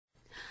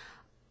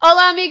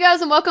Hola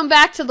amigos and welcome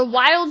back to The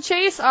Wild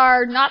Chase,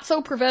 our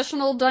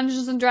not-so-professional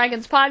Dungeons &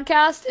 Dragons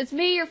podcast. It's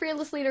me, your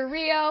fearless leader,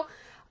 Rio.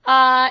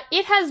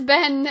 It has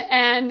been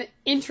an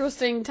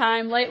interesting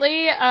time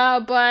lately,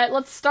 but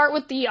let's start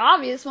with the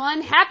obvious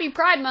one. Happy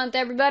Pride Month,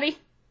 everybody!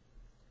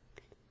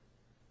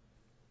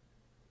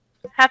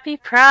 Happy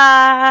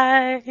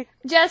Pride!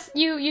 Jess,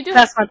 you do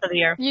Best month of the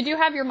year. You do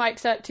have your mic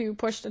set to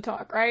push to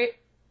talk, right?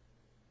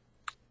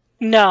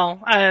 No,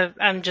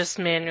 I'm just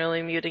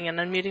manually muting and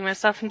unmuting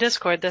myself in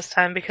Discord this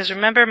time because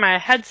remember my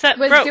headset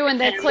Was broke. doing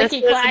the and clicky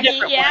this is a clacky,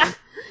 different yeah. one.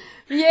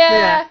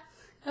 Yeah.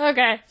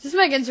 Okay, just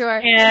making sure.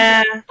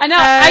 Yeah. I know,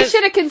 I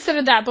should have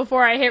considered that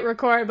before I hit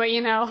record, but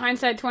you know,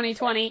 hindsight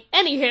 2020.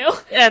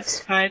 Anywho. That's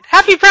fine.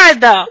 Happy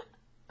Pride though!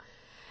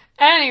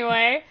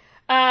 Anyway,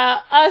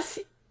 us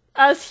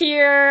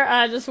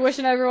here, just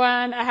wishing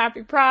everyone a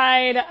happy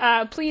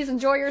Pride. Please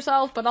enjoy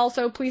yourself, but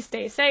also please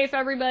stay safe,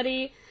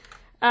 everybody.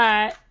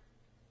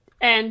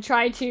 And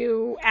try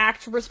to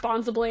act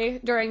responsibly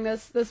during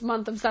this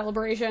month of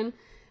celebration.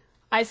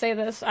 I say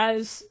this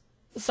as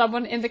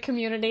someone in the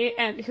community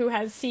and who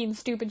has seen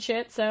stupid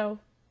shit, so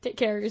take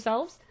care of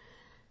yourselves.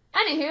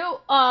 Anywho,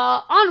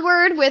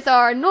 onward with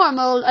our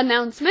normal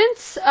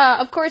announcements.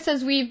 Of course,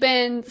 as we've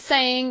been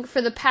saying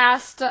for the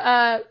past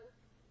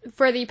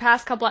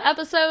couple of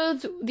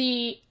episodes,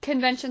 the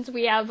conventions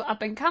we have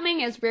up and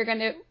coming is we're going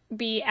to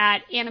be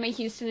at Anime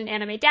Houston and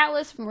Anime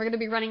Dallas, and we're going to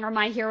be running our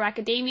My Hero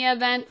Academia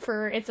event.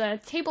 It's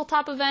a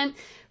tabletop event.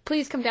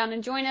 Please come down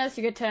and join us.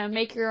 You get to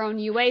make your own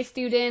UA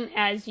student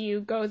as you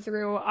go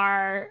through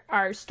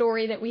our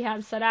story that we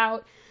have set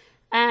out.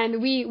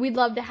 And we'd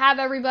love to have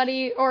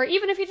everybody, or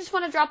even if you just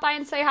want to drop by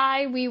and say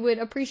hi, we would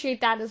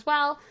appreciate that as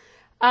well.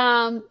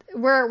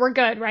 We're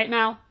good right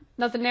now.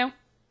 Nothing new?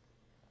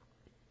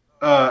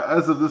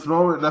 As of this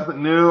moment,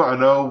 nothing new. I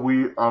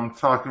know I'm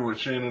talking with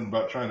Shannon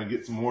about trying to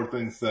get some more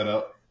things set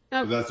up.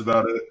 Oh. But that's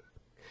about it.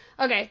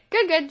 Okay,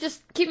 good.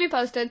 Just keep me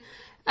posted.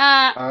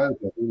 I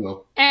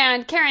will.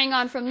 And carrying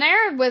on from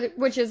there,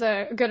 which is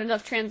a good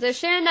enough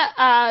transition,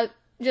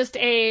 just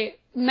a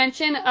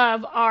mention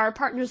of our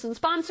partners and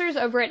sponsors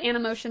over at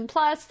Animotion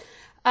Plus.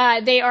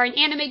 They are an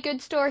anime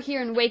goods store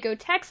here in Waco,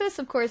 Texas.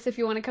 Of course, if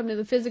you want to come to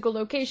the physical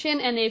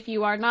location, and if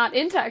you are not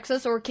in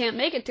Texas or can't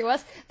make it to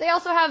us, they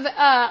also have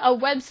a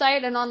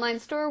website, an online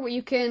store where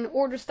you can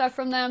order stuff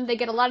from them. They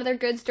get a lot of their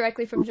goods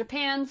directly from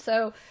Japan,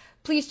 so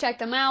please check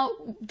them out.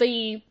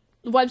 The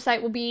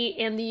website will be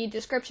in the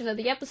description of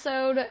the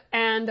episode,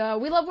 and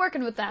we love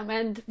working with them,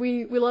 and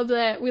we love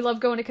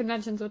going to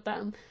conventions with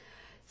them.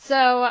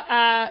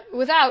 So,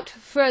 without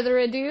further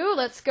ado,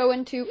 let's go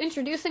into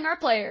introducing our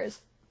players.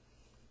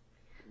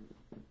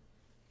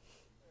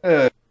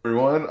 Hey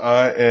everyone,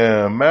 I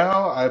am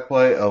Mal. I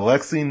play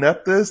Alexi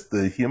Nepthys,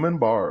 the human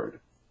bard.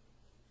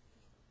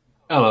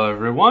 Hello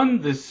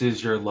everyone, this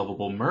is your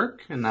lovable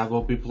Merc, and I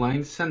will be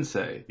playing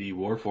Sensei, the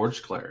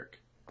Warforged Cleric.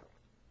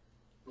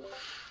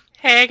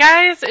 Hey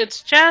guys,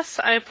 it's Jess.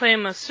 I play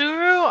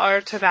Masuru,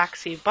 our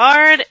Tabaxi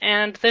Bard,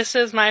 and this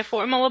is my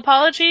formal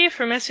apology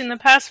for missing the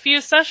past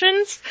few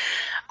sessions.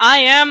 I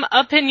am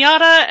a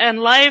piñata,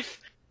 and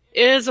life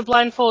is a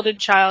blindfolded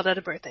child at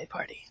a birthday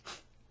party.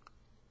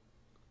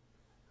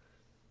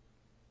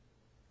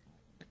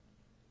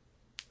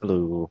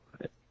 Hello,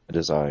 it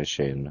is I,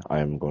 Shane.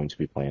 I am going to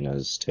be playing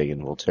as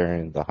Tegan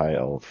Voltarian, the High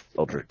Elf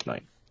Eldritch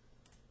Knight.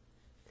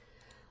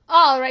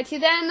 Alrighty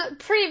then,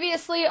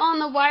 previously on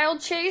the Wild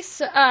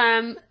Chase,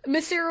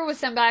 Masuru was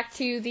sent back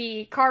to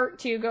the cart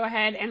to go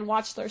ahead and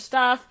watch their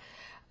stuff.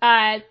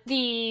 While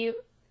the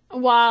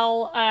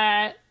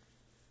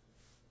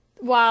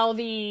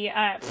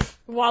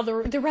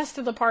rest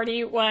of the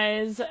party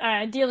was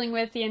dealing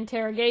with the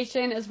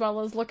interrogation as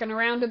well as looking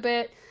around a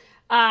bit,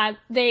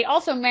 they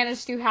also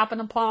managed to happen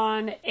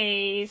upon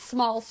a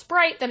small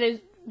sprite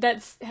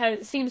that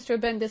seems to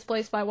have been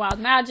displaced by wild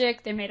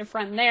magic. They made a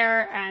friend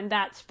there, and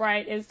that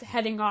sprite is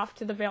heading off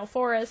to the Vale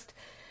Forest.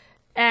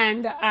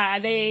 And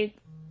they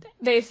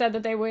said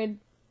that they would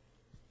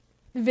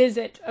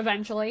visit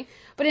eventually.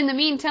 But in the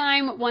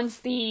meantime, once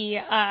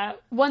the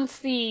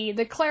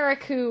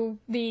cleric who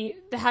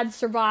had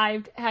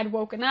survived had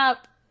woken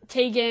up,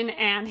 Tegan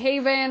and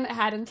Haven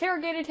had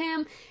interrogated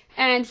him,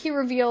 and he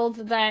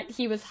revealed that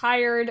he was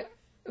hired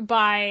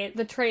by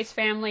the Trace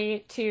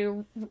family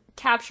to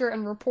capture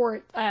and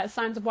report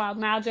signs of wild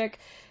magic,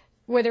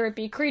 whether it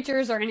be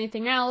creatures or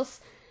anything else.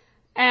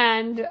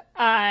 And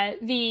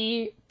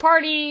the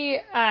party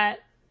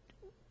Alexi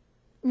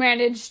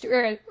managed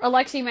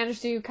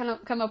to kind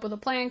of come up with a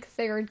plan, because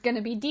they were going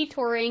to be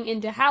detouring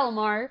into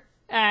Halimar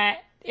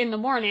in the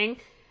morning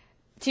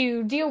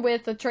to deal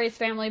with the Trace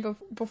family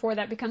before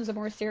that becomes a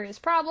more serious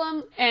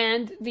problem,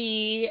 and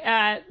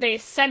they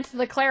sent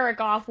the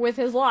cleric off with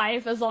his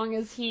life as long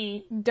as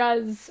he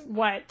does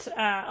what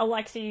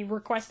Alexi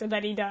requested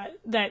that he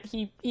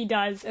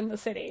does in the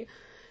city.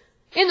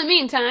 In the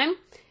meantime,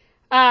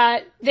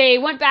 they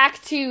went back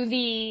to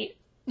the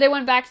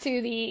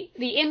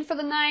inn for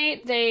the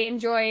night. They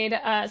enjoyed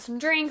some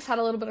drinks, had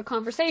a little bit of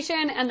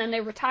conversation, and then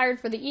they retired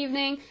for the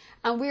evening.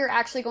 and we're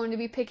actually going to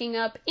be picking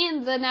up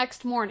in the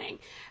next morning.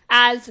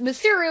 As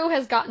Masaru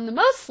has gotten the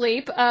most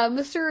sleep,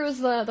 Masaru is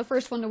the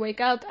first one to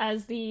wake up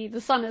as the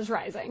sun is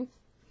rising.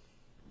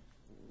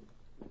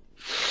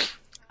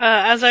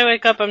 As I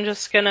wake up, I'm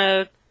just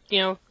gonna,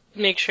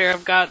 make sure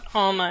I've got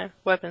all my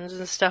weapons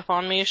and stuff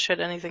on me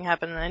should anything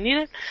happen and I need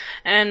it,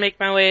 and make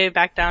my way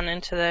back down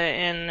into the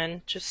inn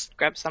and just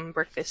grab some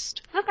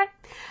breakfast. Okay.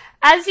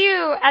 As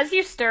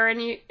you stir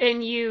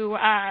and you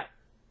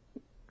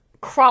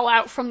crawl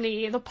out from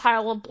the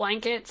pile of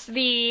blankets,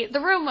 the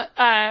room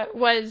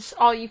was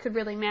all you could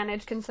really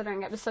manage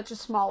considering it was such a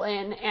small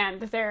inn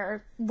and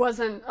there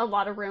wasn't a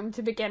lot of room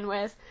to begin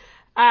with.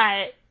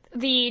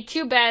 The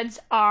two beds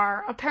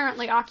are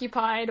apparently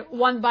occupied,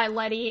 one by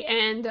Letty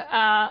and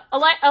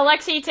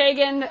Alexei,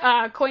 Tegan,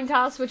 coin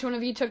toss, which one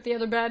of you took the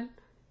other bed?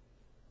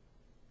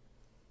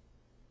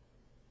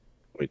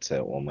 Wait, say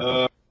it one more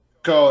time.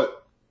 Call it.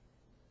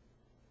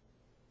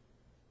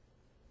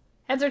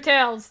 Heads or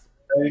tails?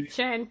 Hey.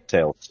 Shane.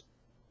 Tails.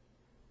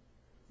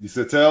 You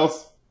said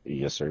tails?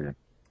 Yes, sir.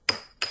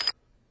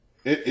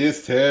 It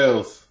is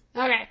tails.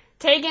 Okay.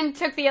 Tegan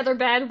took the other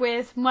bed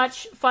with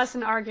much fuss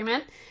and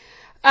argument.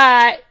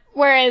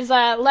 Whereas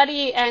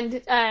Letty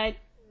and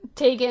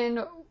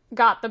Tegan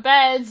got the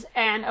beds,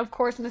 and of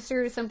course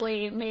Masaru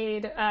simply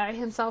made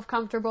himself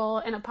comfortable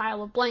in a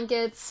pile of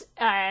blankets.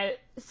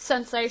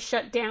 Sensei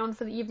shut down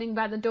for the evening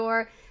by the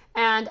door,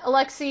 and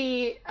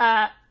Alexei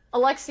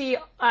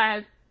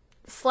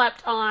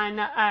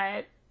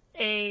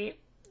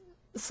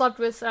slept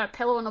with a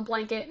pillow and a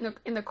blanket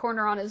in the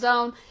corner on his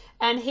own,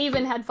 and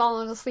Haven had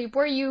fallen asleep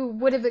where you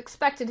would have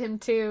expected him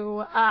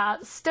to,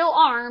 still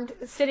armed,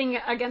 sitting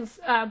against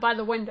by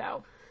the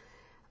window.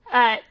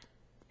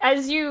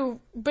 As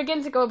you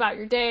begin to go about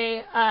your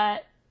day,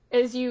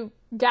 as you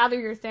gather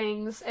your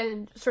things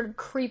and sort of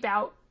creep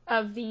out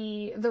of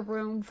the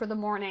room for the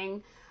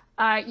morning,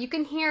 you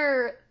can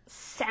hear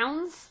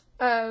sounds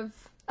of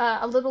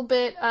a little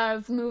bit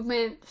of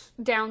movement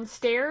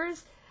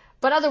downstairs,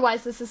 but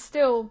otherwise this is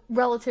still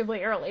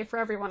relatively early for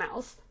everyone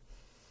else.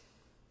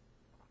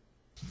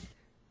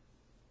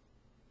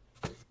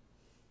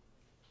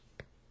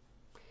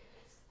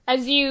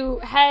 As you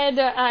head,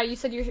 you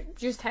said you're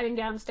just heading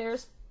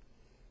downstairs?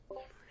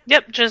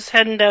 Yep, just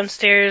heading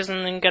downstairs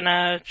and then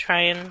gonna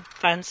try and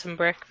find some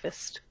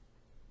breakfast.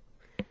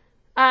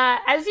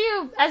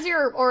 As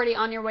you're already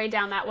on your way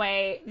down that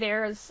way,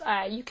 there's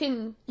you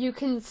can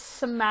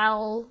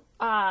smell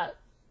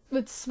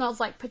it smells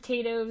like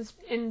potatoes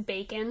and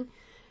bacon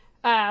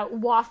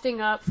wafting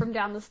up from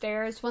down the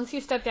stairs. Once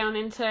you step down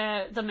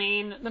into the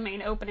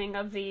main opening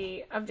of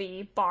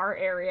the bar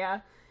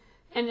area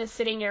and the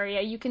sitting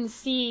area, you can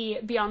see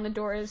beyond the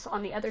doors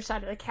on the other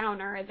side of the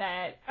counter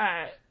that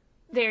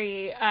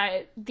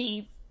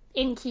the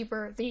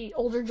innkeeper, the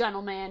older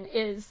gentleman,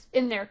 is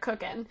in there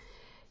cooking.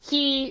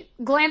 He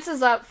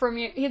glances up from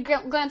you. He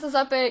glances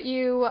up at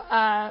you,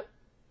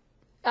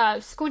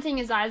 squinting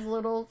his eyes a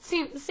little,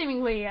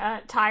 seemingly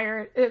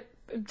tired,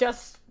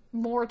 just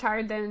more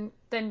tired than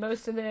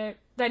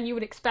than you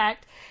would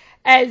expect.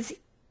 As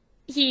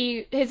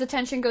his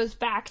attention goes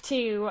back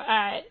to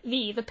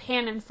the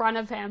pan in front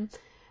of him,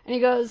 and he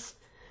goes,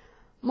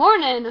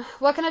 "Morning.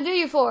 What can I do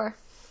you for?"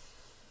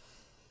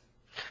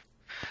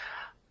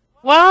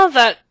 Well,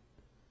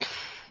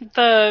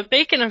 the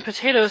bacon and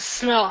potatoes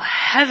smell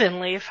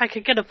heavenly. If I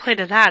could get a plate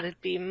of that,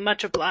 it'd be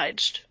much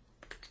obliged.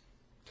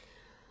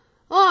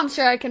 Oh, I'm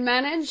sure I can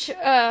manage.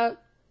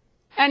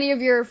 Any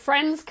of your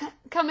friends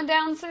coming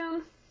down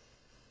soon?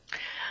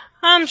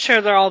 I'm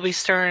sure they'll all be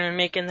stirring and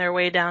making their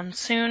way down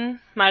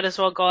soon. Might as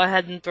well go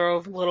ahead and throw a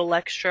little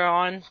extra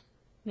on.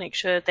 Make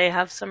sure that they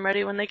have some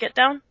ready when they get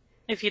down,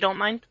 if you don't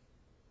mind.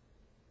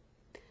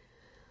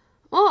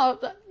 Oh,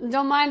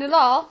 don't mind at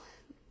all.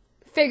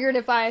 Figured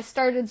if I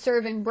started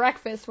serving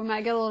breakfast, we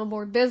might get a little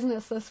more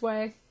business this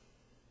way.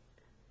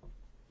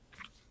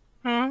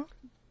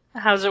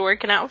 How's it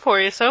working out for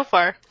you so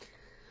far?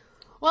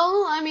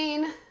 Well, I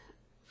mean,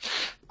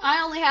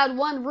 I only had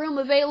one room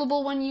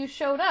available when you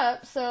showed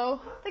up, so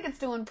I think it's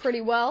doing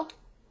pretty well.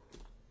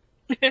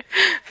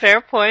 Fair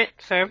point.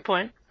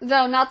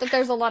 Though not that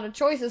there's a lot of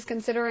choices,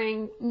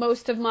 considering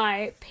most of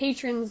my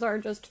patrons are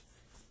just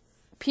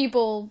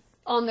people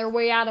on their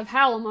way out of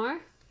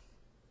Halimar.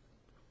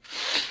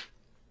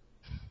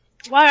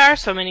 Why are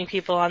so many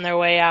people on their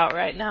way out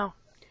right now?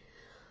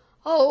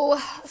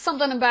 Oh,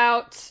 something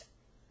about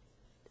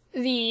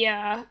the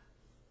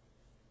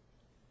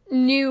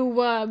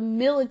new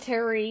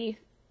military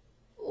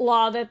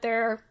law that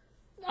they're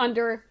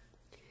under.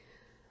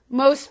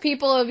 Most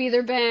people have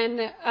either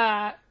been,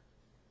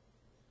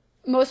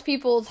 most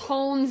people's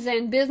homes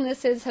and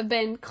businesses have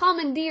been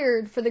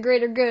commandeered for the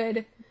greater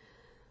good.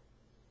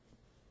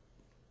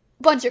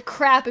 Bunch of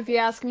crap, if you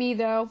ask me,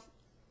 though.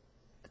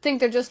 I think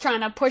they're just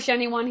trying to push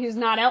anyone who's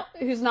not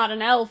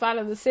an elf out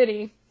of the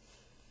city.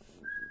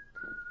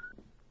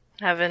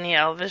 Have any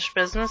elvish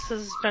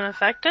businesses been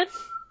affected?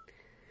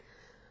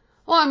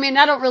 Well, I mean,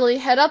 I don't really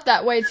head up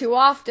that way too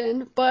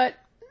often, but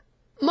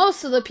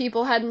most of the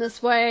people heading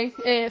this way,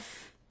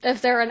 if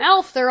they're an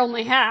elf, they're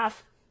only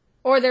half.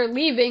 or they're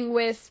leaving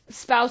with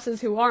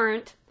spouses who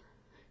aren't.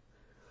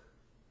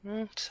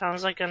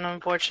 Sounds like an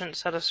unfortunate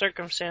set of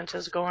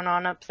circumstances going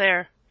on up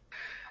there.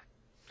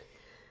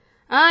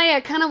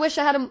 I kind of wish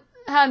I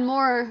had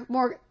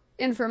more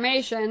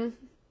information.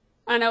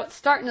 I know it's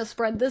starting to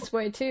spread this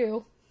way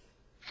too.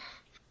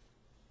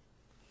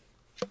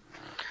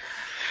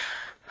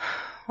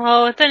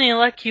 Well, with any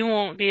luck, you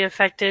won't be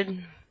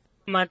affected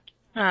much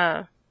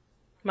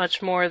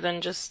more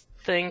than just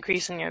the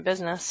increase in your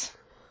business.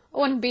 I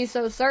wouldn't be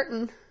so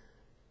certain.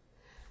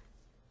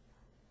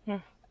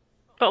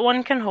 But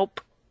one can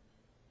hope.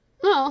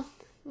 Well,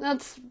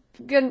 that's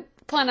good.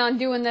 Plan on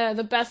doing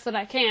the best that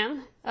I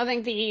can. I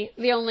think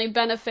the only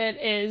benefit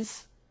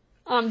is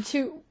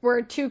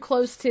we're too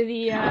close to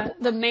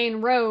the main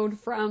road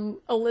from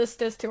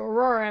Allistus to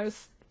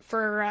Auroros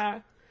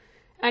for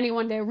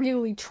anyone to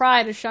really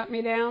try to shut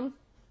me down.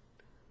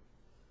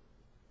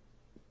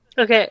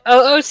 Okay,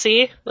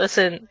 OOC,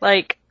 listen,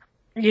 like,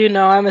 you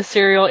know I'm a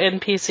serial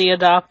NPC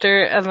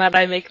adopter and that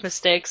I make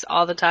mistakes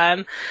all the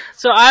time.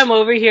 So I'm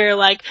over here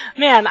like,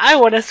 man, I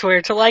want to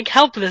swear to, like,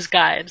 help this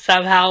guy and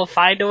somehow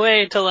find a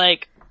way to,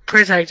 like,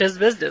 protect his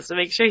business and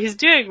make sure he's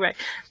doing right.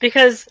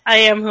 Because I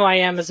am who I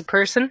am as a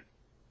person.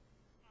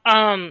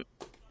 But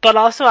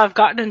also I've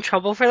gotten in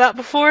trouble for that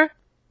before.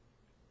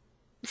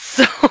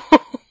 So,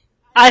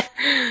 I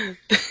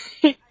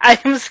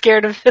am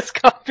scared of this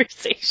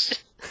conversation.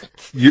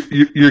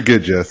 You're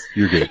good, Jess.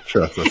 You're good.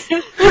 Trust us.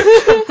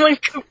 Oh my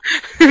God.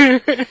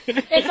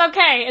 It's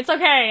okay. It's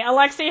okay.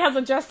 Alexei has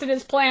adjusted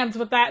his plans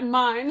with that in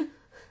mind.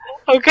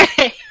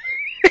 Okay.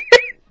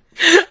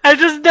 I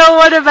just don't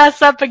want to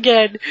mess up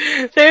again.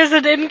 There's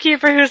an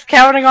innkeeper who's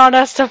counting on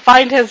us to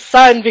find his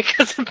son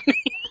because of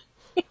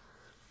me.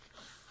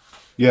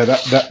 Yeah,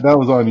 that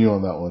was on you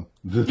on that one.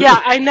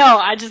 Yeah, I know.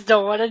 I just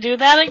don't want to do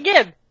that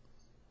again.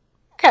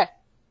 Okay.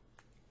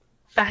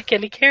 Back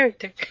into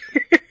character.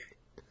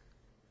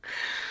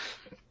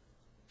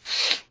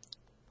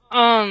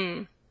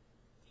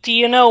 Do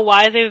you know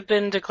why they've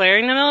been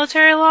declaring the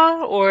military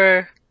law,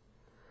 or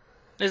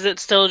is it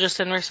still just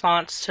in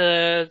response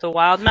to the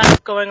wild mess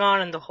going on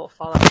and the whole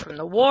fallout from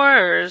the war,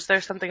 or is there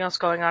something else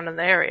going on in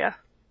the area?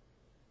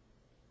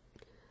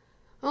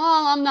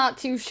 Well, I'm not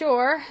too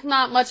sure.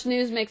 Not much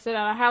news makes it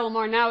out of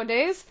Halimar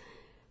nowadays.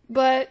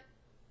 But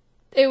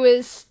it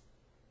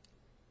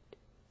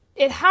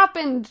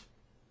happened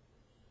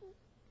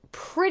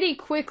pretty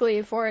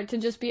quickly for it to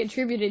just be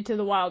attributed to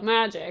the wild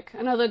magic.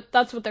 I know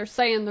that's what they're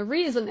saying the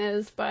reason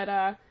is,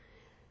 but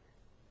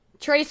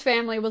Trace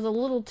family was a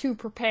little too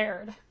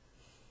prepared.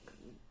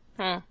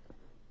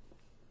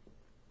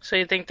 So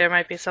you think there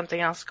might be something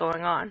else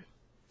going on?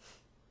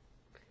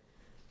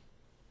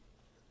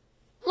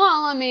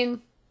 Well, I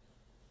mean,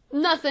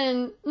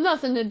 nothing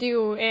to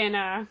do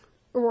in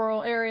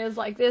rural areas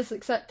like this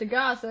except to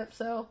gossip,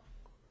 so.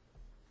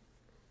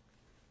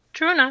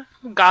 True enough.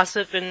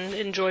 Gossip and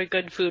enjoy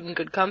good food and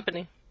good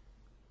company.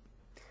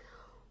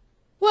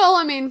 Well,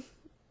 I mean,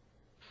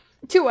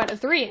 2 out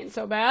of 3 ain't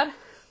so bad.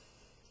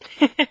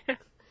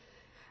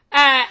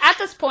 At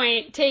this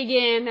point,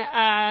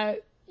 Tegan,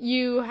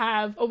 you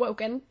have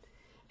awoken,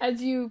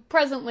 as you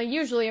presently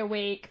usually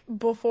awake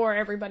before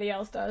everybody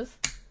else does.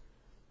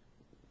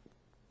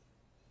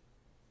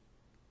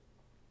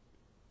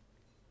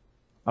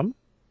 I'm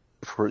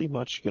pretty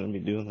much going to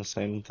be doing the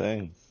same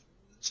thing.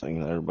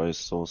 Saying that everybody's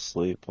still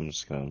asleep, I'm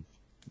just going to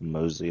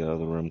mosey out of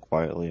the room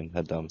quietly and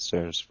head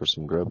downstairs for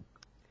some grub.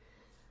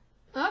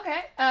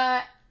 Okay.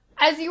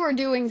 As you are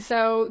doing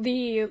so,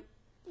 the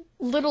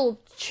little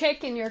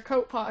chick in your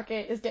coat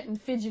pocket is getting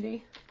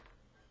fidgety.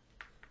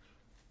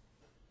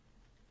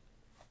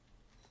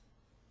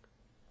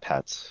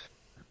 Pats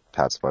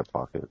my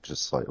pocket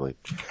just slightly.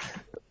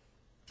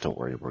 Don't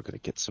worry, we're going to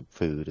get some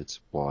food,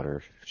 it's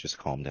water. Just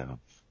calm down.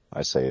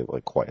 I say it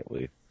like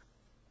quietly.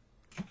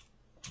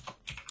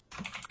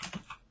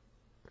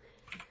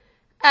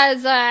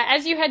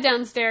 As you head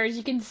downstairs,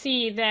 you can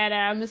see that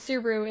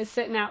Masuru is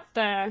sitting at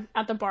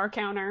the bar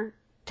counter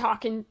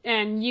talking,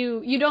 and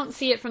you don't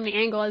see it from the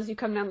angle as you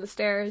come down the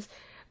stairs,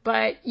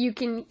 but you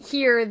can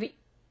hear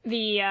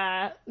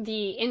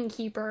the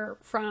innkeeper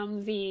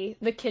from the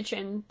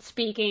kitchen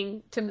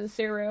speaking to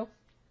Masuru.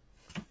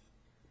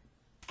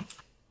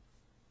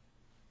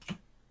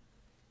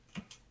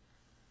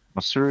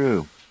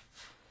 Masuru,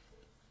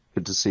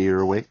 good to see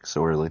you're awake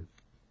so early.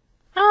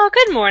 Oh,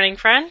 good morning,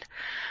 friend.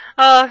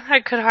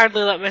 I could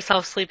hardly let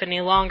myself sleep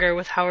any longer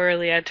with how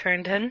early I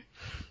turned in.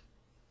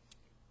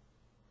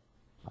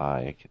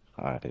 I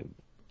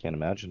can't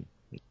imagine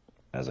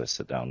as I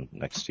sit down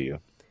next to you.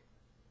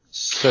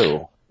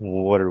 So,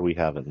 what are we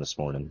having this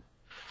morning?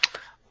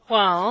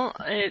 Well,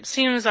 it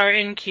seems our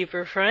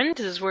innkeeper friend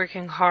is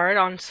working hard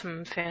on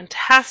some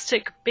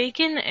fantastic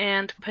bacon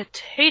and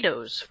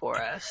potatoes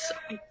for us.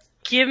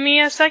 Give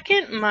me a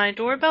second, my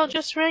doorbell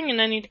just rang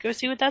and I need to go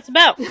see what that's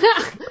about.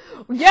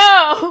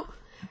 Yo!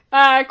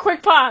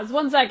 Quick pause,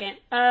 1 second.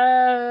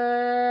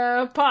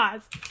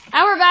 Pause.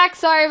 And we're back,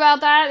 sorry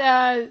about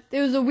that. It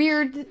was a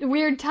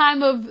weird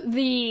time of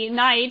the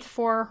night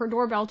for her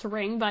doorbell to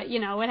ring, but, you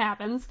know, it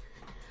happens.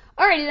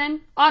 Alrighty then,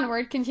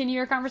 onward. Continue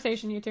your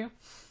conversation, you two.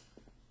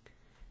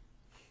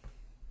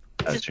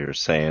 As you were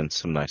saying,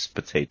 some nice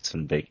potatoes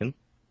and bacon,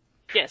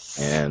 Yes.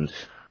 and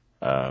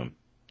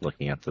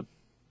looking at the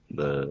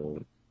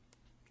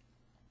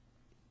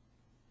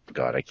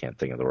God, I can't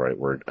think of the right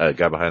word.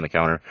 Guy behind the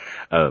counter.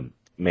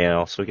 May I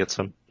also get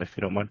some, if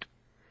you don't mind?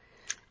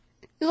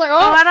 He's like, Oh,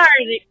 oh, I'd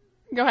already...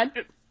 go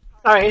ahead.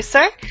 Sorry,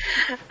 sir.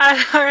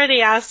 I'd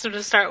already asked him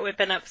to start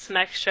whipping up some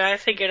extra. I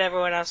figured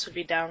everyone else would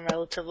be down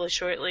relatively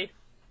shortly.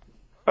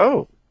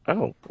 Oh,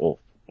 well,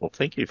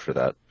 thank you for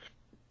that.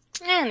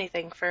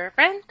 Anything for a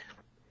friend.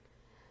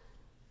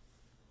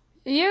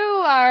 You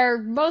are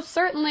most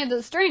certainly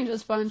the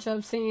strangest bunch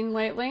I've seen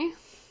lately.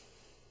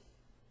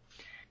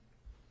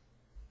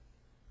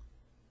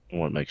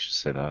 What makes you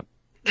say that?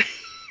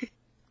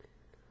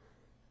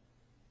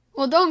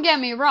 Well, don't get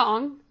me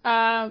wrong,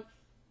 but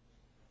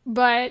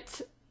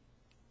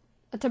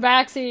a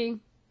tabaxi,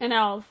 an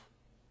elf,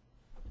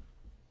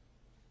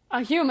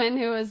 a human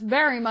who is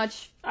very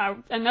much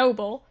a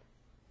noble,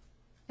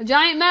 a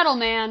giant metal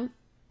man,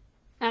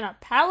 and a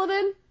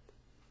paladin?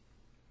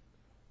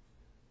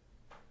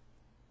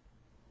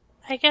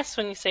 I guess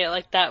when you say it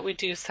like that, we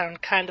do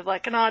sound kind of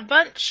like an odd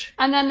bunch.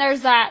 And then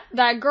there's that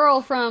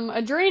girl from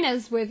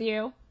Adrena's with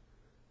you.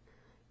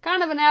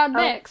 Kind of an odd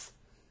mix.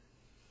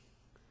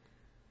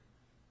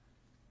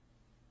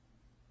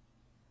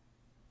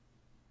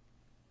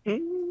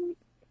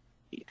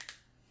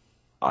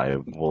 I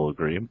will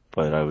agree,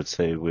 but I would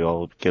say we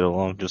all get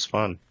along just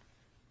fine.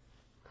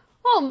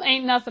 Well,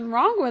 ain't nothing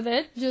wrong with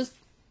it, just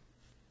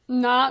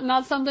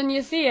not something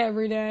you see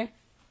every day.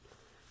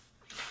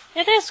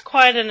 It is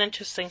quite an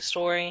interesting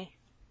story.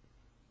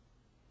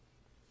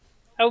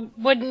 I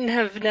wouldn't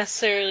have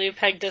necessarily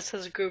pegged us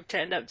as a group to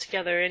end up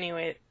together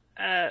anyway,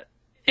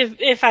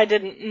 if I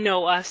didn't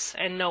know us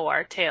and know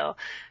our tale.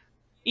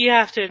 You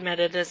have to admit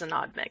it is an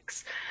odd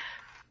mix.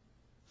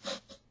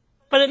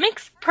 But it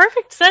makes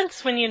perfect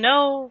sense when you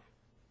know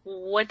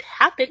what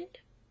happened.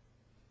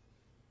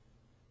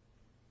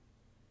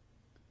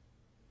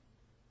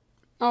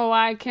 Oh,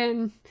 I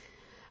can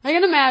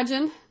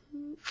imagine.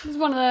 It's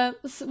one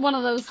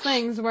of those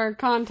things where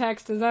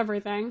context is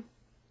everything.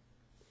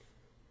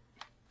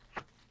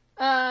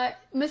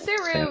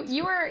 Masiru,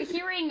 you are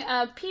hearing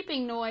a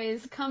peeping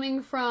noise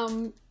coming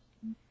from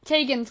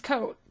Tegan's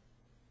coat.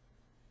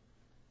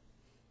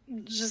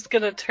 Just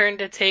gonna turn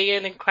to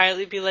Tegan and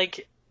quietly be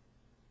like,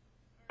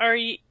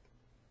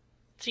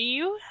 do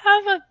you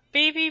have a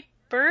baby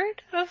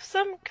bird of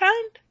some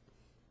kind?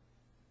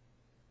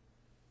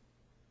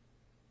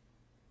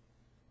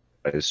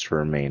 Tries to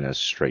remain as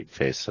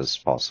straight-faced as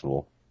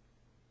possible.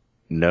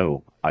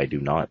 No, I do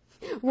not.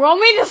 Roll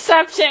me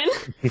deception!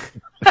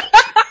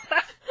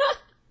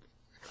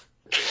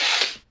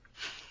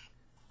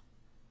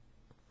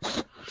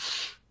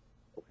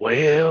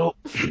 Well,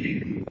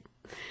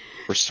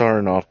 we're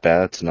starting off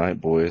bad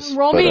tonight, boys.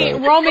 roll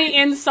but, me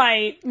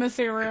insight,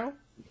 Masiru.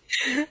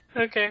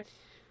 Okay.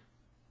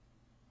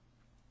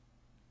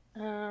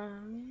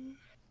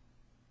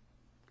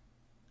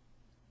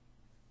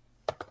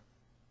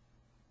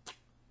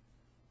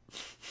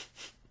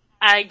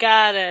 I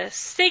got a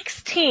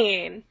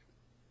 16.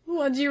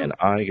 What'd you... And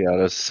I got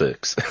a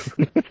 6.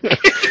 He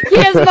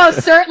is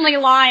most certainly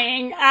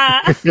lying.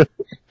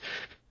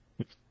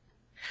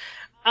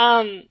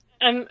 I'm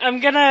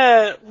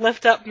gonna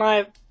lift up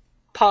my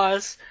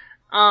paws,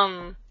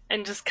 and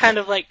just kind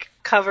of like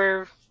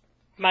cover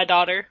my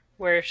daughter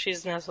where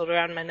she's nestled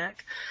around my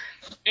neck,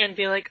 and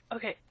be like,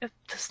 okay, if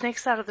the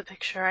snake's out of the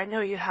picture, I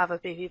know you have a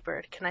baby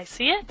bird. Can I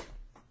see it?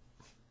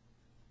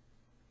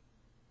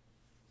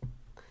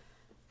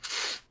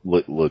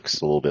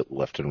 Looks a little bit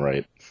left and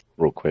right,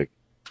 real quick.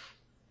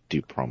 Do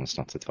you promise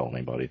not to tell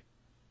anybody?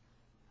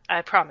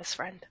 I promise,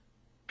 friend.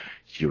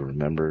 You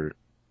remember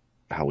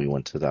how we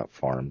went to that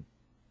farm?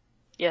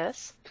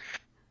 Yes?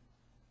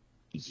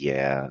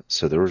 Yeah,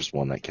 so there was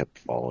one that kept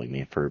following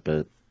me for a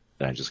bit,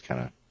 and I just kind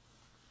of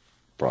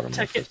brought him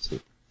Took with us.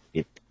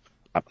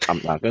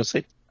 I'm not going to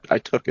say I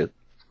took it,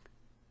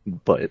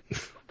 but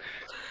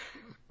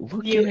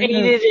look You at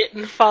aided it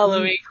in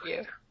following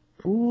you.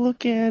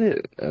 Look at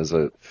it. As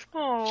I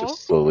Aww.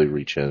 just slowly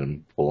reach in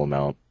and pull him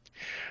out.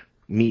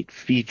 Meet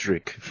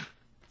Friedrich.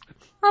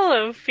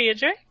 Hello,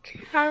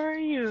 Friedrich. How are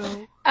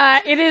you?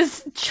 It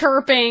is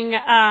chirping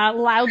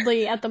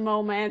loudly at the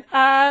moment.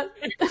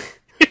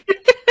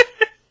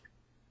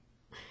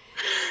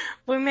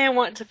 We may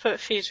want to put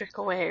Friedrich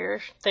away,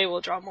 or they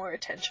will draw more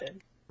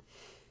attention.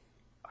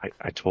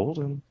 I told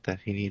him that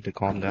he needed to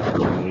calm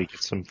down and we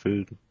get some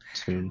food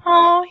soon.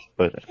 Oh,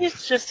 But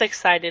he's just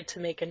excited to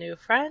make a new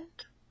friend.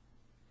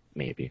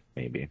 maybe.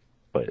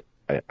 But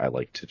I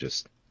like to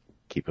just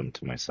keep him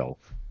to myself.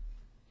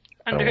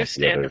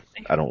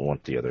 Understandably. I don't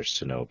want the others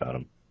to know about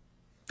him.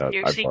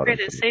 Your secret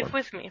is safe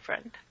with me,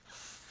 friend.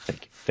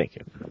 Thank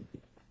you.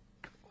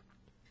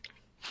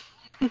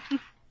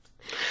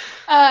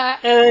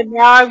 And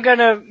now I'm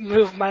gonna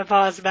move my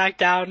paws back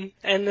down,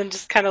 and then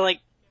just kind of like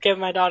give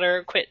my daughter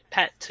a quick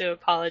pet to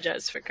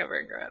apologize for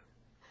covering her up.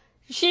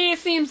 She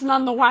seems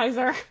none the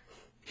wiser.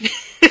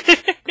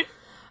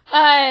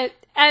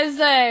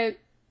 As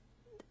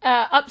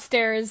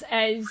upstairs,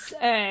 as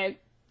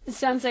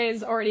Sensei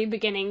is already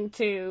beginning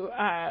to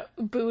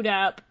boot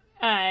up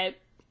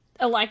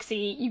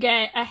Alexi, you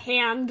get a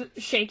hand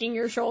shaking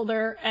your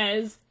shoulder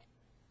as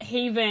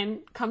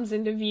Haven comes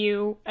into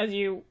view as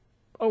you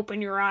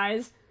open your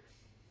eyes.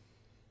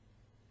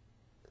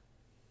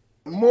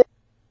 What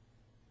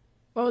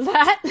was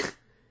that?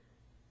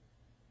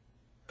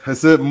 I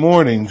said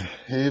morning,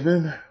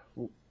 Haven.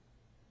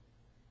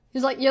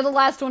 He's like, you're the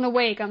last one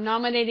awake. I'm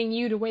nominating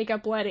you to wake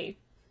up Letty.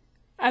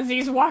 As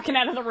he's walking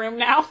out of the room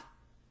now.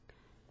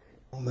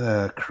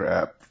 Ah,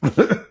 crap.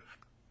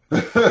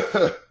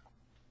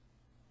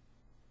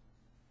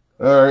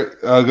 Alright,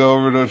 I'll go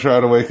over to try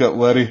to wake up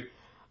Letty.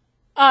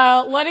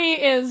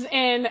 Letty is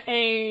in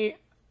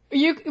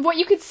what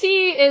you could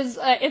see is,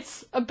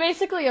 it's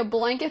basically a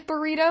blanket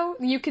burrito.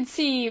 You could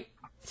see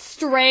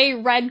stray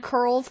red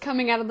curls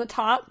coming out of the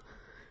top.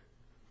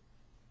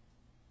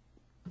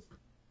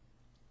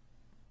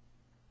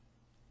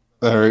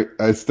 Alright,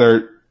 I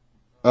start,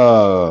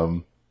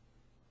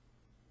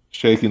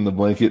 shaking the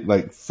blanket,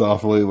 like,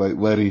 softly, like,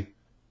 Letty,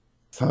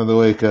 it's time to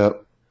wake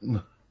up.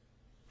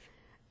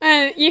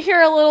 And you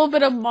hear a little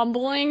bit of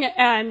mumbling,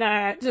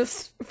 and,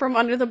 just from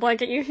under the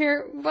blanket you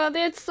hear, but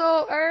it's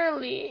so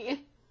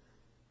early.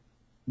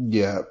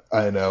 Yeah,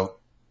 I know.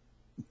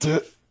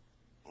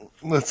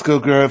 Let's go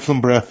grab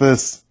some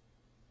breakfast.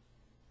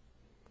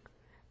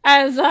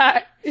 As,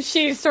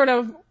 she sort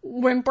of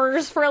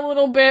whimpers for a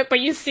little bit, but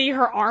you see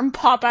her arm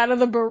pop out of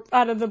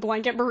the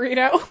blanket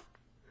burrito.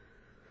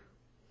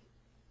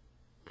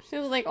 She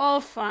was like, oh,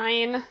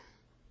 fine.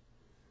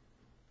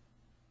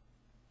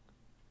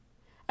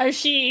 As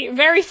she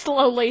very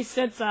slowly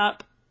sits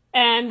up,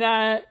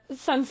 and,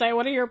 Sensei,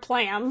 what are your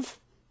plans?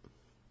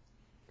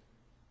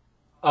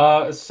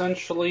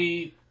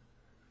 Essentially,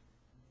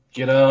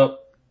 get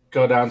up,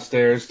 go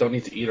downstairs, don't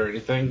need to eat or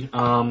anything.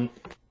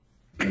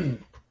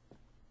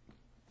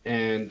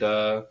 And,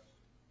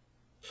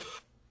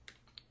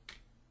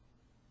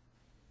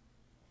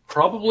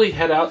 probably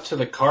head out to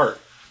the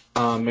cart.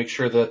 Make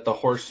sure that the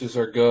horses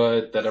are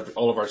good, that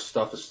all of our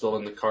stuff is still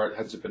in the cart,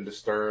 hasn't been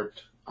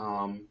disturbed.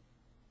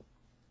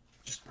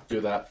 Just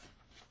do that.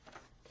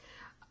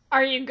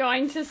 Are you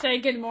going to say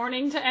good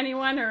morning to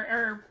anyone,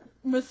 or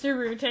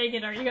Masuru, take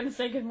it, are you going to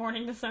say good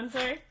morning to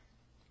Sensei?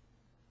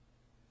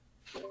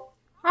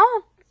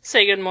 I'll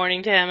say good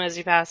morning to him as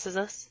he passes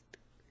us.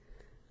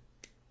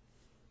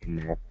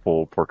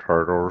 Full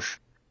potatoes.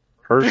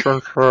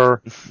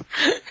 Sure.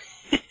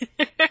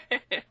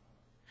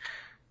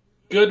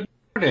 Good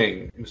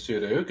morning,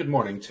 Masudu. Good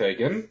morning,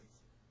 Tegan.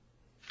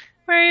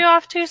 Where are you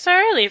off to so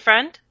early,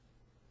 friend?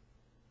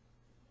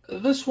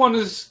 This one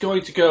is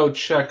going to go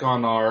check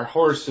on our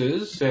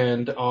horses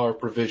and our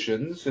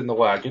provisions in the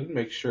wagon,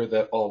 make sure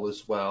that all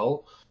is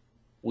well.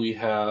 We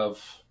have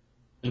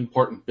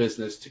important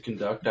business to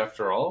conduct,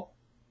 after all.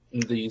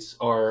 These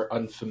are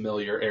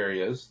unfamiliar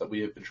areas that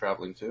we have been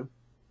traveling to.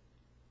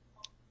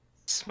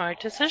 Smart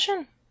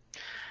decision.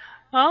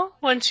 Well,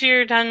 once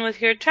you're done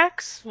with your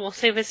checks, we'll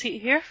save a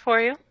seat here for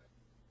you.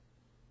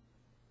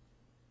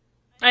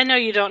 I know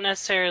you don't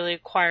necessarily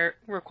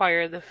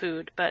require the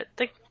food, but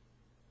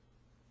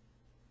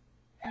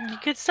you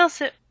could still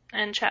sit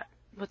and chat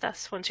with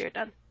us once you're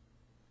done.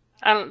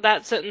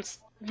 That sentence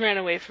ran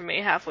away from me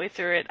halfway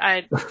through it.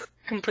 I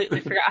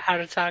completely forgot how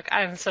to talk.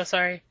 I'm so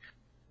sorry.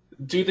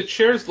 Do the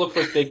chairs look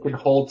like they can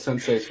hold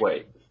Sensei's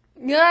weight?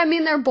 Yeah, I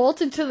mean, they're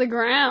bolted to the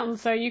ground,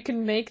 so you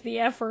can make the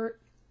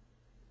effort.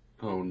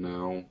 Oh,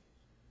 no.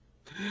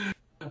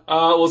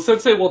 Well,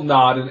 Sensei will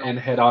nod and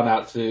head on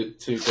out to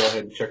go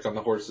ahead and check on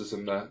the horses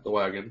in the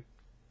wagon.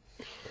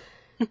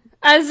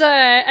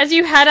 As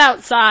you head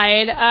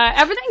outside,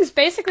 everything's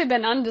basically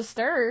been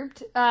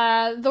undisturbed.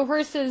 The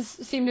horses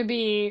seem to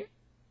be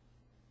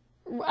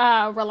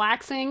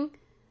relaxing.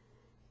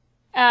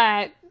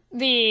 One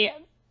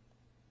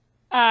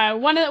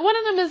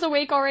of them is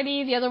awake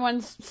already. The other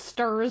one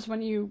stirs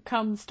when you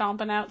come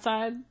stomping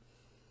outside.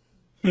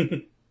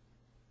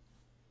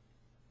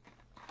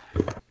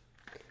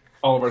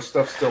 All of our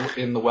stuff still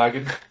in the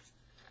wagon?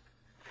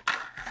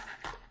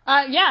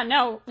 Yeah,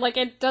 no, like,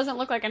 it doesn't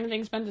look like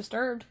anything's been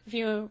disturbed. If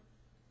you...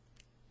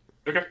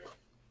 Okay.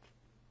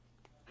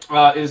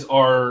 Is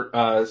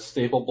our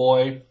stable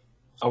boy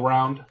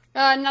around?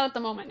 Not at the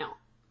moment, no.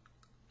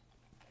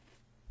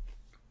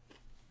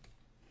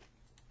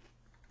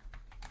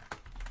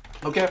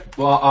 Okay,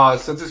 well,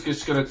 Sensei's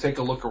just gonna take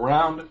a look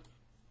around,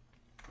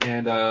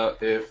 and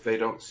if they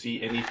don't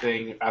see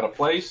anything out of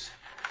place,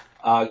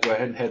 go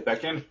ahead and head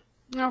back in.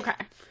 Okay.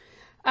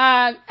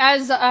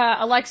 As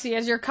Alexi,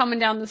 as you're coming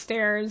down the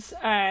stairs,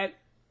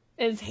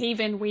 as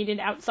Haven waited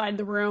outside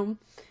the room,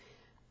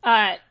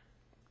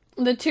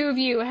 the two of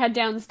you head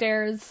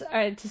downstairs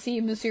to see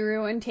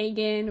Masuru and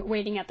Tegan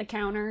waiting at the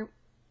counter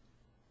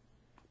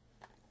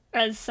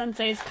as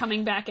Sensei's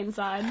coming back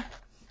inside.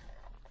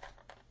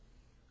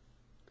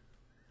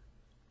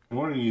 Good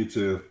morning, you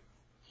two.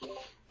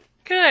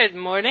 Good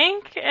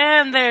morning,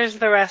 and there's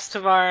the rest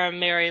of our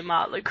merry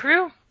motley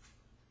crew.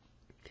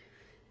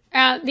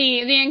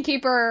 The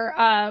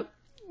innkeeper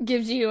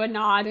gives you a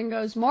nod and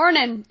goes,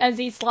 "Morning," as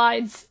he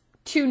slides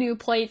 2 new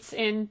plates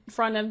in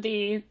front of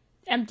the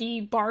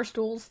empty bar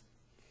stools.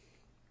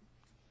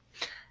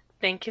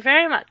 Thank you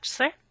very much,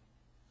 sir.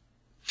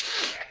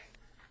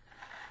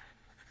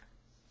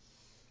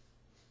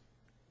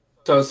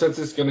 So since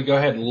it's going to go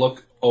ahead and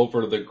look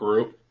over the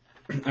group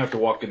after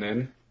walking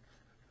in,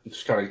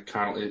 just kind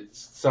of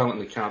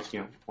silently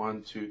counting it.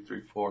 1, 2,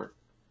 3, 4.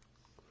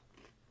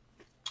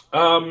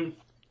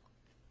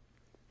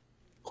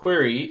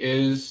 Query,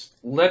 is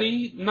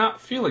Letty not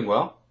feeling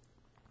well?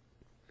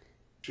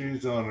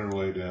 She's on her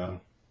way down.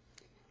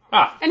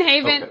 And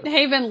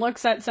Haven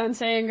looks at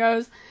Sensei and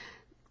goes,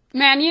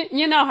 "Man,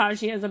 you know how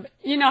she is.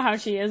 You know how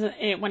she is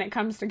when it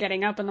comes to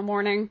getting up in the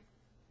morning.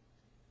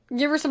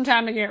 Give her some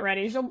time to get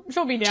ready.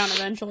 She'll be down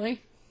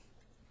eventually."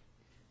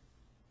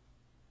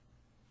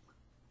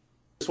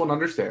 This one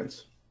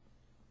understands.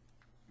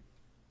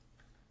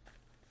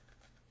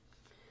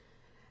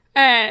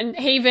 And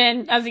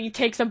Haven, as he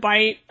takes a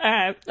bite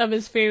of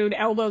his food,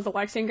 elbows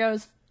Alexi and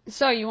goes,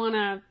 "So, you want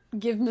to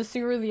give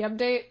Masuru the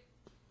update?"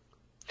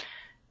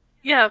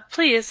 Yeah,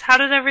 please. How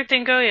did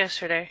everything go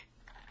yesterday?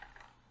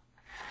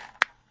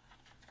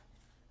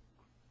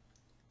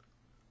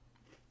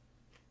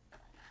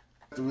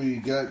 We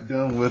got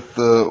done with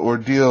the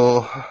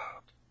ordeal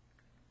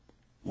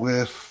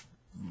with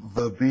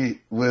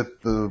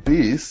the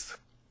beast.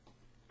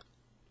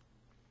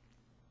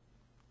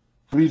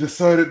 We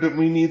decided that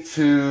we need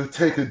to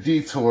take a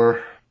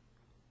detour.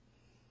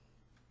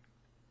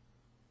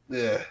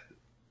 Yeah.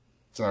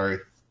 Sorry.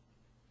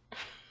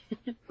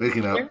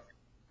 Waking up.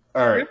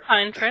 All right. You're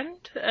fine,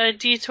 friend. A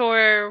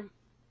detour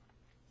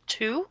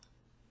 2?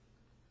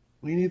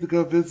 We need to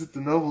go visit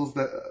the nobles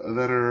that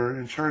are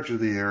in charge of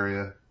the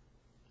area.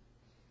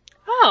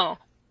 Oh.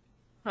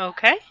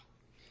 Okay.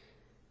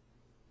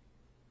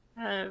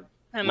 Am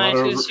I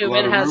to assume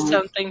it has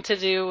something to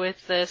do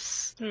with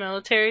this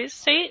military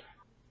state?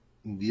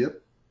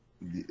 Yep.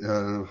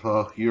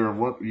 Well, you're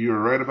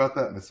right about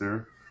that,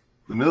 Mister.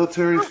 The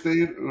military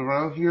state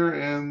around here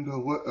and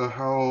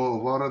how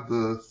a lot of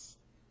the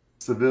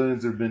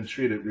civilians have been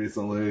treated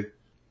recently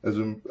has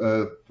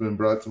been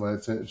brought to my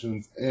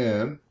attention,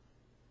 and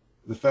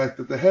the fact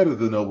that the head of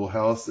the noble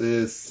house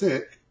is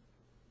sick,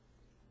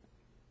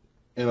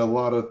 and a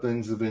lot of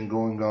things have been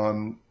going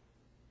on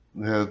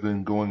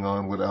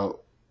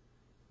without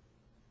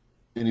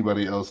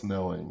anybody else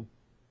knowing.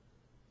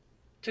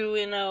 Do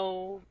we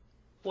know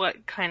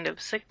what kind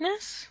of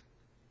sickness?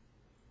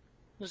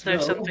 Was there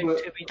something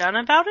to be done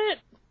about it?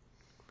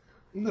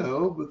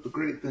 No, but the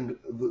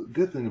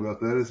good thing about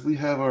that is we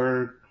have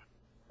our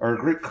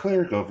great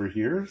cleric over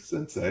here,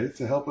 Sensei,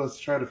 to help us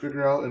try to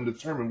figure out and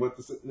determine what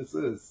the sickness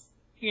is.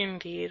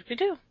 Indeed, we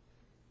do.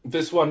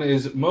 This one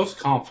is most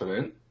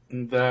confident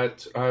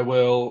that I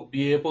will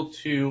be able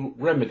to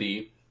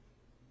remedy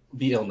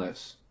the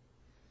illness.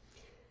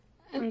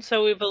 And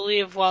so we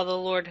believe while the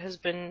Lord has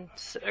been,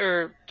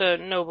 or the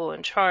noble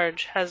in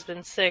charge has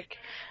been sick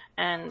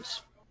and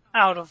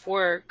out of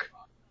work,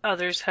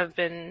 others have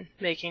been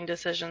making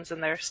decisions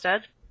in their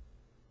stead?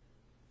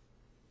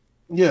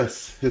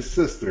 Yes, his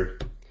sister.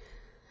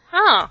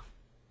 Huh.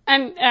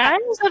 And why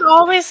is it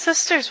always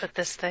sisters with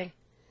this thing?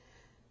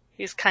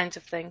 These kinds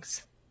of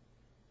things.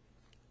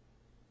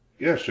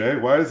 Yeah, Shay,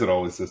 why is it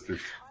always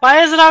sisters?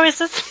 Why is it always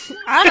sisters?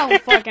 I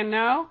don't fucking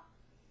know.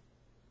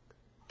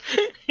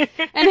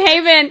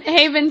 And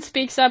Haven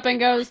speaks up and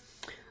goes,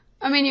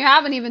 "I mean, you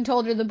haven't even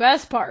told her the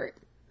best part."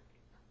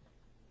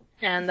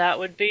 And that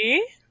would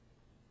be?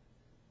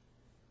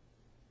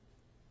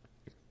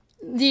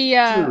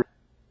 How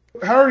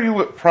are you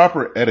with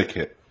proper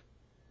etiquette?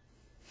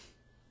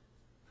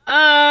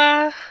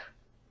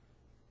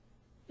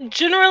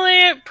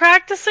 Generally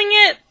practicing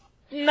it,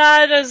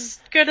 not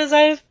as good as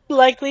I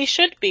likely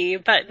should be,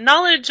 but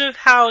knowledge of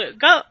how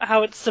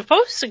it's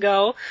supposed to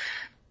go,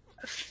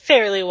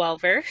 fairly well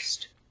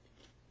versed.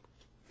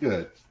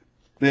 Good.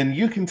 Then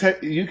you can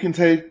take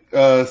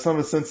some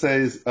of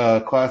Sensei's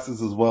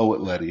classes as well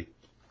with Letty.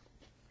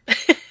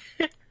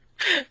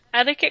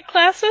 Etiquette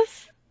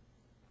classes?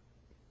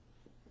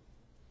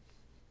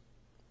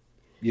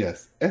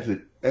 Yes,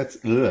 etiquette.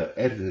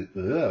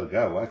 Oh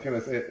God, why can't I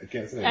say it? I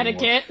can't say it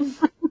Etiquette.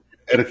 Anymore.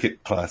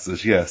 Etiquette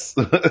classes, yes.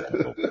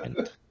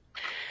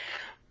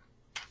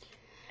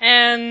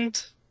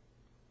 And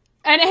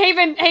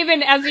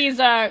Haven, as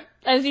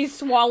he's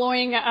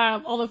swallowing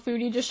all the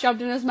food he just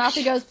shoved in his mouth,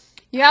 he goes,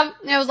 "You have."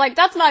 And I was like,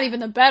 "That's not even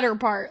the better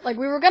part. Like,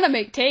 we were gonna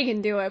make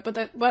Tegan do it,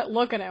 but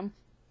look at him."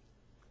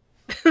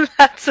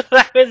 that's what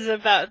I was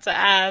about to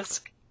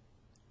ask.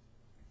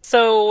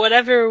 So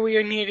whatever we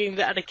are needing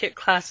the etiquette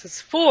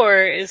classes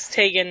for, is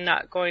Tegan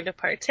not going to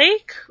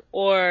partake,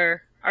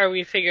 or are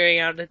we figuring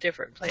out a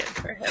different plan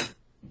for him?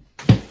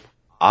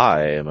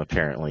 I am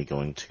apparently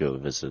going to go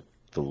visit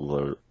the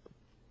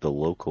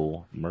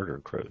local murder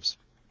crows.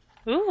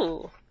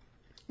 Ooh.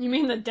 You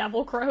mean the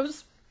devil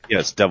crows?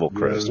 Yes, devil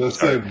crows. Yeah,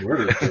 said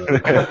murder.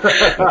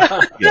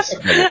 Yes,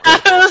 devil crows.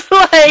 I was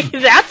like,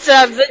 that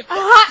sounds...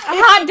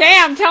 Hot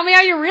damn! Tell me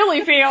how you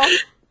really feel.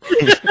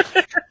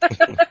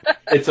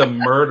 It's a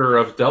murder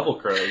of Devil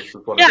Crows. Is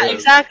what Yeah, it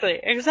is.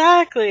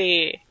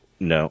 exactly.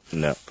 No.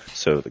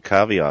 So the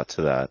caveat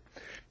to that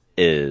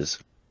is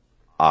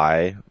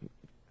I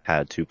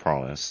had to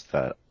promise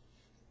that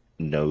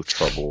no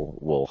trouble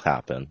will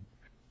happen,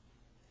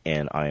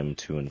 and I am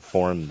to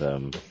inform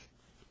them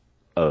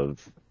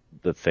of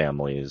the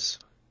families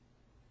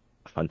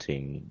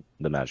hunting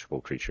the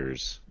magical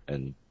creatures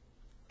and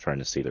trying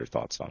to see their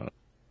thoughts on it,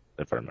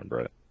 if I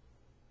remember it.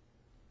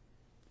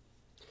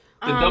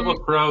 The Devil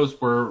Crows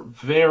were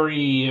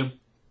very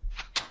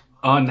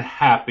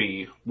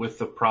unhappy with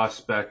the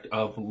prospect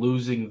of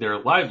losing their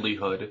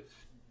livelihood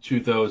to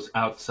those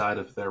outside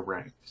of their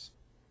ranks.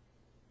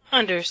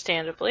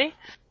 Understandably.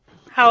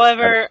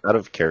 However, Out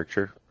of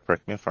character,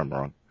 correct me if I'm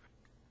wrong,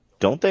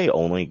 don't they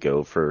only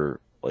go for,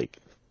 like,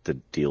 the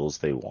deals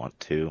they want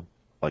to,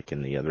 like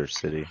in the other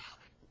city?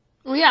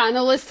 Well, yeah, in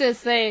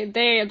Allistus,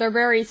 they're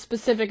very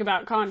specific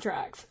about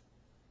contracts.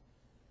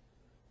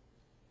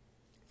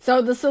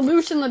 So the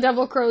solution the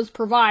Devil Crows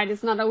provide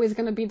is not always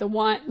going to be the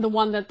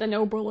one that the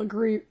noble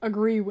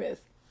agree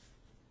with.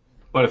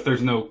 But if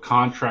there's no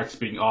contracts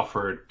being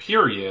offered,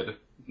 period,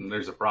 then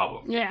there's a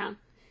problem. Yeah.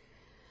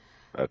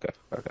 Okay.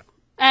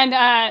 And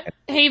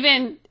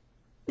Haven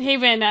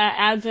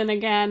adds in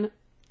again.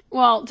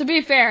 Well, to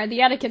be fair,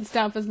 the etiquette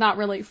stuff is not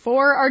really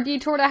for our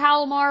detour to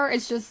Halmar.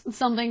 It's just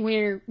something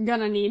we're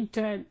gonna need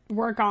to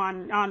work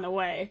on the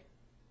way.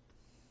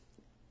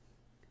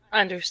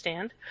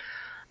 understand.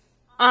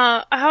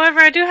 However,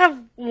 I do have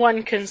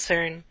one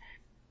concern.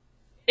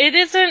 It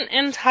isn't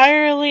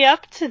entirely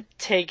up to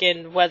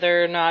Tegan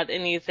whether or not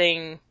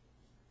anything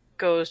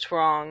goes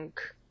wrong,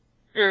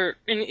 or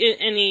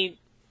any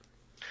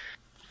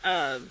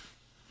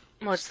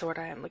what's the word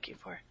I am looking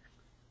for?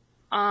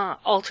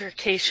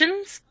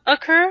 Altercations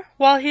occur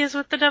while he is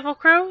with the Devil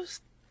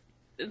Crows.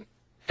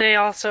 They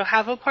also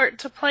have a part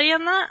to play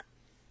in that.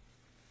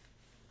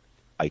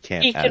 I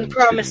can't. He add can into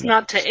promise the-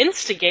 not to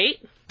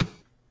instigate.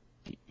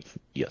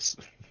 Yes.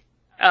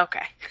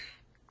 Okay.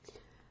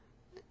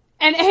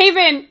 And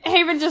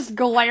Haven just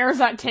glares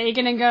at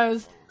Tegan and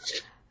goes,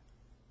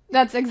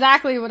 "That's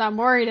exactly what I'm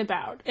worried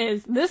about,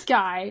 is this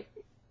guy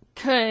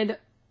could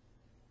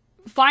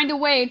find a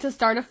way to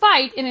start a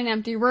fight in an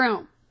empty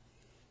room."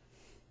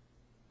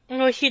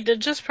 Well, he did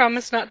just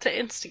promise not to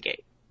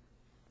instigate.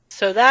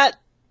 So that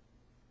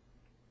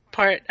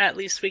part, at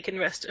least we can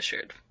rest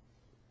assured.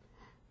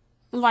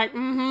 Like,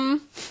 mm-hmm.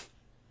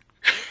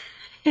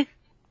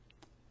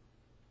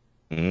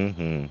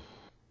 Mm-hmm.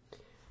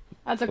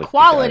 That's a Like the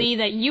quality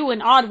that you and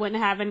Odwin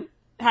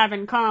have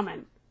in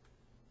common.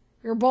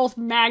 You're both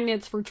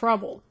magnets for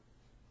trouble.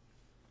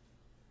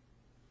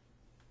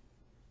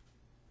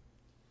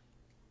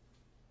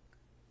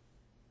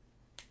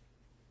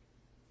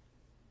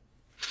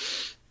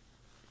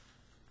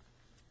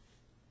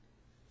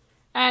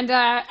 And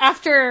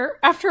after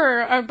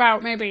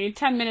about maybe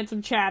 10 minutes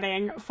of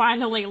chatting,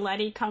 finally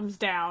Letty comes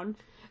down,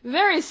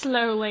 very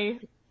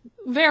slowly,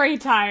 very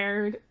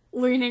tired,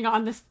 leaning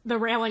on the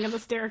railing of the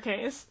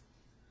staircase.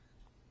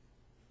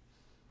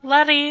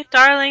 Letty,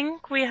 darling,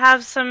 we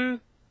have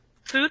some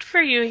food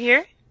for you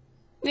here.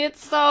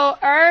 It's so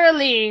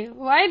early.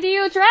 Why do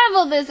you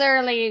travel this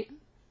early?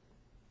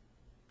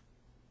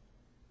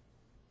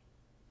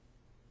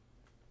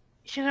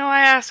 You know, I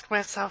ask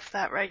myself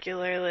that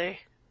regularly.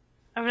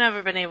 I've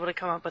never been able to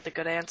come up with a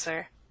good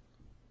answer.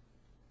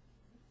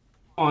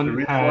 The One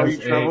reason why has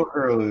you travel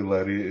early,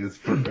 Letty, is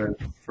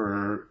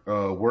for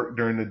work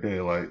during the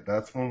daylight.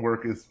 That's when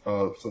work is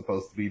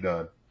supposed to be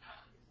done.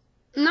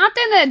 Not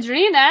in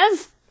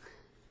Adrena's.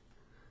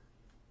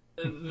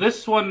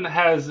 This one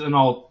has an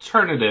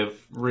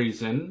alternative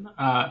reason.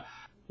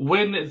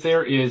 When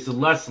there is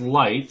less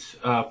light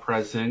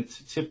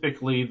present,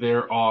 typically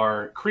there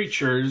are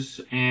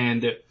creatures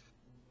and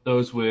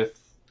those with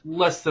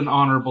less than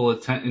honorable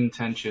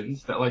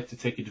intentions that like to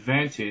take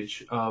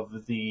advantage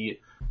of the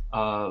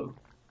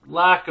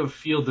lack of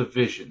field of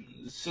vision.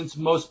 Since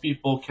most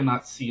people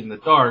cannot see in the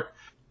dark,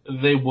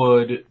 they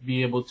would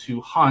be able to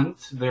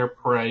hunt their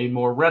prey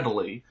more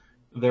readily.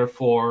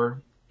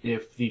 Therefore,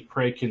 if the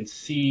prey can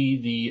see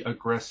the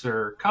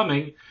aggressor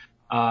coming,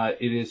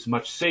 it is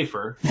much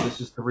safer. This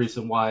is the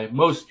reason why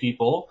most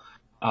people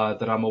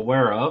that I'm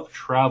aware of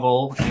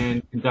travel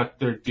and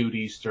conduct their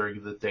duties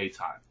during the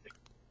daytime.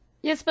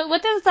 Yes, but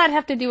what does that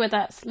have to do with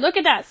us? Look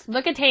at us.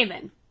 Look at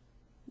Haven.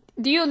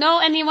 Do you know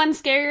anyone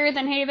scarier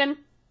than Haven?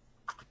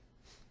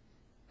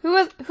 Who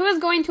is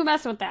going to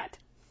mess with that?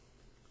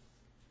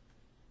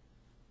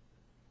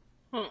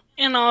 Well,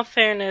 in all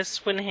fairness,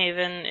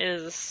 Windhaven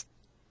is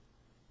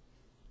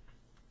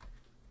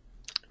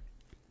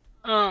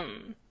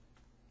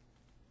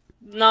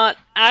not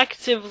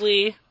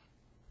actively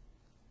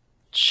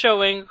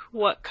showing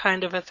what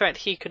kind of a threat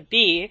he could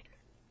be.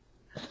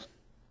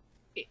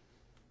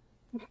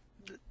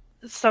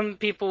 Some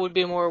people would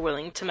be more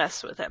willing to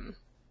mess with him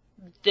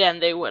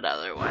than they would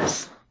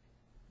otherwise.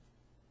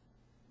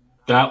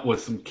 That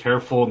was some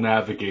careful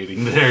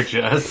navigating there,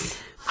 Jess.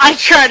 I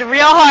tried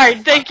real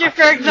hard. Thank you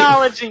for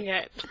acknowledging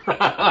it.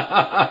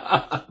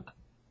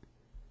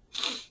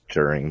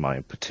 stirring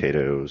my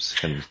potatoes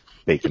and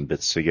bacon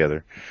bits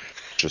together.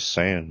 Just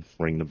saying,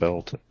 ring the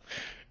bell.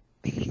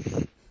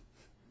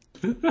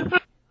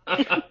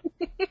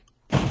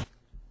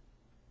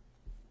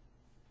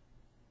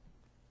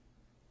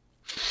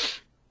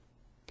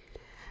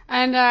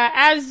 And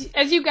as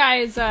you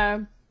guys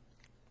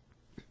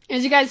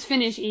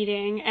finish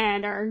eating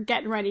and are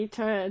getting ready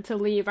to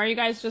leave, are you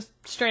guys just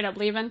straight up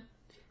leaving?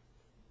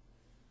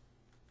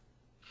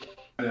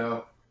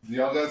 Yeah. Do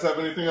y'all guys have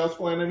anything else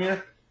planned in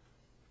here?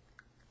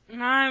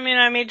 No, I mean,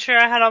 I made sure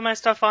I had all my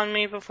stuff on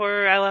me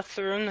before I left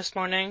the room this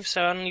morning,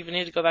 so I don't even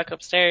need to go back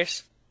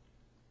upstairs.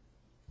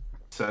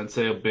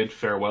 Sensei will bid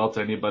farewell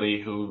to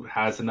anybody who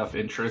has enough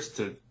interest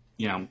to,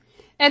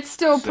 It's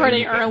still Say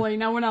pretty anything. early.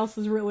 No one else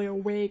is really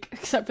awake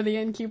except for the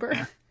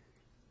innkeeper.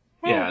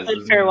 Yeah,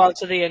 Bid farewell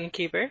to the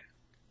innkeeper.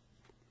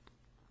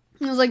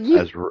 I was like,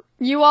 As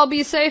you all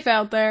be safe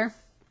out there.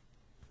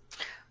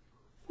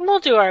 We'll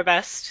do our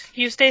best.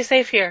 You stay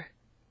safe here.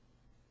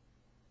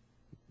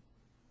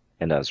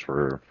 And as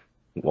we're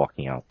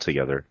walking out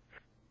together,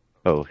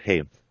 oh,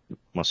 hey,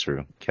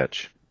 Masaru,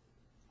 catch.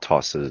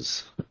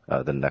 Tosses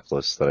the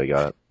necklace that I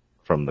got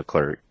from the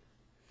cleric.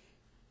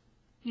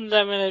 I'm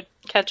gonna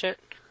catch it.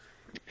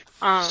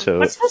 So-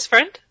 What's this,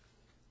 friend?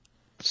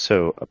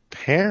 So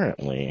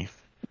apparently,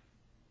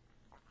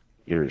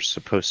 you're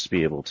supposed to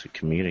be able to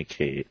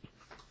communicate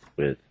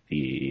with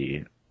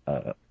the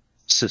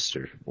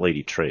sister,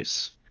 Lady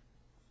Trace,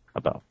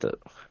 about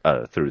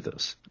through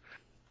this.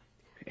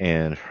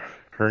 And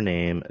her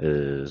name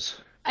is...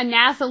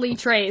 Anathalie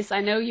Trace.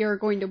 I know you're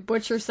going to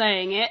butcher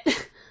saying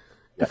it.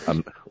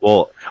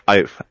 Well,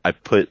 I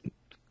put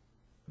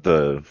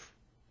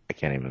I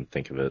can't even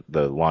think of it,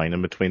 the line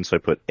in between, so I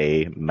put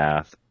A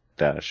math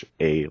dash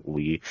A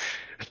Lee.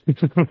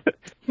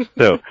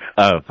 So,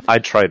 I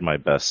tried my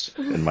best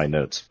in my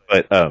notes,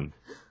 but,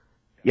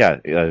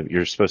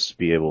 you're supposed to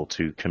be able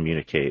to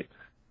communicate,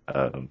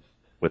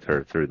 with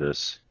her through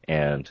this,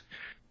 and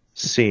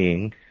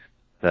seeing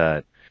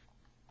that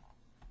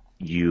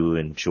you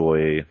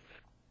enjoy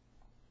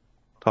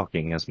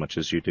talking as much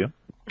as you do,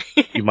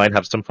 you might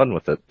have some fun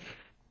with it.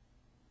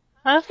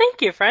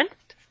 Thank you, friend.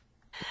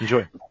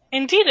 Enjoy.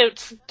 Indeed,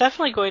 it's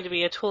definitely going to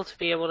be a tool to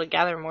be able to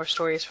gather more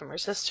stories from her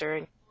sister.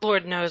 And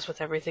Lord knows,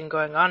 with everything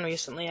going on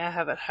recently, I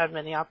haven't had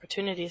many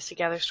opportunities to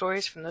gather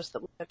stories from those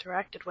that we've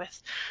interacted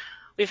with.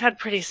 We've had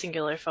pretty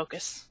singular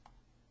focus.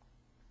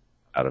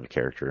 Out of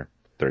character.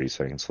 30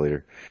 seconds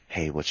later.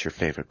 Hey, what's your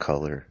favorite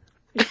color?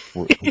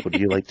 What do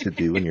you like to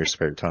do in your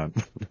spare time?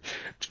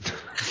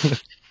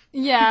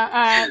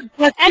 Yeah,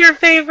 What's your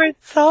favorite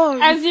song?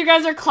 as you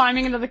guys are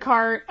climbing into the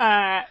cart,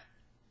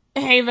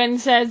 Haven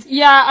says,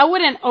 yeah, I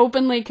wouldn't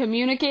openly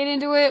communicate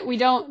into it. We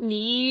don't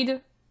need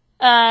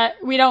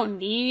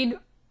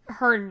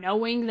her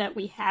knowing that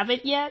we have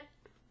it yet.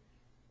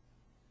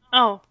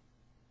 Oh.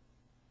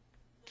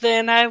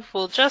 Then I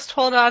will just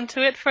hold on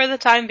to it for the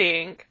time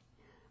being.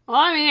 Well,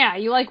 I mean, yeah,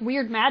 you like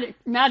weird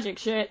magic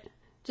shit.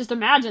 Just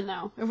imagine,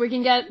 though, if we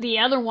can get the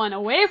other one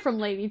away from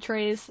Lady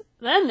Trace,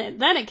 then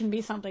it can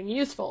be something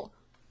useful.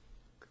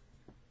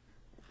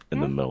 In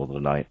the middle of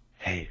the night.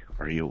 Hey,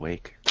 are you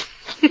awake?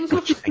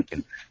 What you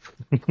thinking?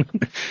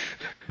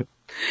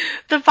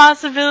 The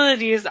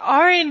possibilities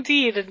are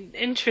indeed an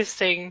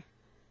interesting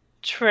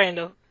train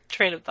of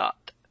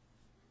thought.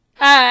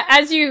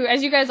 As you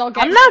guys all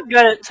get, I'm not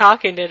good at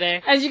talking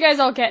today. as you guys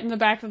all get in the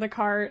back of the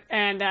cart,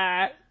 and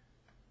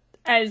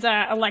as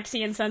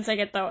Alexi and Sensei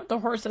get the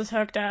horses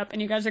hooked up,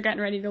 and you guys are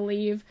getting ready to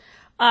leave,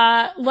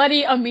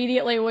 Letty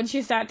immediately, when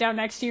she sat down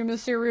next to you,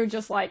 Masaru,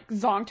 just like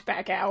zonked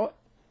back out.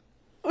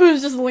 It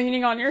was just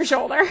leaning on your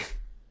shoulder.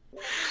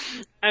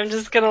 I'm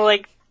just gonna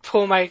like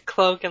pull my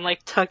cloak and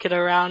like tuck it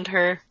around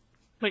her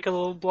like a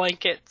little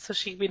blanket so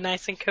she'd be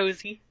nice and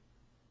cozy.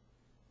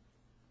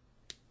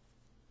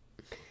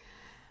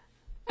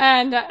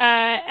 And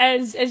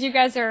as you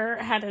guys are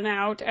heading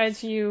out,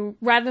 as you,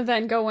 rather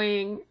than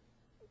going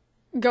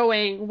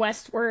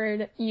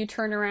westward, you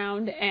turn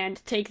around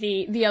and take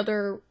the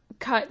other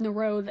cut in the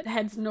road that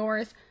heads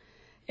north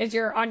as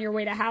you're on your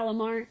way to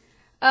Halimar.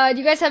 Do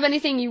you guys have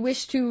anything you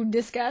wish to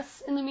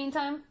discuss in the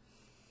meantime?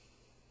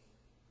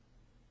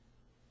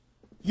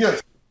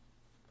 Yes.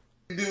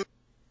 We do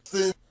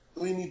things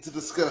we need to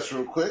discuss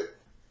real quick.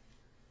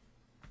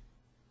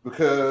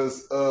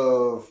 Because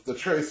of the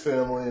Trace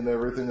family and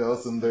everything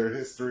else and their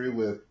history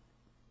with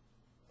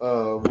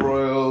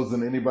royals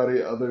and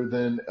anybody other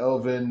than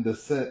elven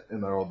descent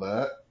and all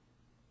that.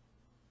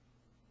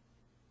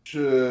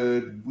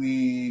 Should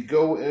we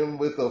go in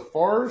with a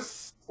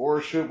farce, or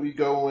should we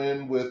go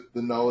in with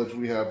the knowledge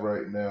we have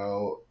right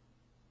now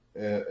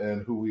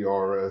and who we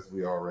are as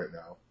we are right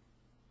now?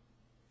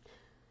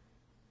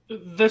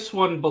 This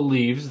one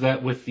believes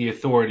that with the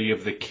authority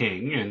of the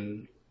king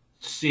and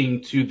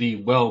seeing to the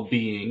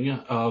well-being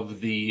of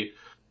the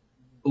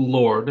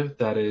lord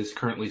that is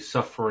currently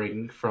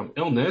suffering from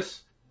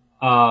illness,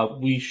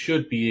 we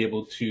should be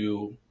able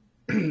to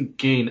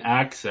gain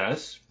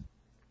access,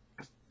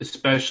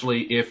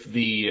 especially if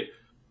the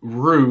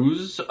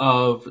ruse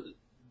of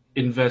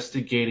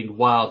investigating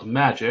wild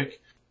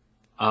magic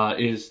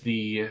is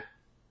the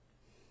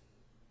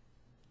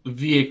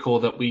vehicle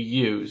that we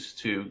use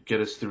to get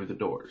us through the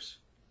doors.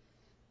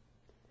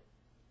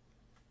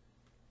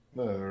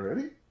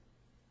 Alrighty.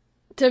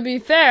 To be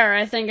fair,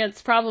 I think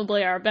it's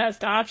probably our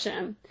best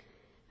option.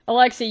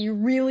 Alexei, you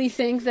really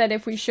think that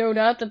if we showed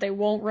up that they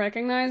won't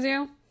recognize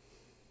you?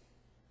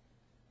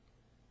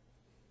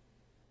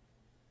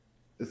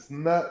 It's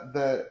not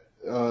that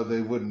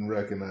they wouldn't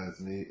recognize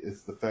me.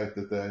 It's the fact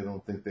that I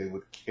don't think they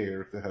would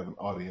care to have an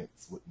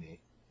audience with me.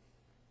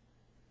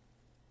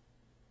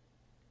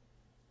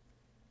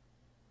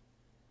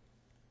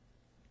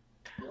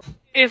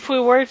 If we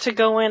were to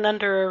go in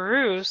under a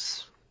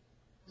ruse,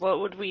 what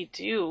would we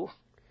do?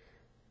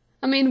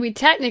 I mean, we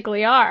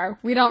technically are.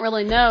 We don't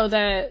really know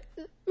that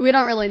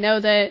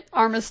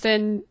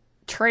Armiston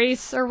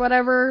Trace, or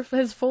whatever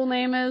his full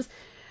name is,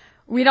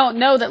 we don't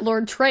know that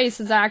Lord Trace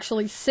is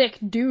actually sick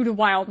due to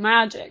wild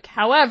magic.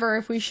 However,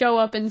 if we show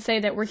up and say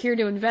that we're here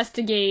to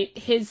investigate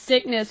his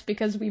sickness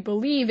because we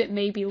believe it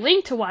may be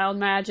linked to wild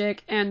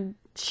magic, and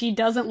she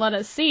doesn't let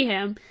us see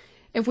him,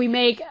 if we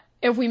make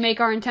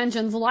our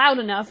intentions loud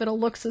enough, it'll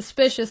look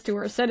suspicious to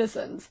her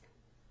citizens.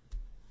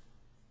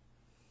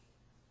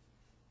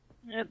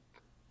 It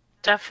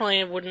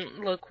definitely wouldn't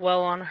look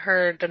well on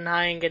her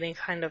denying any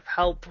kind of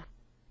help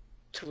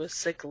to a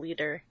sick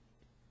leader.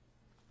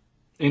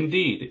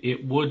 Indeed,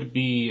 it would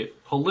be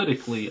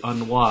politically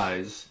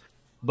unwise,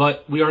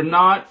 but we are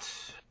not,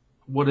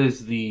 what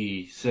is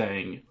the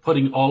saying,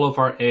 putting all of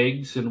our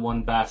eggs in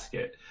one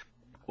basket.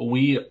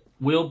 We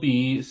will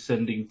be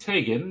sending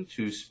Tegan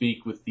to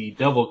speak with the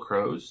Devil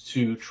Crows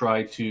to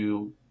try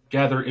to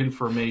gather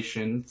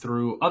information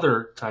through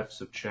other types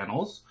of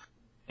channels,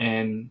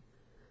 and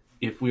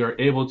if we are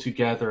able to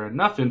gather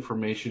enough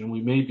information,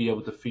 we may be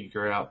able to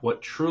figure out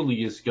what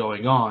truly is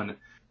going on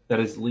that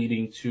is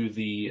leading to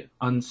the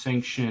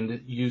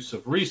unsanctioned use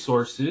of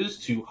resources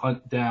to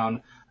hunt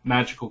down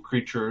magical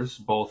creatures,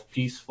 both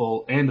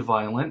peaceful and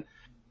violent,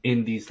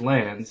 in these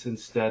lands,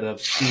 instead of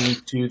seeing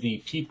to the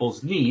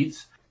people's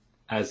needs,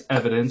 as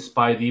evidenced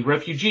by the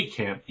refugee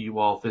camp you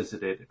all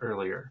visited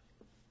earlier.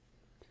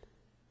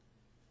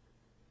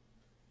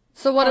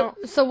 So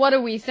what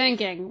are we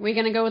thinking? We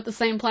gonna go with the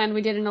same plan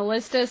we did in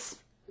Alistus?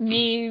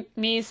 Me,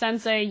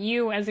 Sensei,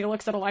 you, as he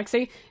looks at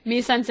Alexei.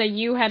 Me, Sensei,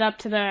 you head up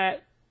to the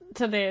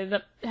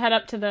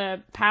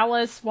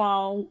palace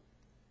while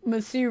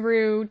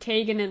Masuru,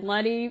 Tegan, and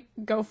Letty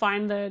go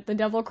find the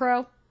Devil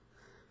Crow.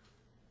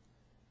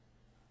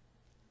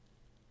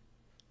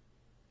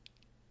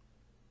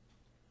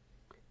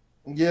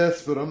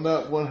 Yes, but I'm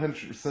not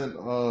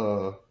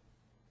 100%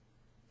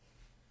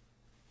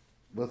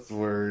 what's the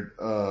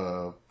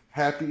word?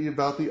 Happy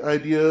about the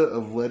idea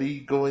of Letty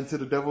going to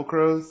the Devil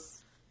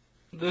Crows.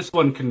 This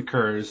one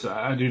concurs.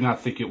 I do not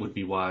think it would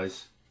be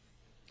wise.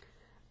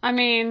 I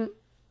mean,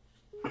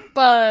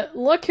 but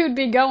look who'd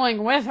be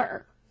going with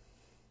her.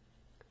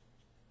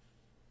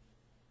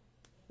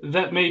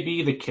 That may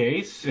be the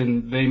case,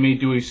 and they may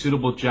do a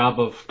suitable job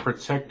of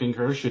protecting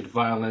her should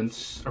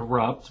violence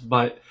erupt,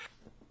 but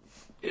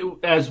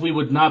as we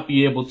would not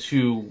be able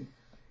to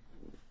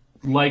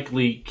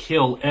likely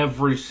kill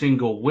every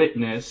single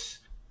witness,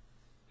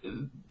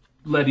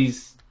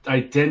 Letty's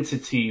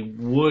identity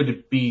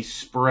would be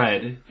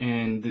spread,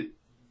 and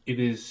it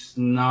is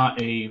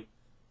not a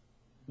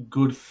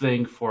good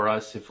thing for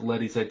us if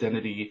Letty's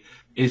identity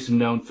is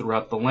known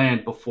throughout the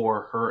land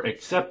before her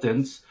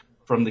acceptance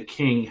from the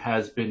king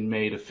has been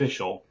made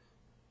official.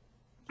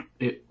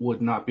 It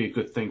would not be a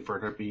good thing for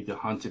her to be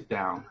hunted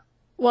down.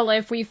 Well,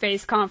 if we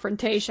face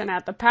confrontation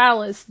at the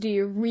palace, do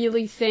you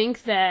really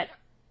think that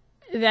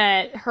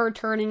her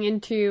turning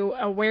into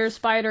a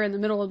were-spider in the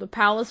middle of the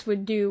palace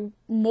would do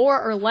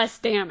more or less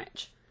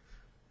damage?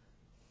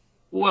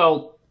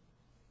 Well,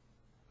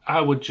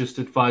 I would just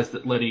advise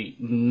that Letty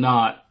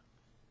not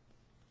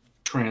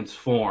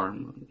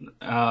transform.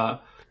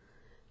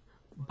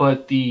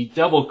 But the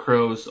Devil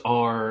Crows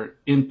are,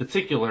 in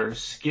particular,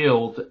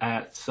 skilled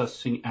at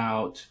sussing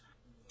out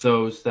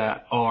those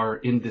that are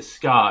in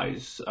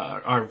disguise.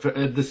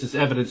 This is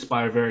evidenced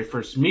by our very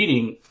first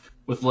meeting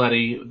with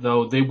Letty.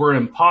 Though they were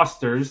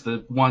imposters,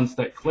 the ones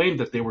that claimed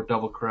that they were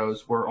Devil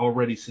Crows were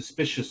already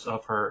suspicious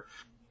of her,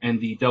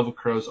 and the Devil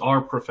Crows are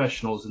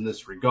professionals in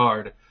this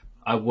regard.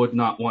 I would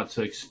not want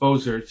to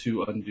expose her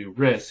to undue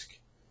risk.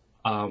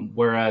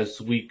 Whereas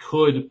we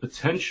could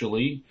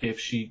potentially, if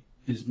she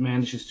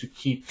manages to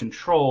keep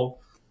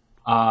control,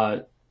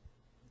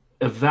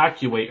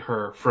 evacuate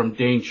her from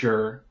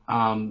danger,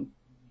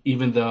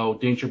 even though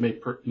danger may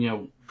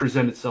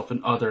present itself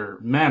in other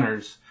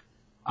manners.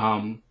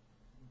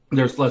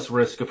 There's less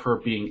risk of her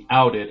being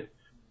outed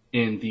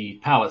in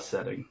the palace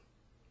setting.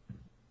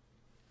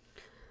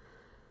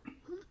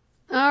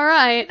 All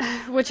right,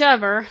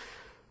 whichever.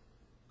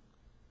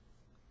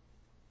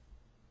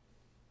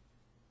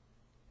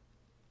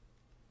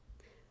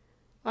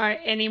 All right,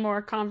 any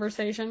more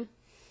conversation?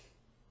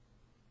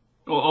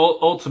 Well,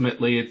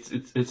 ultimately,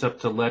 it's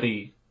up to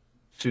Letty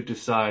to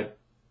decide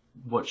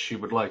what she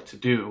would like to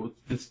do.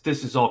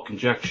 This is all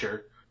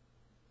conjecture.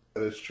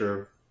 That is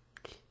true.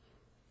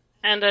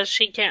 And as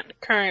she can't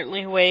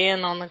currently weigh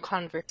in on the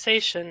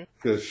conversation,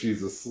 Because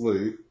she's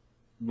asleep.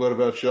 What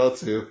about y'all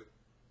two?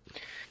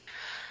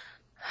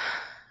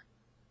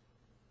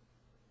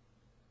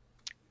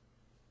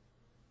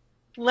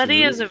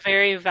 Letty is a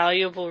very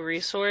valuable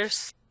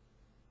resource.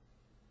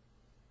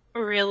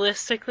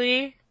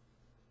 Realistically,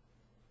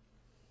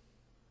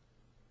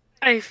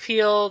 I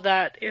feel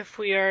that if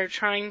we are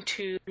trying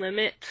to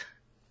limit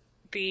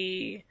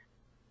the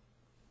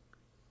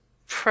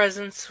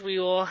presence we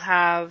will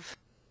have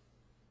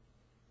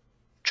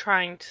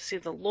trying to see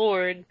the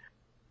Lord,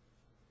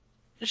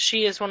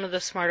 she is one of the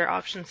smarter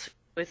options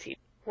with you.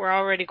 We're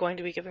already going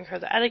to be giving her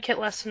the etiquette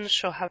lessons.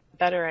 She'll have a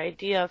better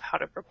idea of how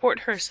to purport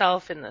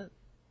herself in the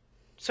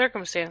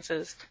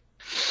circumstances.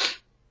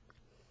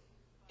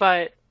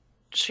 But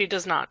she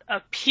does not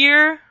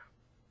appear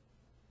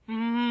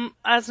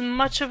as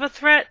much of a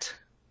threat,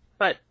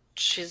 but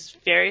she's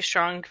very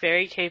strong,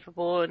 very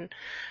capable, and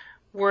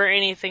were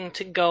anything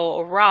to go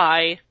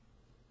awry,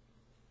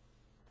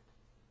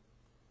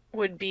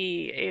 would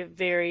be a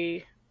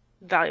very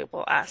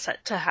valuable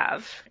asset to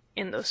have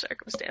in those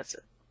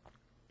circumstances.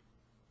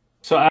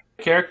 So, out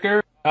of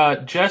character,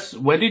 Jess,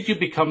 when did you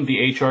become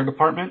the HR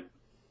department?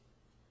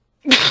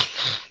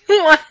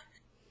 What?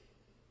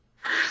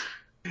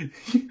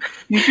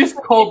 You just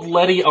called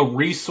Letty a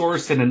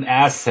resource and an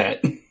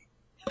asset.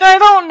 I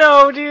don't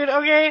know, dude,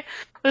 okay?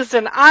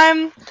 Listen,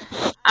 I'm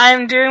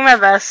doing my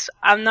best.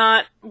 I'm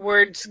not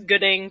words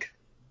gooding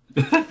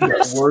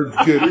Words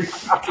good.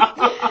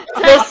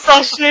 this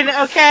session,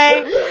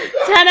 okay?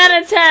 10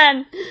 out of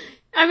 10.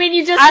 I mean,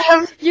 you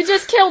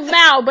just killed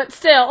Mao, but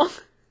still.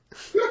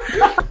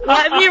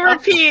 Let me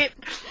repeat.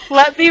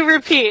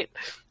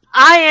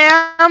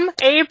 I am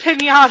a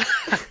pinata.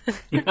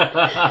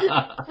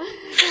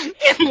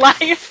 In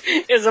life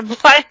is a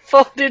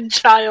blindfolded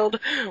child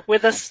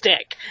with a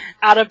stick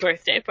at a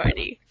birthday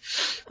party.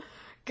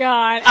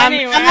 God, I'm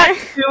anyway. not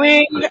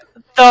doing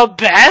the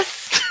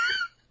best,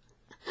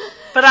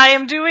 but I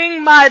am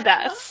doing my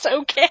best,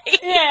 okay?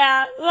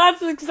 Yeah,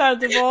 that's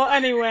acceptable.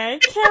 Anyway,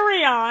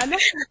 carry on.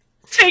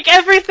 Take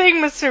everything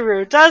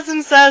Masaru does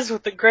and says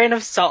with a grain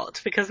of salt,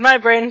 because my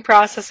brain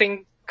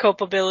processing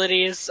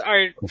capabilities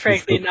are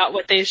frankly not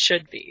what they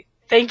should be.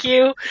 Thank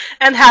you,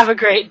 and have a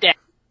great day.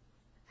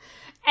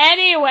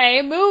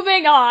 Anyway,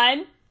 moving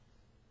on.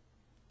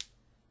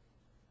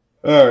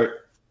 All right.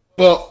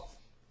 Well,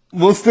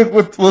 we'll stick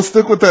with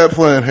that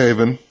plan,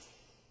 Haven.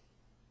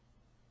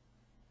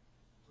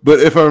 But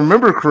if I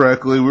remember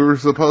correctly, we were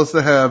supposed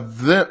to have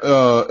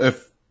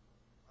if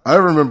I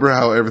remember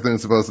how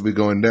everything's supposed to be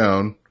going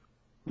down,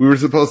 we were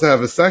supposed to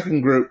have a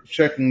second group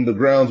checking the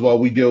grounds while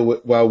we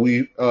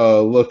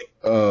look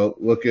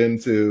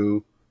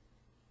into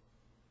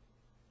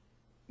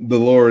the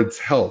Lord's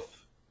health.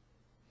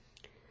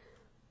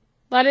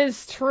 That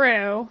is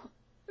true,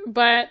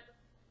 but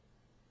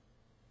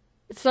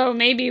so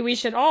maybe we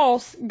should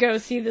all go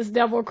see this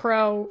Devil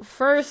Crow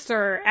first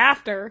or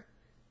after.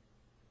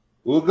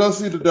 We'll go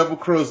see the Devil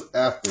Crows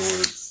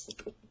afterwards.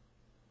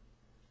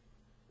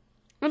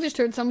 I just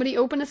heard somebody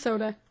open a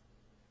soda.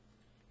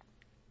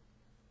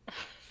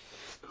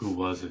 Who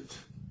was it?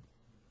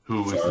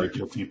 Who was the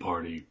guilty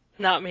party?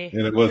 Not me.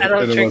 And it wasn't. I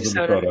don't and it drink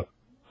wasn't soda.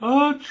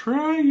 I'll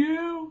try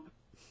you.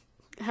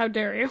 How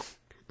dare you?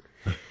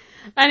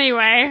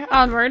 Anyway,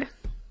 onward.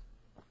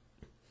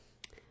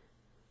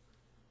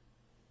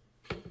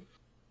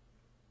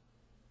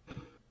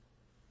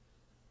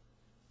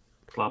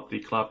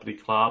 Cloppity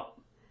cloppity clop.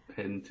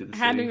 Heading to the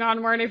Heading city.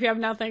 onward if you have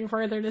nothing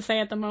further to say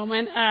at the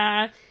moment.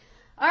 Alright.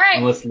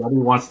 Unless Letty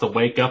wants to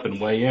wake up and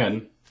weigh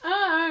in.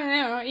 I don't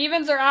know.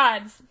 Evens or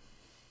odds?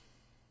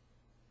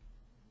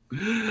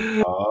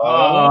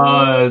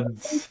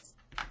 Odds.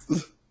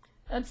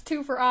 That's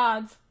 2 for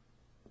odds.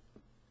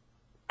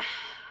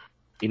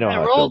 You know I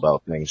how I feel rolled-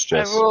 about things,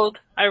 Jess.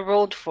 I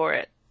rolled for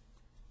it.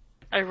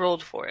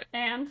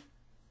 And?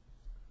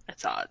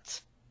 It's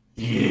odds.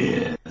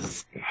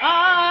 Yes.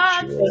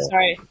 Odds! So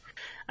sorry.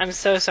 I'm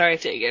so sorry,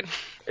 Tegan.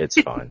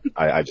 It's fine.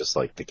 I just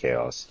like the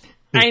chaos.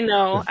 I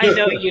know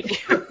you do.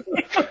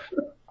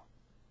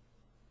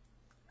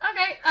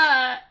 Okay,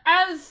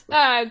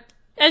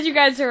 as you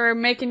guys are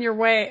making your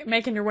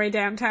way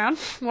downtown,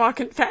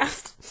 walking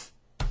fast.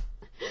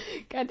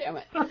 God damn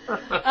it.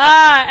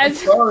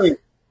 Sorry.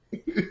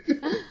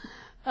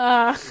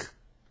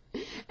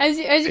 As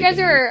you guys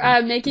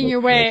are making your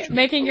way to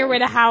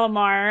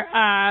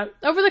Halimar,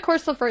 over the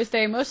course of the first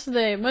day, most of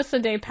the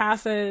day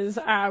passes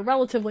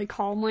relatively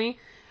calmly.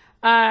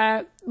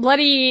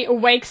 Letty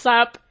wakes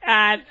up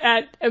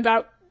at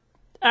about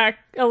a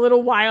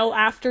little while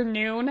after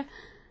noon,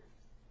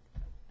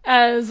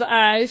 as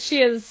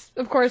she is,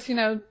 of course, she's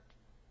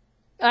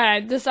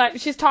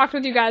talked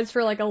with you guys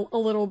for like a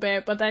little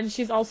bit, but then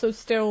she's also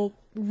still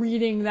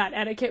reading that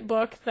etiquette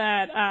book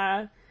that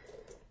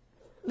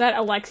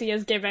Alexi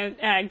has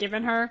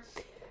given her.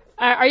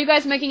 Are you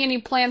guys making any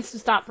plans to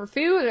stop for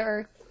food,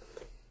 or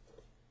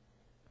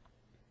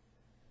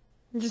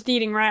just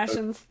eating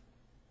rations?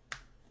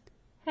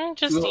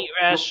 Just eat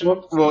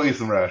rations. We'll eat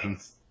some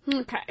rations.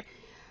 Okay.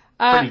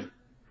 Pretty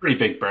Pretty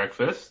big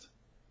breakfast.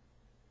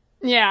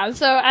 Yeah,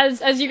 so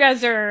as you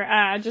guys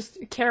are just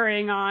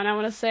carrying on, I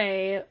want to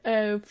say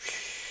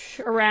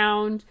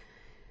around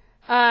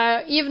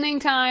evening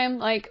time,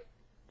 like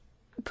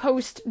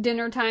post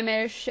dinner time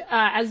ish,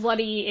 as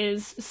Letty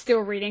is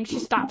still reading, she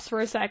stops for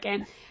a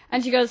second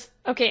and she goes,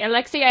 "Okay,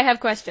 Alexei, I have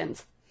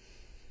questions."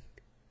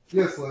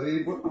 Yes,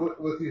 Letty.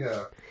 What do you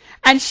have?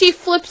 And she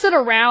flips it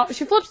around.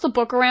 She flips the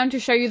book around to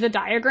show you the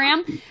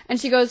diagram, and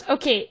she goes,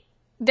 "Okay,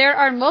 there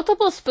are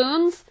multiple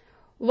spoons.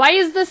 Why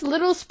is this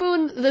little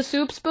spoon the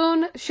soup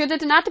spoon? Should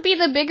it not be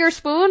the bigger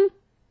spoon?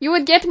 You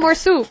would get more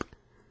soup."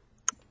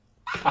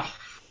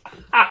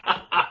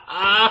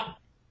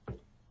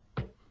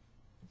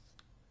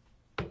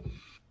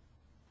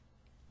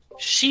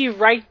 She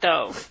right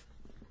though.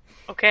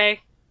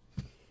 Okay.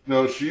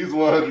 No, she's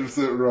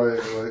 100% right.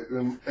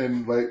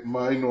 And like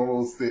my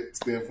normal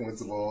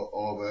standpoints of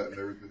all that and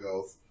everything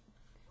else.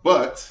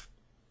 But,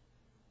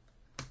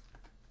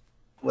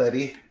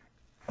 Letty,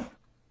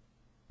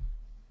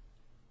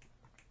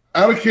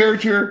 out of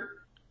character.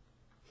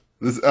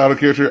 This is out of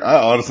character.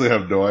 I honestly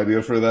have no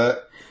idea for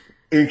that.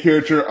 In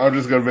character, I'm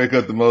just gonna make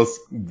up the most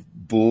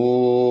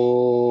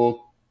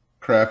bull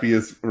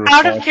crappiest response.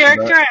 Out of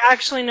character, I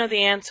actually know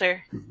the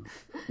answer.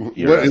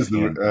 What is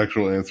the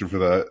actual answer for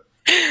that?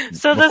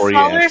 So the Before you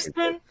smaller answer,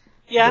 spoon?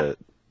 Yeah.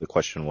 The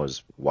question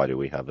was, why do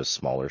we have a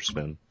smaller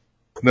spoon?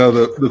 No,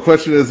 the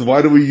question is,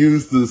 why do we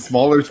use the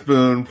smaller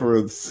spoon for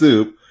the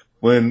soup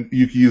when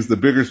you can use the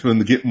bigger spoon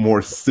to get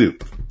more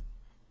soup?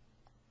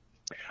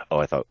 Oh,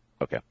 I thought.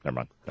 Okay, never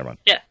mind.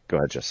 Yeah. Go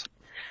ahead, Jess.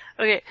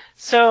 Okay,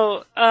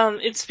 so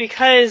it's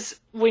because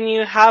when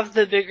you have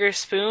the bigger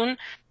spoon,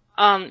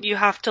 you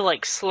have to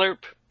like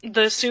slurp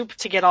the soup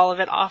to get all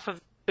of it off of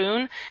the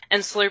spoon,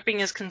 and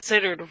slurping is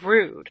considered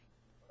rude.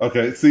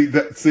 Okay, see,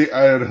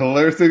 I had a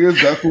hilarious thing is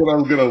that's what I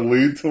was gonna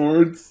lean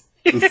towards,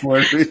 the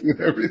slurping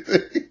and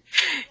everything.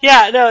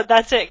 Yeah, no,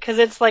 that's it, because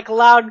it's like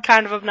loud,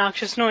 kind of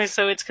obnoxious noise,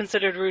 so it's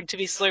considered rude to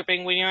be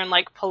slurping when you're in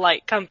like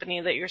polite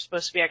company that you're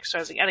supposed to be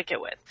exercising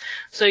etiquette with.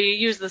 So you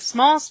use the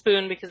small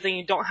spoon because then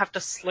you don't have to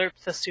slurp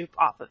the soup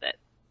off of it.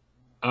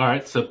 All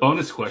right, so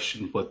bonus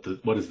question: what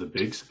is the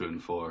big spoon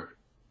for?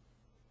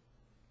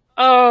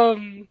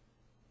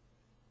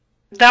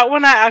 That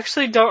one I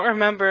actually don't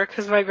remember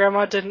because my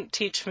grandma didn't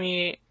teach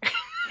me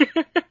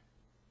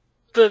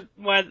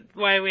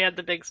why we had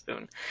the big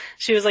spoon.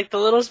 She was like, the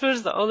little spoon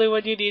is the only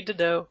one you need to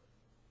know.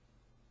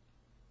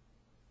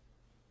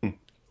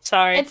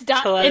 Sorry. It's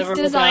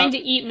designed to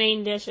eat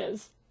main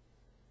dishes.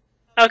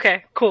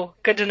 Okay, cool.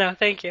 Good to know.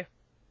 Thank you.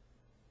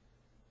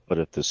 But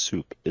if the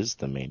soup is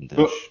the main dish,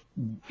 Well,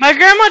 My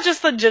grandma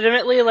just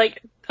legitimately,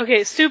 like,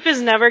 okay, soup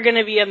is never going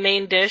to be a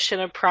main dish in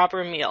a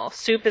proper meal.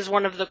 Soup is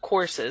one of the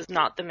courses,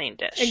 not the main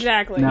dish.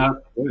 Exactly. Now,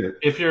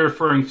 if you're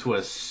referring to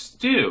a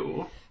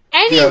stew,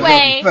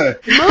 Anyway, Yeah,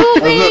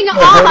 moving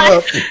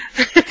on.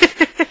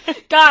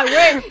 God,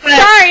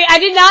 sorry, I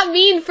did not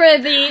mean for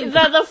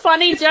the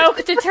funny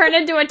joke to turn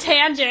into a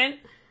tangent.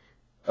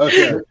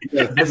 okay,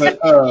 yes,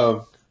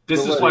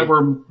 this is why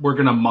we're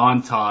gonna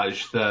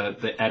montage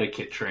the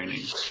etiquette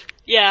training.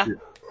 Yeah.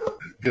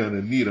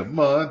 gonna need a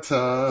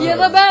montage. You're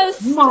the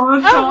best.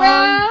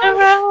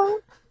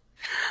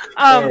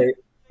 Around.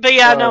 But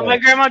yeah, no, my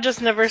grandma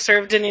just never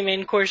served any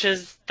main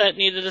courses that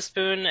needed a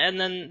spoon, and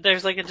then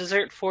there's like a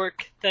dessert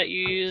fork that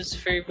you use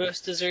for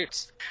most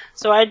desserts.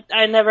 So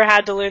I never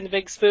had to learn the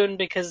big spoon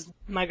because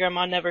my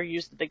grandma never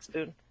used the big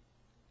spoon.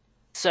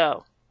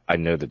 So. I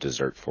know the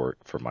dessert fork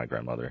for my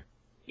grandmother.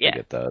 Yeah. I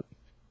get that.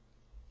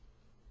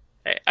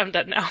 Alright, I'm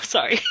done now,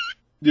 sorry.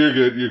 You're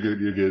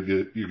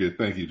good.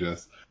 Thank you,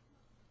 Jess.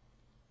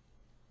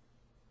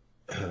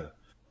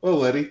 Well,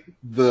 Letty,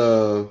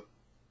 the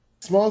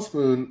small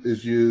spoon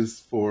is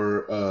used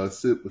for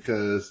soup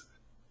because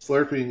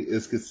slurping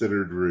is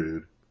considered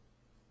rude.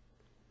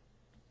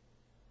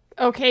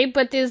 Okay,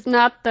 but is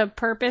not the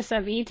purpose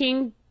of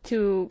eating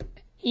to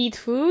eat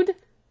food?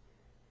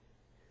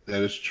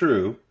 That is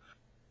true,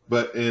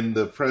 but in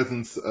the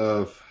presence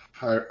of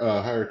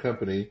higher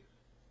company,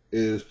 it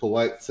is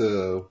polite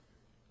to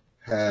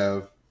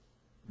have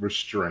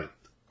restraint.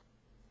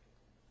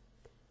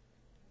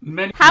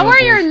 How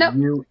are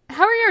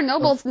your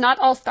nobles not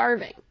all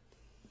starving?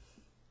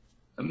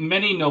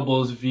 Many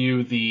nobles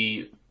view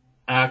the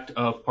act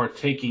of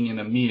partaking in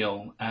a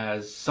meal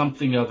as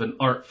something of an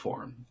art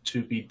form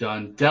to be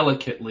done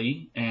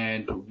delicately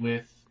and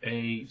with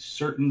a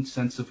certain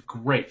sense of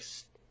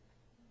grace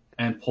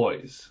and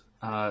poise.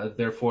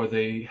 Therefore,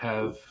 they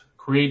have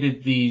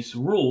created these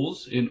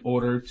rules in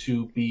order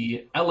to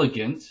be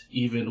elegant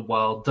even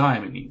while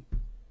dining.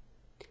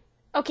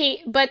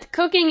 Okay, but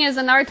cooking is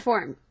an art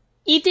form.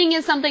 Eating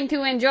is something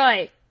to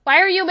enjoy. Why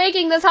are you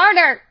making this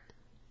harder?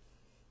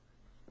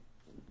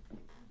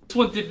 This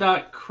one did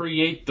not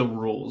create the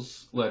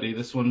rules, Letty.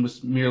 This one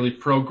was merely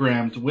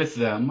programmed with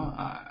them.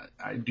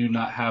 I do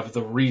not have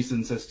the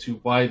reasons as to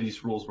why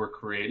these rules were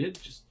created,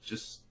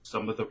 just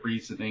some of the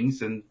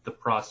reasonings and the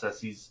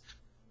processes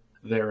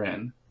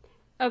therein.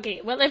 Okay,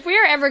 well, if we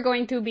are ever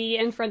going to be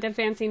in front of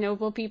fancy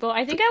noble people,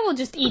 I think I will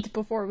just eat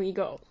before we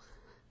go.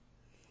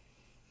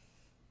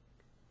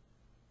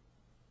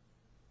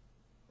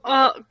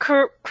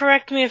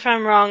 Correct me if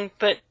I'm wrong,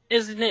 but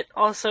isn't it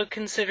also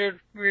considered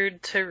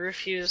rude to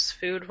refuse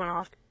food when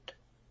offered?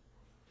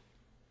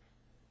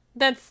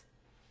 That's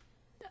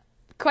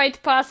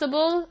quite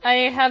possible. I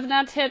have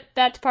not hit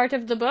that part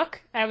of the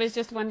book. I was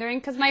just wondering,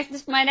 because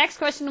my next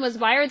question was,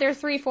 why are there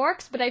 3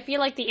 forks? But I feel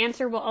like the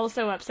answer will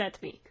also upset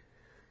me.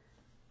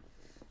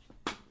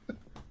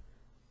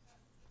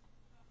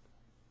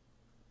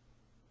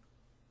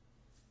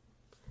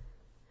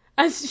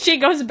 As she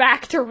goes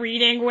back to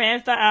reading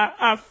with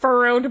a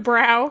furrowed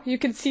brow, you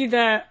can see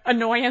the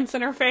annoyance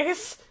in her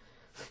face.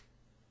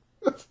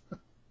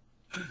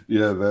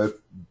 Yeah, that's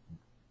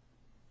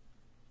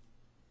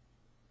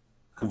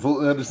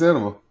completely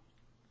understandable.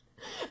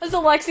 As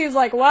Alexi's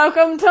like,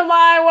 welcome to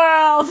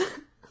my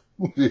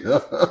world! Yeah.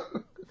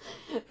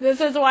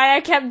 This is why I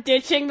kept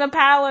ditching the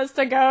palace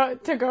to go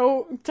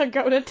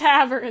to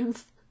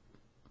taverns.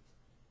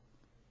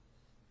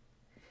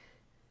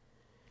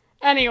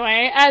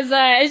 Anyway,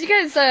 as you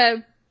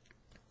guys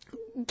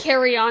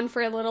carry on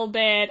for a little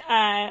bit,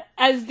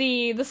 as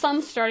the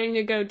sun's starting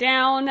to go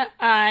down,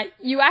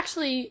 you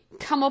actually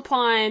come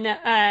upon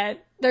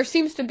there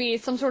seems to be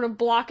some sort of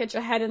blockage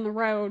ahead in the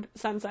road,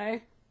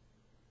 Sensei.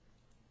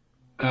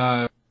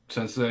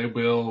 Sensei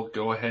will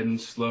go ahead and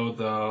slow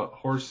the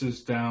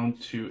horses down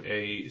to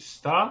a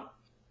stop,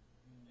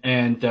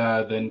 and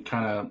then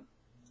kind of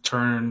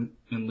turn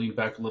and lean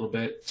back a little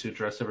bit to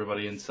address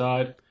everybody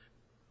inside.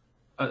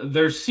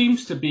 There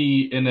seems to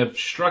be an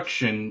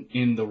obstruction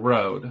in the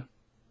road.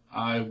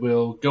 I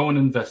will go and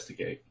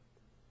investigate.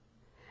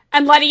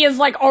 And Letty is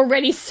like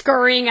already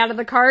scurrying out of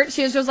the cart.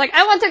 She is just like,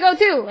 I want to go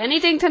too.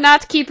 Anything to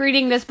not keep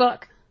reading this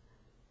book.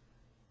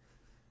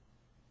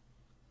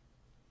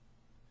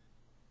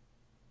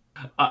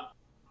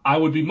 I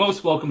would be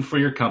most welcome for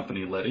your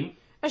company, Letty.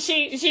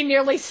 She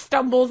nearly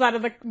stumbles out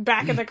of the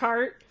back of the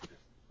cart.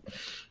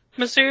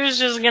 Masuru's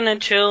just gonna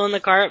chill in the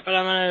cart, but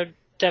I'm gonna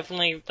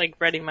definitely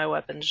ready my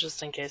weapons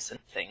just in case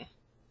anything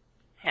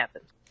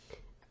happens.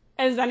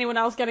 Is anyone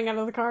else getting out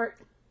of the cart?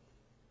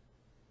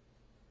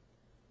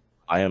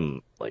 I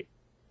am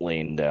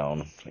laying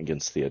down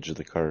against the edge of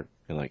the cart.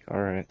 Be like,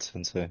 all right,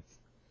 Sensei.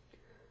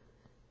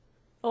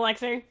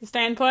 Alexei,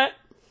 stand put.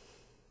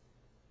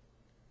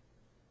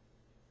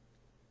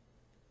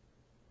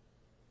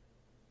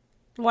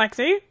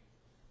 Alexei,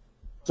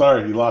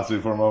 Sorry, you lost me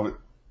for a moment.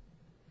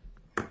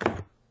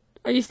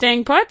 are you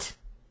staying put?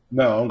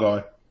 No, I'm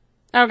going.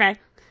 Okay.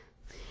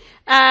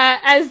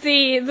 As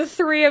the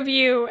 3 of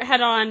you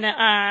head on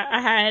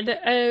ahead,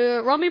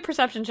 roll me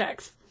perception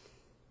checks.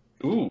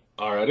 Ooh,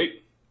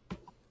 alrighty.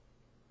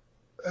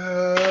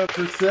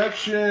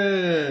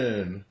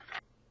 Perception.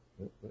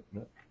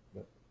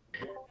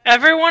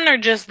 Everyone or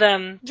just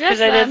them? Just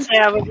Because I them. did say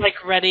I was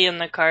ready in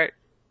the cart.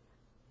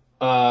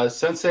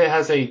 Sensei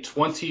has a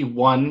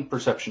 21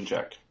 perception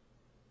check.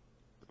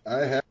 I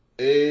have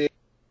a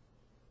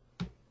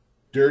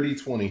dirty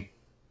 20.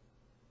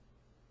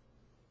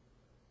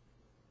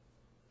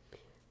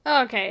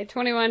 Okay,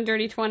 21,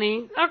 dirty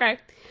 20. Okay.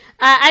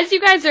 As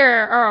you guys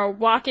are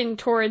walking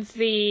towards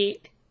the...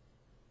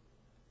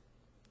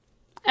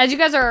 As you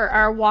guys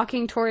are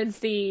walking towards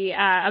the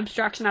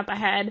obstruction up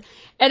ahead,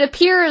 it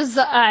appears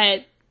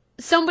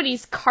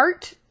somebody's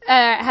cart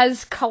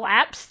has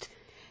collapsed.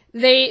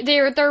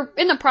 They're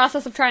in the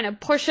process of trying to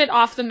push it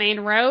off the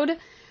main road.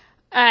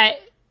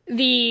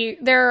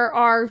 There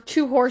are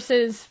 2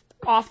 horses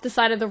off the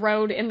side of the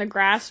road in the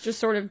grass, just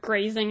sort of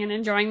grazing and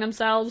enjoying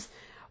themselves,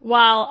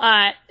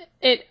 while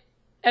it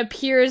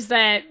appears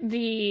that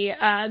the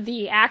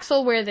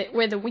axle where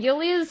the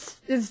wheel is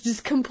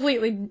just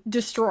completely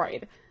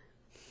destroyed.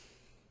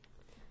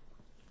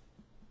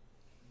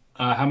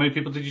 How many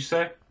people did you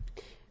say?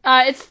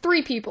 It's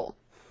 3 people.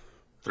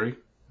 3?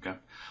 Okay.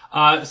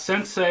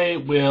 Sensei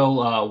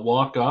will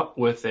walk up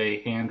with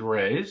a hand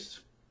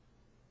raised.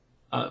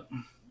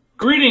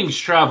 Greetings,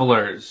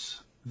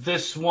 travelers.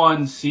 This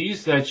one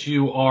sees that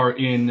you are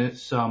in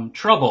some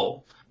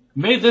trouble.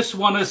 May this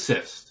one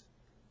assist.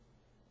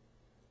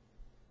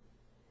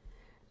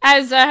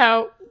 As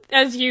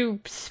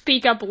you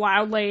speak up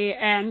loudly,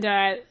 and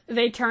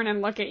they turn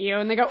and look at you,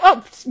 and they go,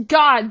 "Oh,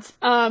 gods,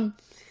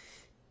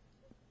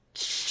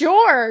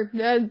 sure,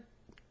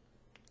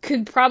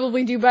 could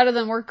probably do better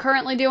than we're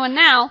currently doing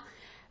now."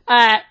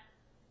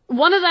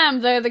 One of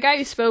them, the guy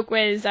who spoke,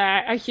 was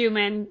a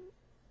human,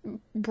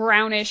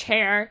 brownish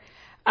hair.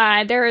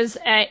 There is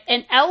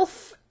an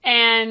elf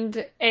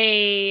and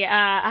a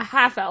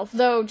half elf,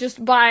 though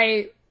just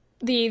by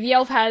the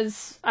elf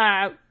has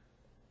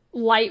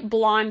light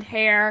blonde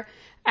hair,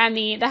 and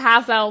the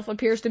half elf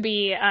appears to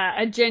be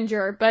a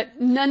ginger,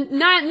 but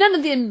none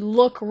of them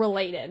look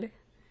related.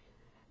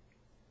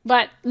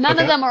 But none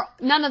of them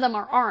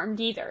are armed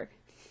either.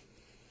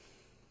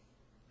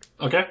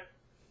 Okay.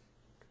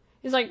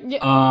 He's like,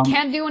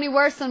 can't do any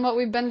worse than what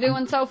we've been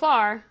doing so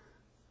far.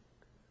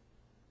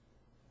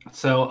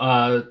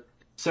 So,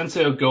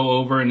 Sensei will go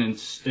over and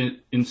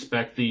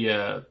inspect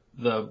the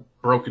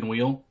broken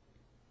wheel.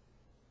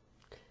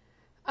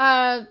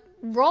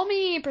 Roll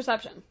me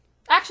perception.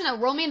 Actually, no,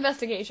 roll me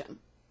investigation.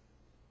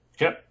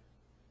 Okay.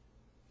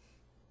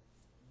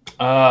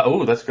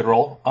 That's a good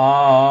roll.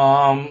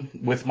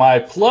 With my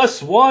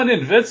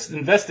 +1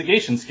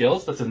 investigation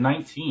skills, that's a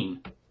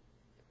 19.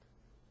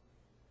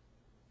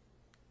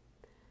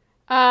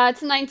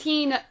 It's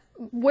 19.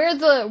 Where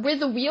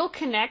the wheel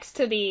connects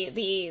to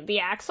the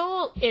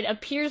axle, it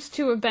appears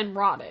to have been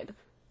rotted.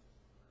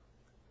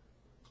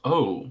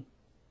 Oh.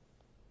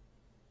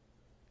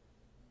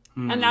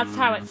 And that's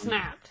how it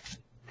snapped.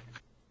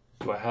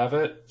 Do I have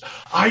it?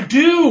 I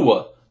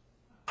do!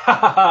 Ha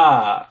ha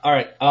ha!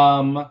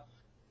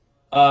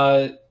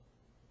 Alright,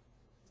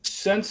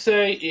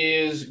 Sensei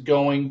is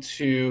going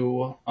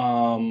to,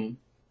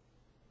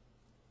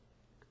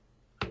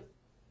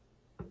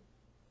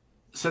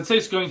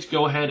 Sensei's going to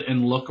go ahead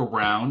and look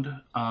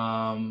around,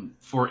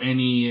 for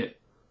any,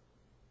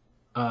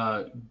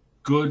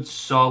 good,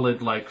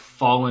 solid, like,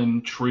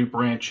 fallen tree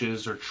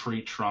branches or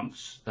tree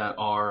trunks that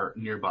are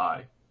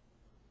nearby.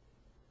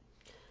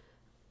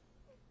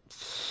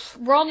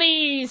 Roll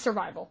me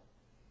survival.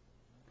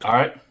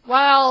 Alright.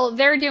 While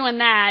they're doing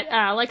that,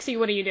 Lexi,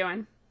 what are you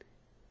doing?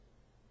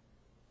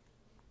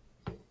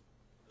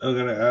 I'm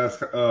gonna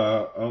ask.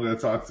 I'm gonna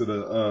talk to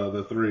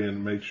the three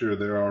and make sure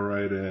they're all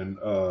right, and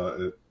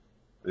if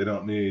they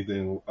don't need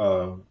anything.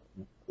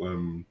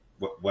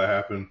 What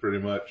happened, pretty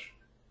much.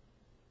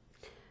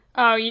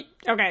 Oh,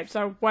 okay.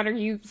 So what are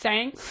you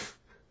saying?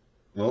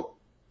 Well,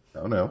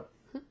 I don't know.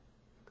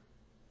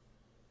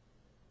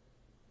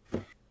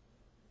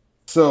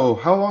 So,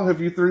 how long have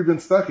you three been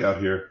stuck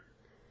out here?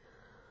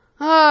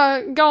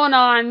 Going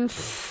on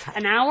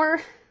an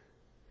hour.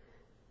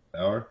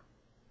 Hour.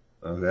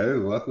 Okay,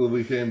 luckily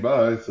we came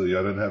by, so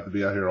y'all didn't have to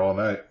be out here all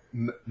night.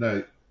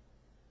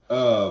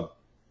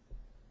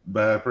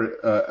 But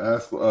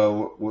ask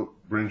what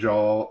brings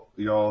y'all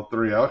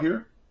three out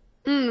here?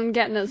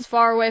 Getting as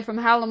far away from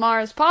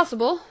Halimar as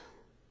possible.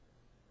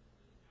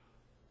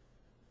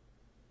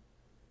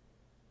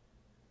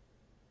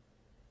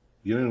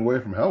 Getting away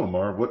from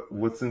Halimar.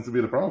 What seems to be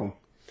the problem?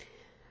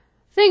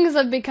 Things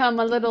have become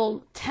a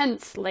little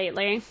tense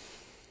lately.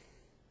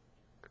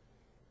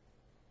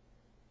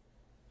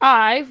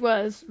 I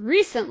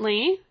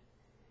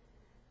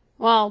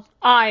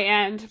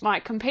and my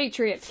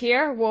compatriots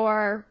here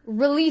were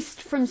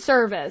released from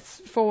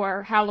service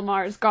for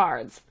Halimar's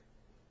guards.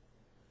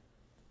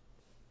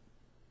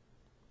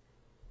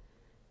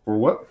 For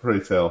what, pray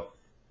tell?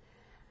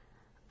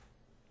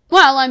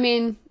 Well, I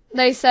mean,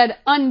 they said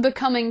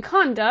unbecoming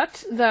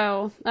conduct,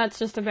 though that's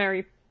just a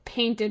very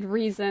painted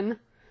reason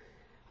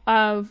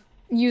of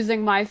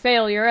using my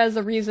failure as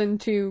a reason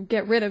to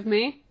get rid of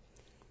me.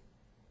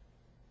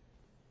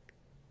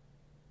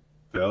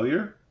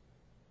 Failure?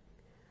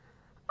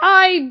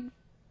 I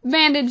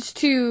managed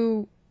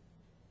to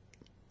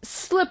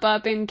slip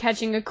up in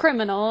catching a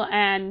criminal,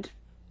 and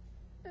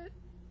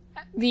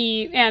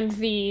the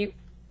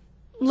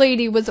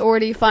lady was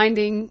already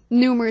finding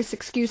numerous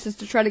excuses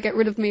to try to get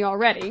rid of me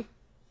already.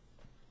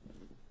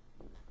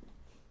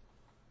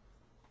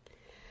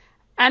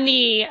 And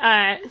the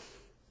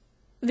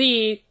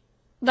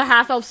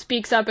half-elf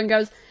speaks up and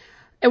goes,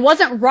 "It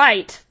wasn't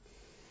right."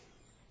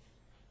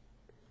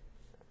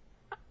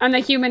 And the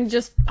human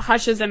just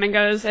hushes him and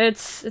goes,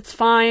 It's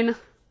fine.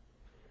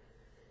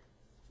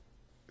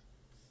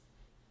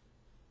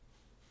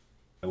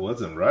 It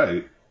wasn't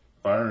right.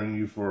 Firing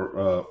you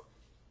for,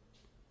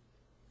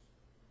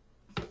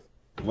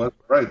 wasn't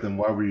right, then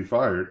why were you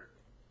fired?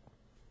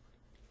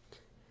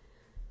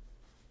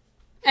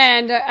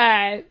 And,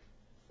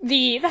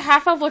 the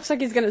half-elf looks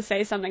like he's gonna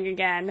say something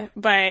again,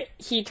 but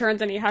he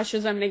turns and he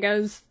hushes him and he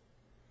goes,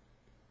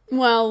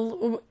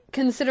 "Well,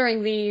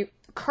 considering the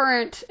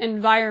current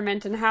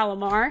environment in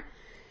Halimar,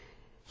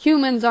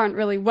 humans aren't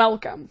really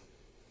welcome.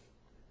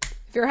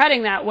 If you're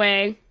heading that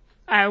way,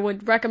 I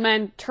would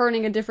recommend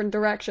turning a different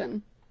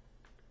direction."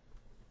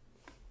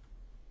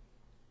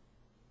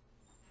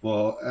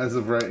 Well, as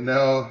of right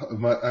now,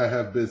 I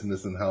have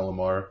business in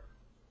Halimar.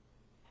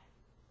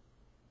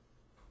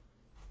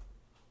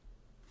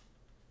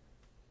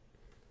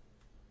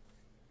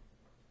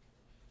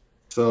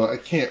 So I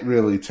can't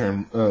really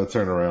turn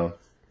around.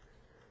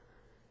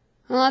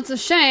 Well, that's a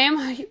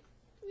shame.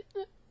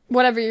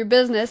 Whatever your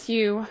business,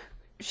 you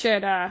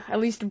should at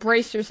least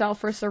brace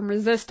yourself for some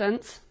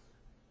resistance.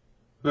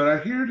 But I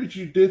hear that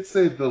you did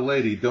save the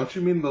lady. Don't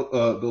you mean the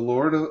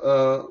Lord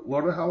of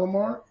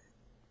Halimar?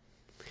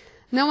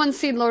 No one's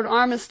seen Lord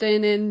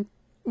Armiston in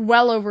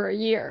well over a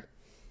year.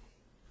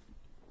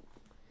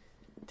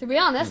 To be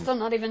honest, I'm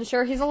not even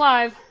sure he's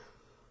alive.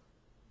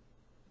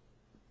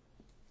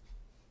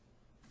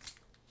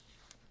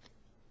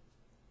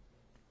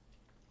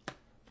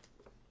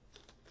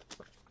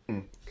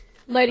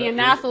 Lady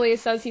Anathalie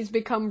says he's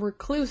become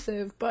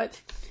reclusive,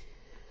 but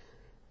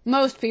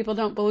most people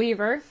don't believe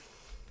her.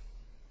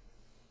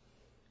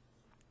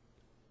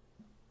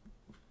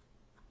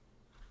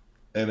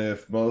 And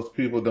if most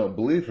people don't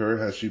believe her,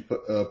 has she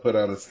put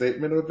out a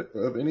statement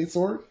of any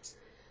sort?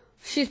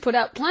 She's put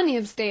out plenty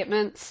of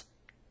statements,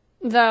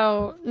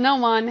 though no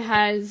one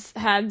has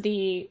had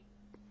the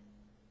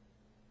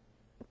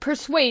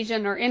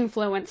persuasion or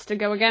influence to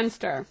go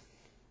against her.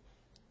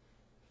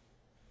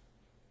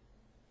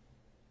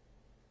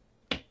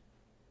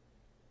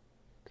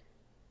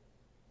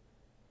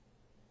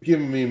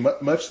 giving me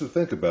much to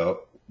think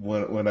about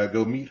when I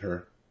go meet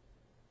her.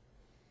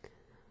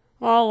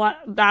 Well,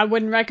 I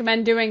wouldn't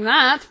recommend doing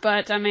that,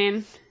 but I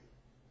mean,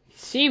 you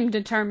seem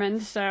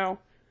determined, so.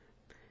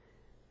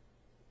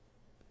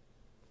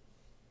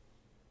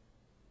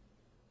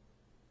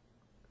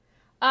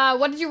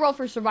 What did you roll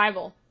for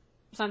survival,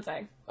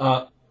 Sensei?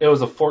 It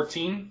was a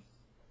 14.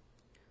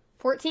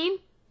 14?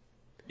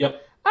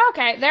 Yep.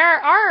 Okay,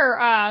 there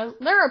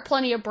are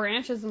plenty of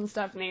branches and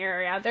stuff in the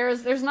area.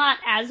 There's not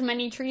as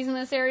many trees in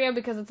this area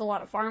because it's a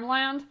lot of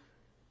farmland.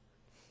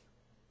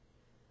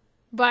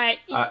 But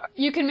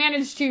you can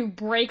manage to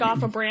break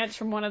off a branch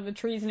from one of the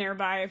trees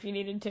nearby if you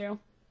needed to.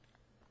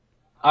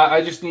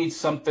 I just need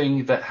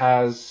something that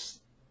has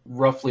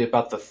roughly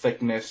about the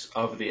thickness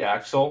of the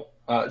axle.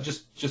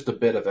 Just a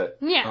bit of it.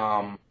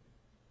 Yeah.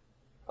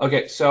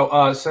 Okay,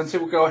 so Sensei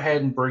will go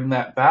ahead and bring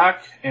that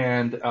back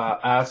and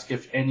ask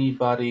if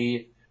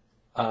anybody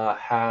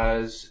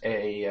has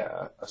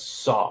a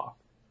saw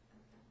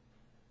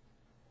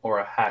or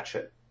a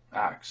hatchet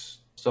axe,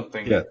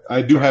 something. Yeah,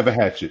 I do have a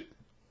hatchet.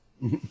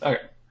 Okay.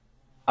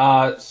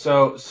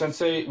 So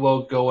Sensei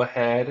will go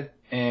ahead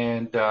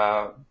and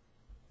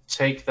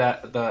take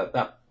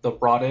the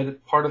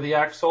rotted part of the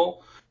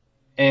axle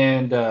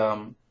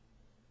and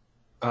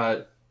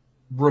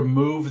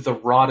remove the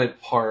rotted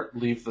part,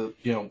 leave the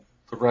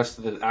rest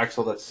of the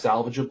axle that's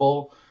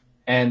salvageable,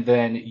 and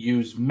then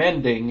use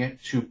mending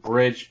to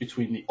bridge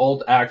between the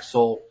old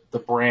axle, the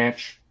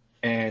branch,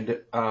 and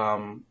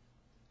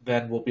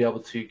then we'll be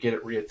able to get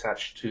it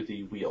reattached to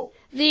the wheel.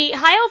 The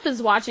High Elf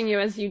is watching you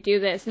as you do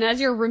this, and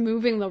as you're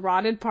removing the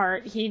rotted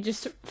part, he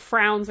just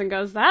frowns and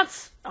goes,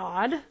 "That's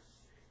odd.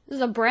 This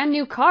is a brand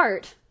new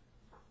cart."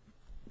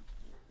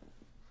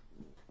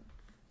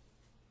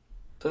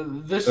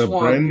 This A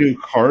one, brand new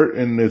cart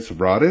and it's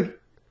rotted?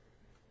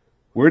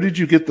 Where did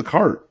you get the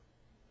cart?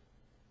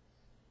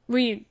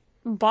 We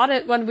bought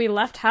it when we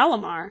left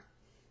Halimar.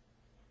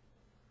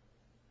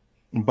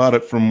 Bought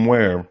it from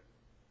where?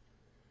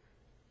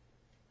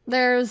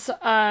 There's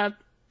a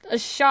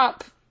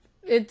shop.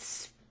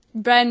 It's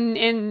been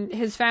in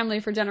his family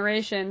for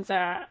generations.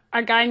 A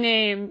guy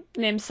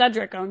named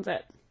Cedric owns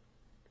it.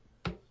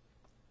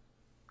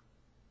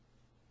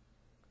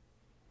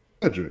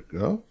 Cedric,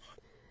 oh?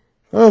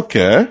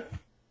 Okay.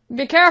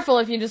 Be careful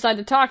if you decide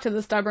to talk to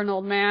the stubborn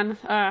old man.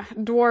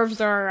 Dwarves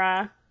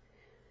are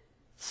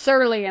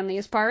surly in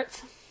these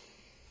parts.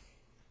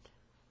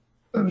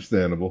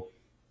 Understandable.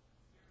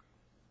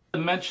 I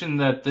mentioned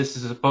that this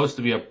is supposed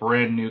to be a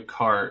brand new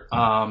cart.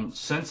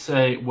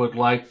 Sensei would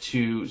like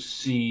to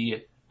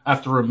see,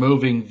 after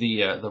removing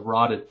the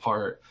rotted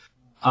part,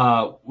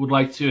 would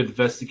like to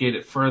investigate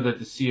it further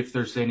to see if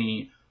there's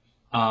any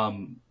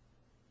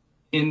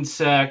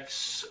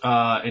insects,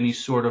 any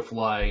sort of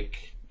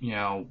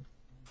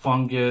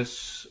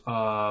fungus,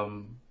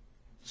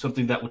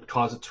 something that would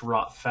cause it to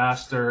rot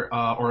faster,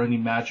 or any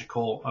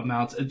magical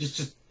amounts.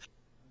 Just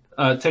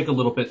take a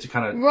little bit to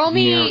kind of Roll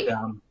narrow me it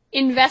down.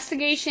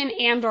 Investigation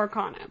and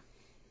Arcana.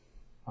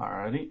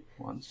 Alrighty,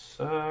 one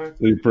sec. So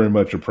you're pretty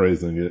much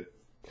appraising it.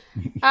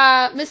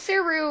 Miss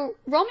Saru,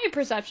 roll me a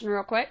perception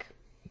real quick.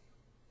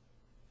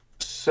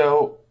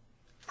 So,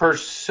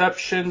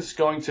 perception's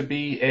going to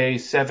be a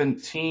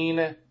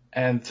 17,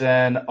 and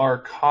then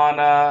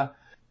Arcana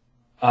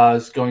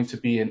is going to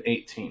be an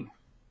 18.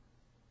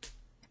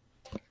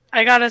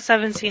 I got a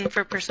 17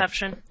 for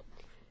perception.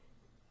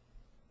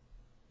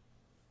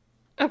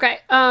 Okay,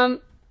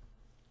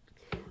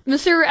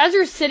 Miss Saru, as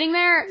you're sitting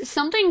there,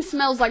 something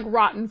smells like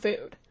rotten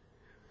food.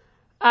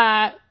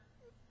 Sensei,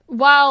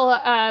 while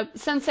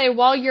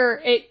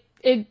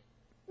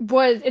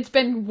it's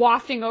been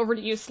wafting over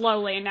to you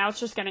slowly, and now it's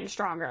just getting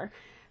stronger.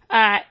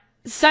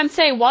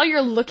 Sensei, while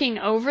you're looking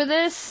over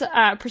this,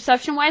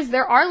 perception-wise,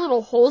 there are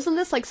little holes in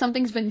this, like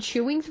something's been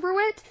chewing through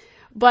it,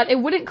 but it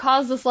wouldn't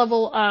cause this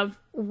level of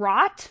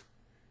rot.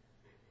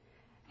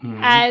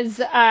 As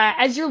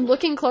you're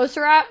looking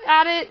closer at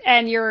it,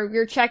 and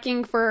you're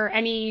checking for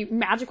any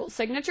magical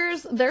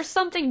signatures, there's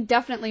something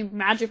definitely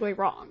magically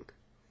wrong.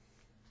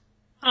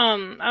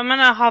 I'm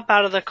gonna hop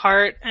out of the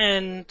cart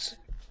and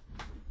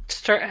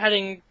start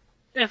heading.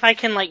 If I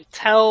can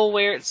tell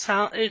where it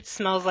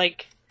smells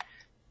like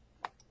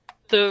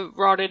the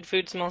rotted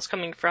food smells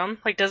coming from.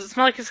 Does it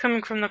smell like it's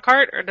coming from the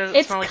cart, or does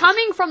it smell like it's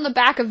coming from the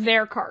back of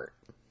their cart?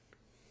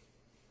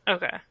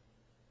 Okay.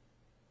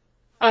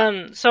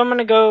 So I'm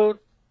gonna go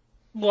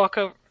walk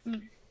over.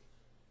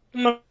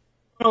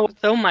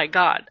 Oh my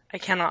god, I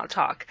cannot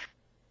talk.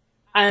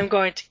 I'm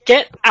going to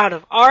get out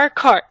of our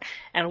cart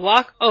and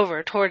walk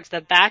over towards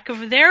the back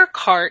of their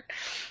cart,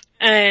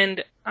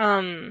 and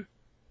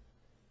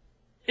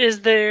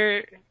is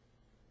there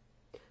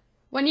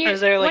When you're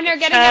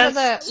getting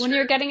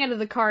out of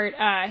the cart,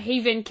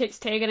 Haven kicks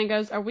Tegan and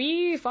goes, "Are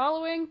we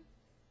following?"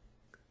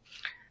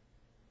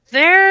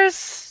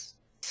 There's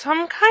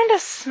some kind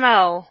of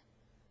smell.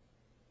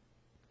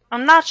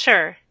 I'm not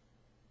sure.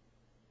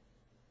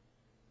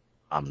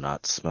 I'm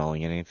not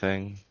smelling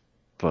anything,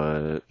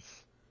 but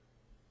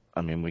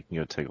I mean, we can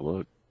go take a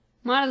look.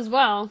 Might as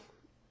well.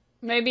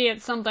 Maybe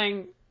it's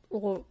something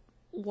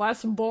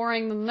less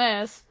boring than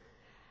this.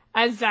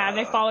 As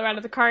they follow out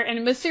of the cart. And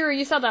Masuru,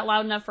 you said that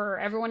loud enough for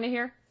everyone to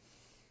hear?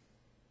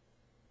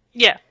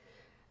 Yeah.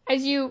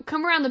 As you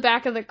come around the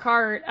back of the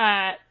cart,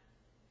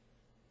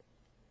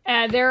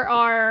 there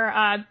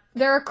are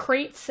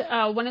crates.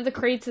 One of the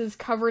crates is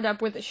covered up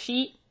with a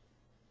sheet.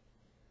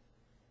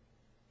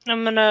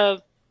 I'm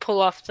gonna pull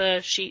off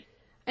the sheet.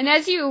 And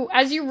as you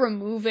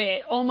remove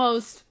it,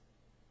 almost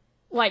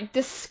like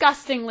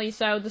disgustingly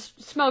so, the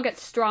smell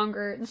gets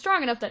stronger and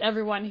strong enough that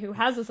everyone who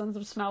has a sense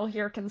of smell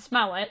here can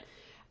smell it.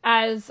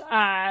 As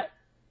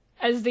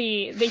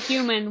the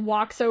human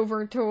walks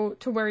over to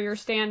where you're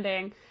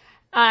standing,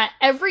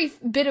 every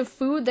bit of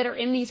food that are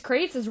in these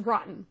crates is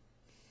rotten.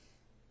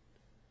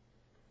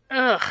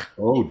 Ugh.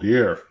 Oh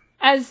dear.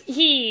 As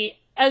he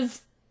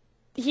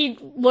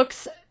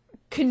looks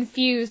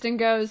confused and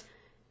goes,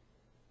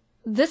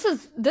 This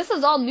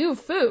is all new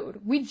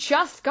food. We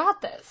just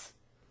got this.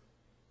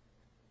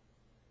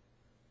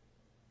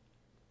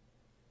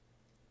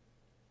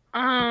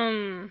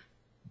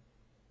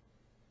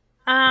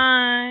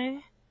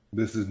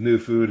 This is new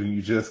food and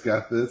you just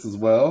got this as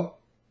well?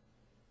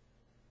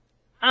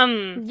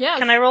 Yes.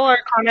 Can I roll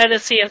Arcana to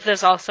see if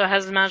this also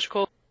has the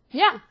magical?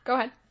 Yeah, go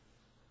ahead.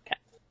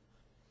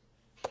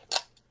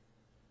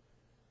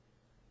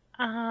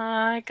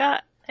 I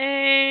got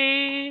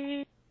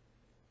a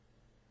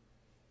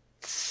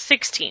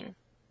 16.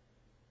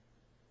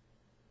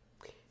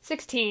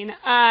 16.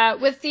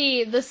 With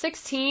the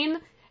 16,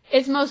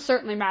 it's most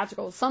certainly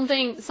magical.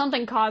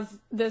 Something caused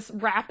this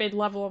rapid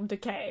level of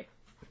decay.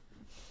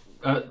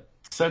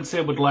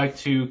 Sensei would like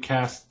to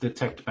cast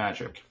Detect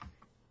Magic.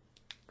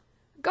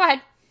 Go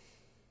ahead.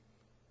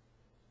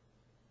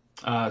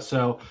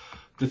 So,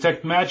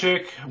 Detect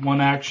Magic, one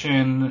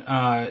action.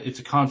 It's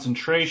a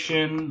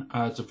concentration.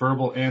 It's a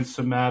verbal and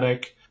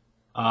somatic.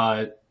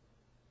 Lasts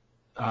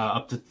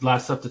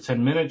up to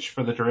 10 minutes.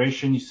 For the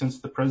duration, you sense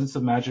the presence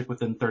of magic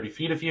within 30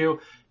 feet of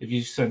you. If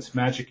you sense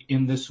magic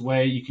in this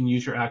way, you can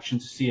use your action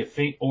to see a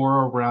faint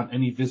aura around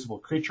any visible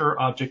creature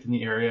or object in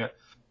the area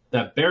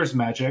that bears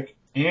magic,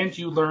 and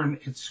you learn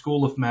its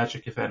school of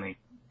magic, if any.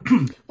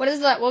 What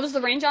is that? What was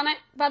the range on it,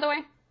 by the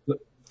way?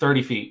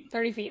 30 feet.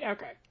 30 feet,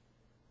 okay.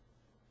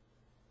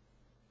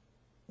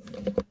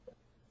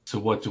 So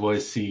what do I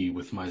see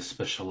with my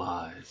special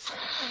eyes?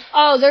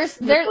 Oh, there's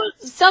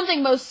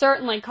something most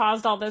certainly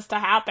caused all this to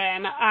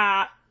happen.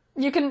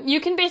 You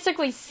can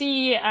basically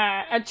see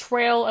a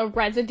trail, a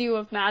residue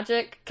of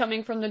magic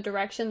coming from the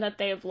direction that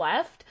they have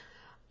left.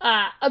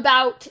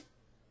 About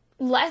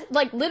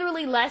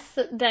literally less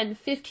than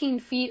 15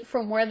 feet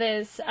from where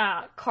this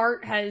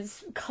cart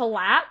has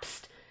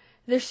collapsed,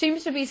 there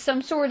seems to be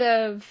some sort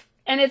of,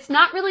 and it's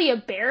not really a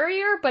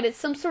barrier, but it's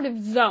some sort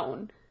of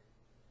zone.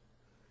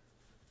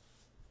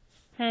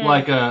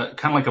 Like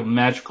kind of like a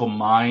magical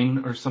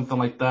mine or something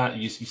like that.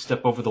 You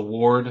step over the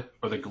ward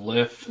or the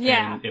glyph,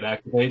 and it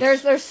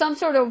activates. There's some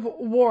sort of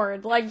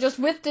ward, like just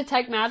with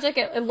Detect Magic,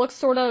 it looks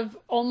sort of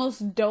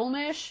almost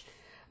dome-ish,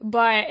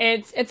 but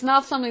it's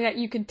not something that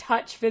you can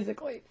touch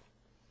physically.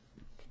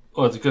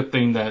 Well, it's a good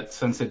thing that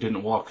Sensei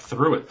didn't walk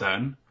through it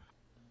then.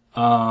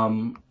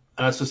 So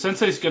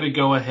Sensei's going to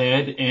go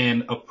ahead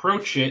and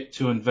approach it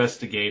to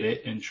investigate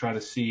it and try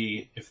to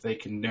see if they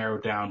can narrow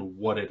down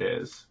what it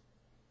is.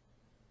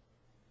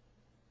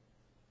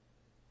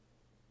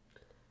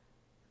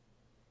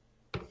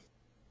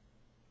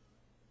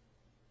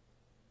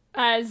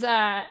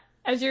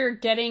 As you're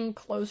getting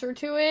closer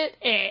to it,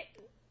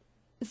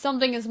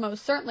 something is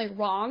most certainly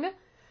wrong.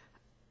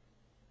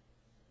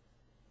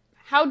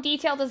 How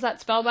detailed is that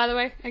spell, by the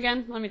way?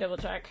 Again, let me double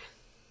check.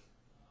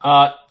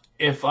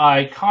 If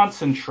I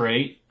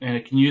concentrate, and I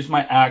can use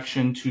my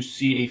action to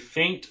see a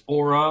faint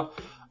aura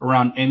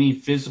around any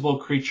visible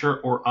creature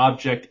or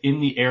object in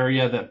the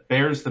area that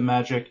bears the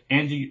magic,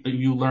 and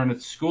you learn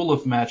its school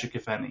of magic,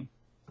 if any.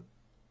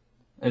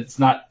 It's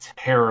not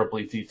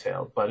terribly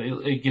detailed, but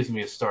it gives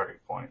me a starting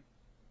point.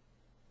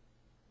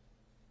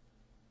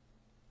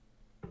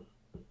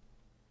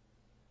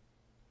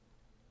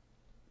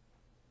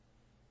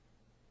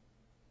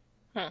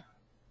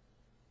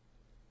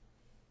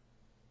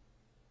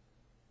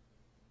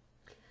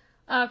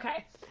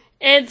 Okay.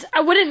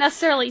 I wouldn't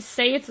necessarily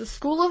say it's a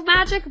school of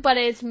magic, but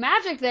it's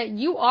magic that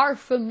you are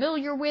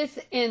familiar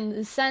with in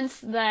the sense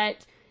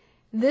that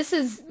this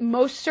is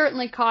most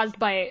certainly caused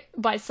by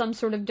some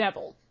sort of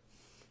devil.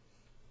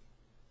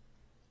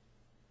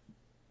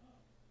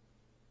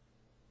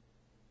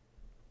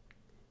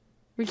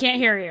 We can't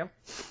hear you.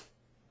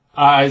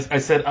 I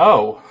said,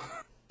 oh.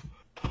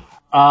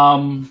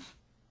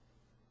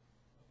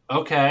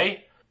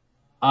 Okay.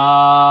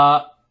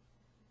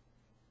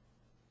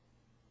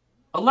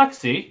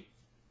 Alexi?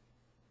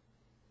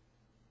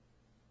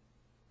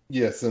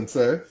 Yes,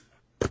 Sensei.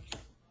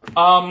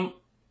 I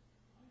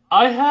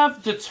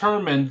have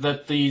determined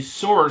that the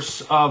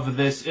source of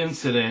this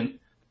incident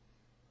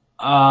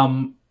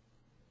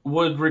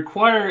would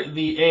require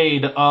the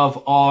aid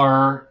of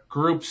our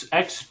group's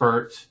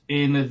expert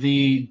in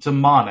the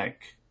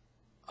demonic.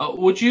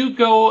 Would you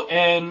go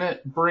and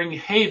bring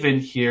Haven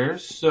here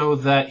so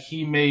that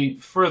he may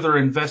further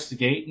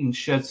investigate and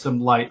shed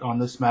some light on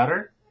this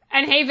matter?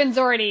 And Haven's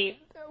already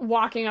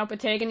walking up with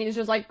Tegan. He's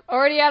just like,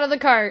 already out of the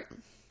cart.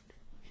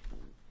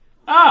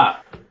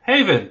 Ah,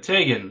 Haven,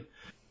 Tegan.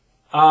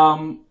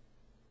 Haven,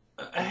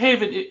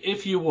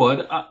 if you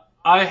would,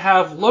 I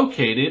have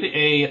located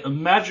a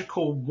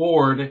magical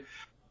ward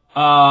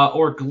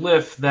or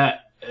glyph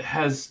that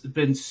has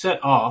been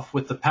set off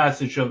with the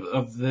passage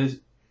of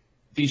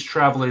these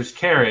travelers'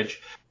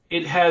 carriage.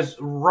 It has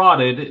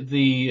rotted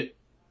the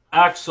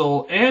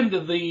axle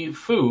and the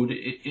food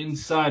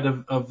inside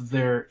of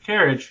their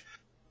carriage.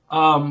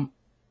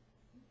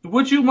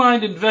 Would you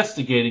mind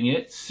investigating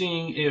it,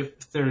 seeing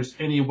if there's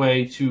any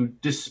way to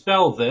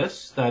dispel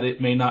this, that it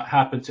may not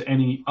happen to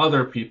any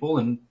other people,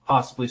 and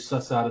possibly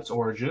suss out its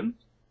origin?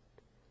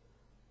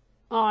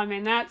 Oh, I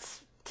mean,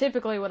 that's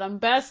typically what I'm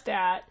best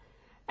at.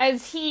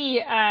 As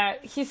he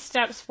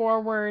steps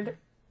forward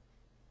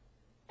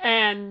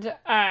and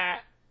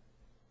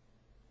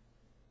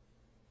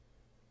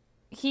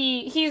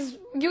he's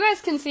you guys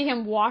can see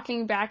him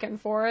walking back and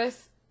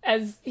forth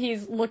as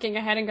he's looking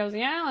ahead and goes,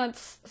 yeah,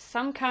 it's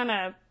some kind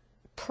of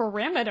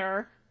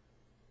perimeter.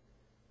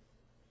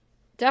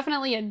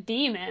 Definitely a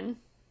demon.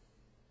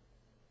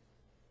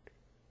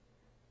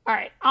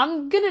 Alright,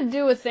 I'm gonna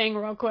do a thing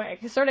real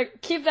quick. Sort of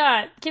keep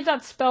that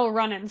spell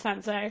running,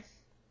 Sensei.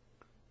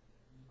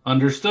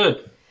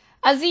 Understood.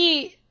 As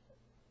he,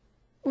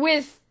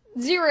 with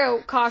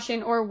zero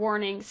caution or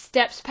warning,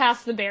 steps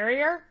past the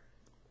barrier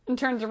and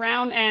turns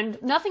around, and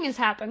nothing has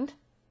happened.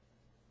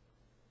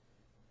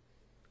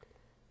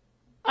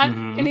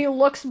 And he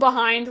looks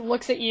behind,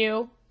 looks at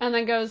you, and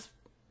then goes,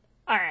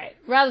 alright,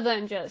 rather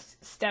than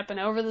just stepping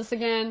over this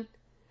again,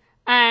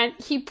 and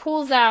he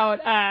pulls out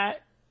a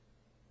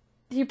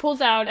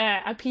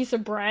piece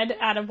of bread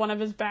out of one of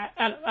his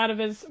out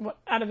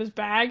of his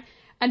bag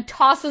and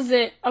tosses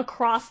it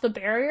across the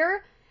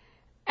barrier.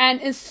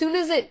 And as soon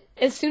as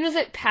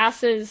it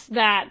passes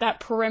that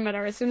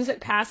perimeter, as soon as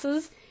it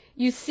passes,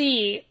 you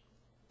see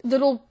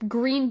little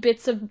green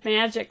bits of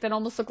magic that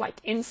almost look like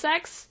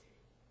insects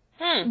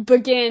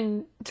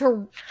begin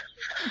to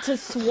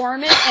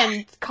swarm it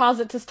and cause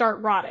it to start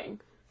rotting.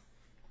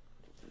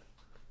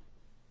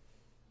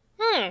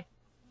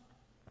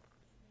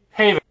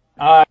 Haven,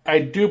 I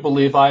do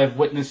believe I have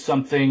witnessed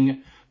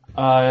something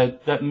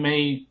that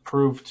may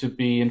prove to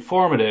be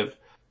informative.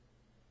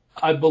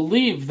 I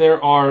believe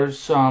there are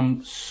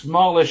some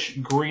smallish,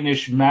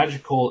 greenish,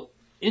 magical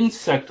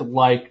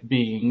insect-like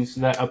beings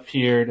that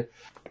appeared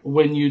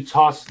when you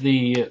tossed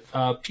the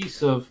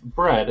piece of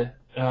bread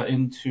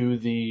into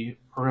the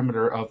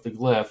perimeter of the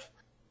glyph.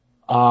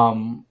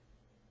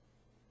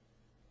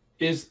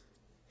 Is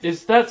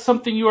that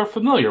something you are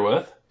familiar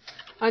with?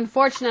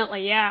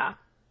 Unfortunately, yeah.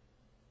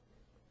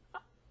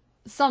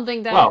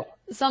 Something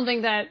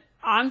that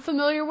I'm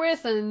familiar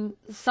with, and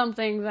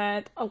something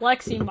that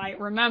Alexi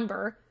might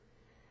remember.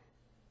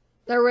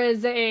 There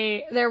was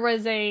a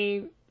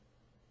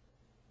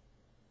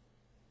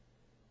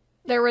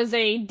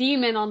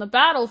demon on the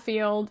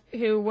battlefield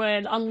who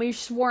would unleash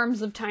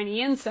swarms of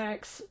tiny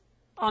insects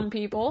on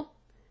people.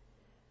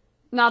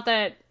 Not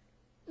that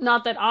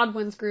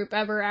Odwin's group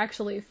ever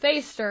actually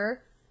faced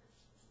her.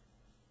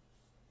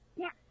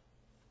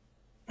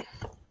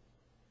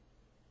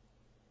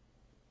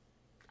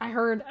 I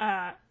heard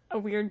a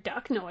weird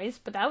duck noise,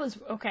 but that was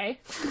okay.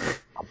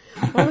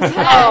 What was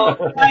that?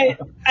 Oh,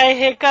 I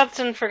hiccuped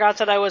and forgot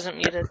that I wasn't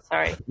muted.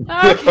 Sorry.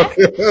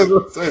 Okay.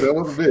 That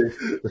wasn't me.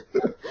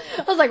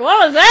 I was like,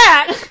 what was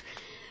that?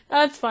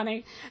 That's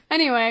funny.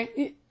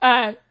 Anyway,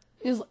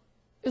 is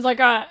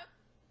like,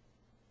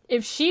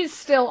 if she's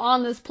still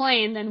on this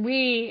plane, then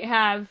we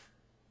have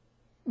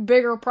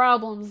bigger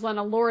problems than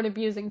a lord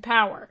abusing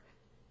power.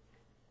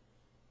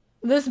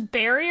 This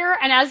barrier,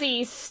 and as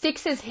he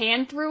sticks his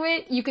hand through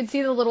it, you can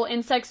see the little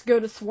insects go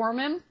to swarm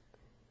him.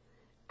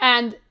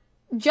 And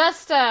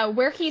just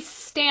where he's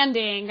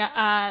standing,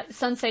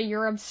 Sensei,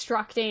 you're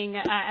obstructing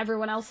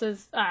everyone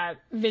else's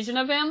vision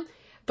of him,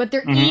 but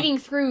they're eating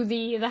through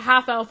the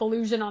half-elf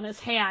illusion on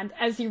his hand.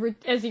 As he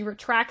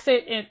retracts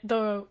it,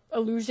 the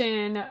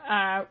illusion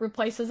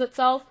replaces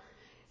itself.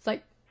 It's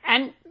like,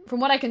 and from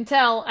what I can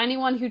tell,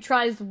 anyone who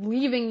tries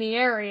leaving the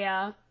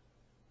area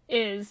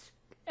is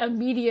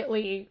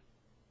immediately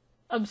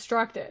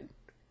obstructed.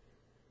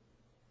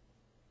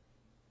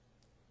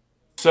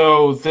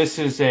 So this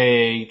is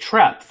a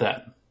trap,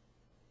 then?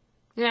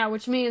 Yeah,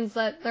 which means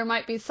that there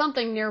might be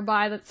something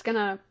nearby that's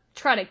gonna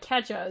try to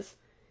catch us.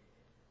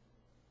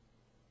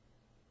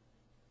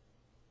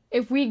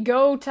 If we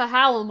go to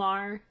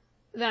Halimar,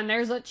 then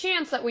there's a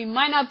chance that we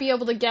might not be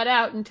able to get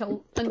out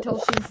until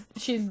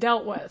she's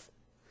dealt with.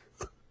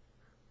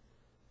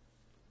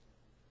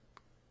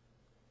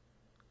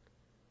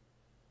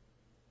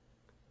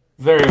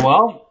 Very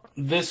well.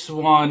 This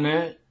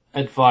one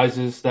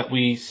advises that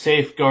we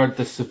safeguard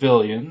the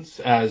civilians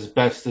as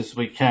best as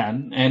we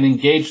can and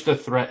engage the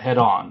threat head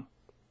on.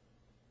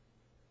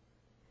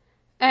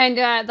 And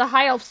the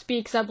High Elf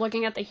speaks up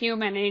looking at the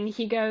human, and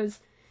he goes,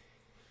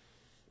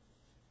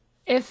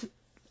 if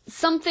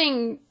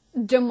something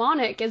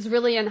demonic is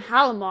really in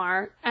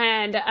Halimar,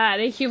 and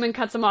the human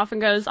cuts him off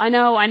and goes, I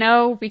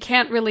know, we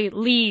can't really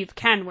leave,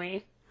 can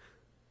we?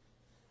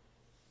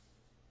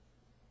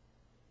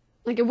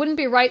 Like, it wouldn't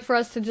be right for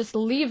us to just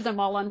leave them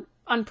all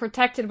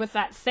unprotected with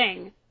that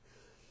thing.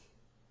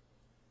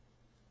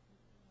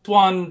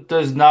 One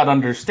does not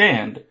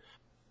understand.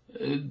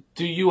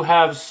 Do you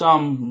have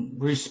some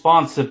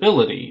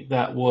responsibility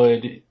that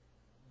would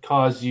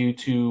cause you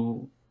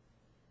to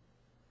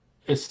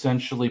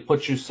essentially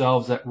put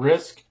yourselves at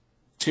risk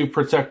to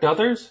protect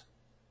others?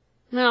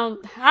 No,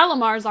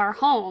 Halimar's our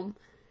home.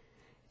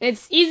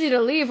 It's easy to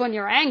leave when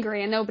you're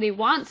angry and nobody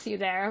wants you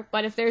there,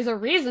 but if there's a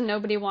reason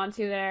nobody wants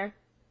you there...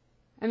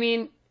 I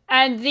mean,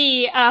 and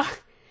the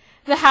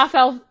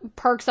half-elf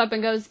perks up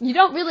and goes, you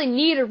don't really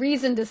need a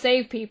reason to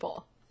save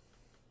people.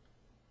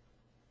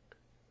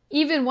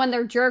 Even when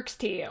they're jerks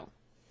to you.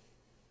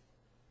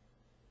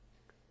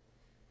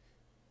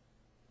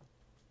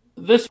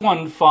 This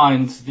one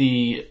finds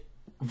the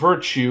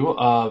virtue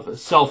of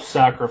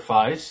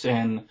self-sacrifice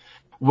and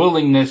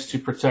willingness to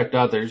protect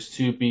others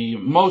to be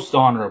most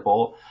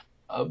honorable,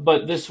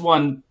 but this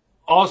one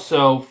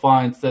also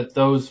finds that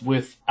those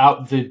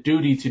without the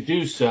duty to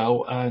do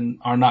so and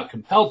are not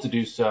compelled to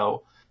do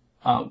so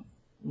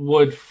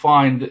would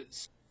find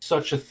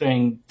such a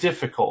thing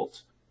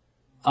difficult.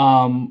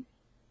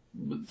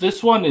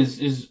 This one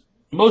is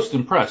most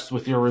impressed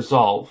with your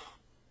resolve.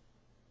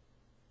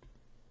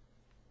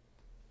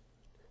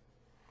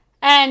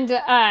 And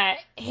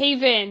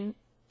Haven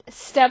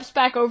steps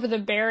back over the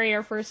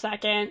barrier for a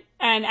second,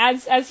 and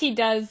as he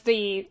does,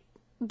 the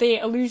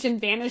illusion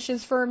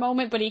vanishes for a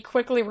moment, but he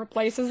quickly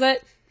replaces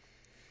it.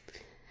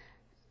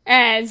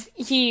 As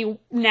he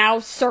now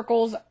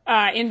circles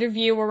into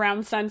view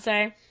around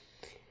Sensei.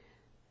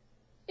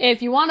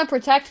 If you want to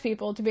protect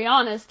people, to be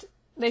honest,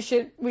 we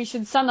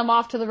should send them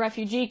off to the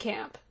refugee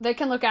camp. They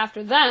can look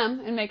after them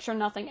and make sure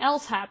nothing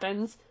else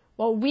happens,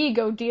 while we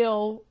go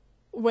deal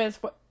with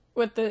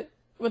the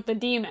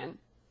demon.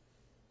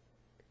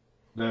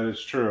 That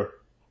is true.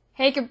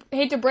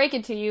 Hate to break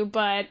it to you,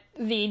 but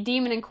the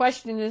demon in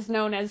question is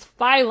known as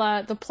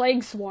Phyla, the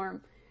Plague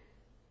Swarm.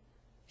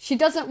 She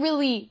doesn't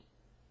really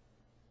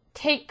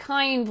take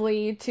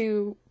kindly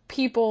to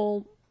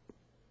people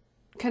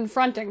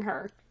confronting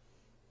her.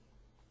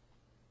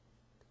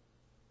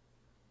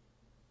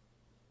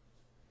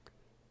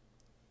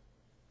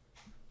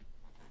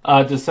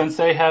 Does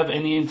Sensei have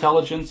any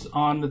intelligence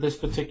on this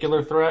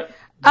particular threat?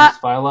 This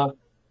Phyla?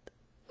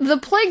 The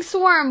Plague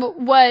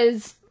Swarm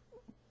was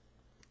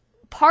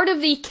part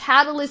of the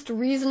catalyst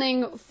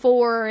reasoning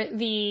for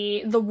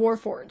the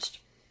Warforged.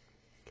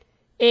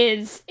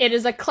 It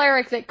is a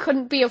cleric that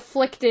couldn't be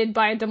afflicted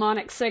by a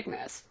demonic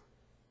sickness.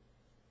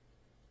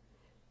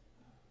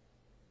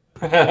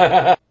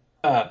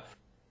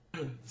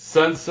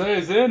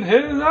 Sensei's in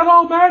his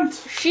element!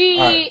 She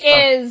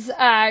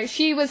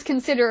was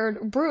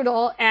considered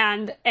brutal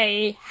and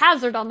a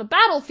hazard on the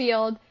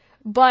battlefield,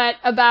 but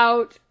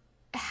about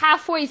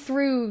halfway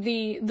through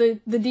the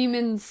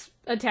demons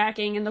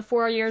attacking in the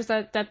 4 years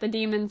that the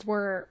demons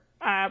were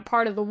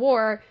part of the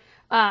war,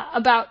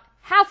 about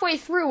halfway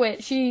through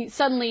it, she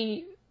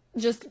suddenly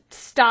just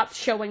stopped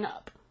showing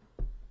up.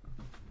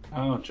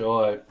 Oh,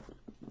 joy.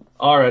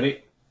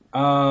 Alrighty.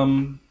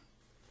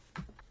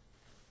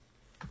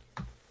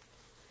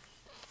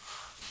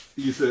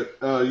 You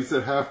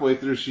said halfway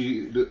through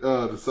she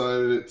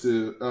decided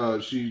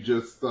she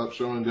just stopped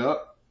showing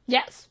up?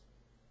 Yes.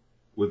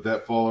 Would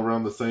that fall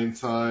around the same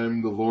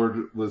time the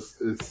Lord was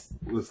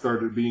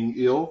started being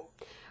ill?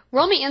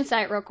 Roll me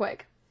insight real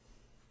quick.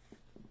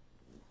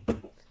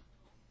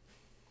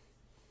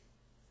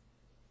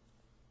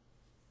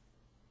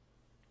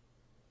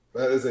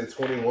 That is a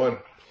 21.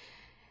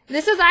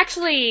 This is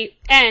actually,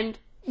 and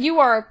you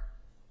are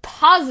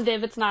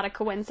positive it's not a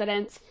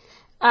coincidence,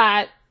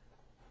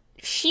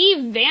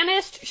 she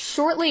vanished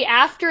shortly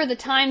after the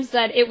times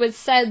that it was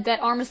said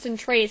that Armiston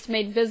Trace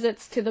made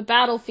visits to the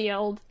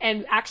battlefield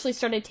and actually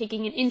started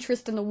taking an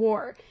interest in the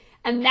war.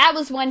 And that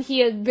was when he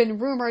had been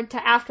rumored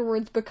to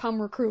afterwards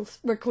become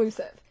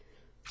reclusive.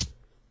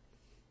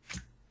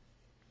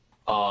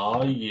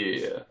 Aw,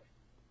 yeah.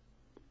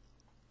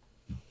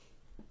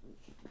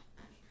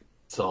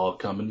 It's all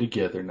coming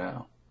together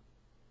now.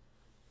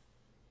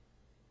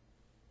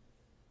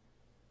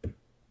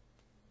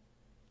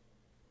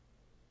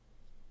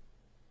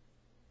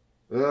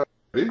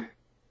 Ready?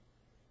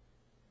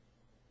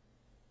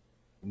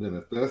 And then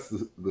if that's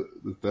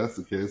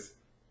the case,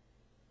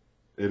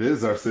 it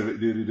is our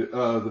civic duty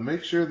to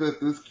make sure that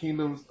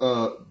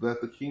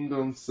the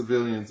kingdom's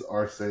civilians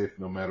are safe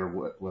no matter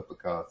what the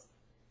cost.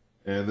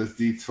 And this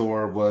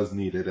detour was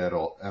needed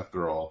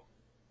after all.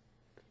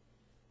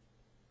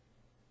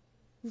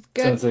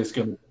 Good. Sensei's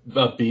going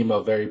to beam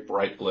a very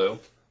bright blue.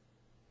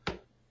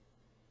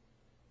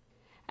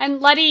 And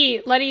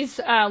Letty's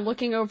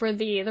looking over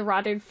the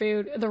rotted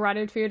food,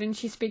 and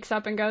she speaks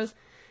up and goes,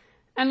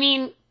 I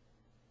mean,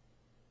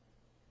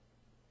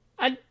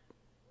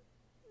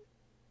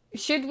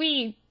 should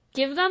we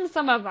give them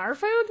some of our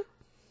food?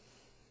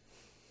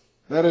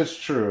 That is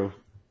true.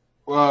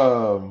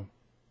 Seeing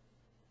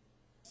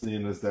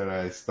as that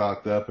I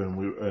stocked up and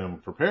we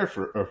prepared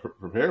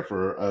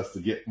for us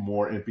to get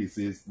more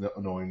NPCs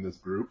knowing this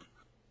group.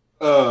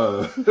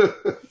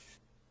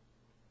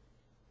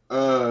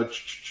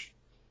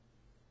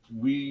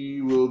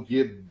 We will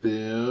give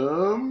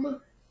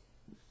them.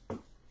 The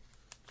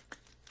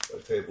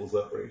table's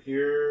up right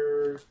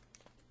here.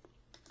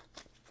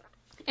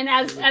 And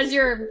as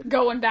you're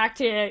going back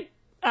to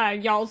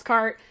y'all's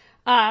cart,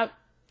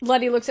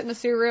 Letty looks at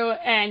Masuru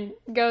and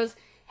goes,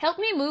 "Help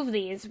me move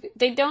these.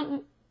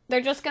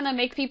 They're just gonna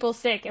make people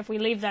sick if we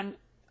leave them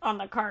on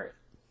the cart."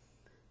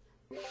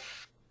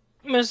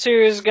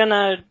 Mr. is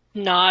gonna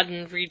nod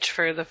and reach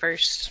for the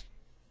first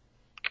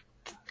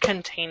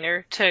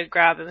container to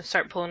grab and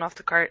start pulling off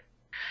the cart.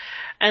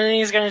 And then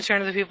he's gonna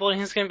turn to the people and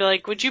he's gonna be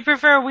like, "Would you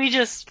prefer we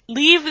just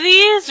leave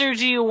these, or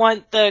do you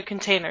want the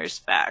containers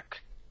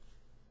back?"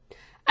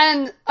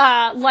 And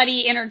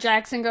Letty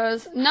interjects and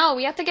goes, "No,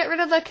 we have to get rid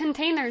of the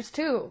containers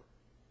too."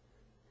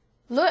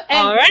 Look,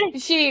 and All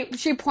right. she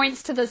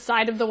points to the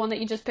side of the one that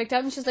you just picked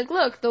up, and she's like,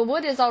 "Look, the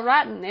wood is all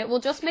rotten. It will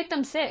just make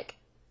them sick."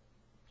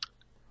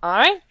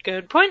 Alright,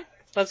 good point.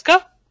 Let's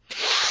go.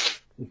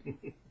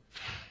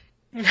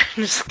 I'm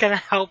just gonna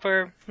help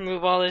her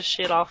move all this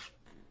shit off.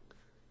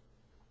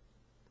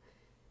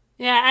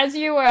 Yeah, as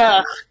you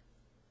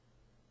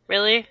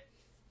Really?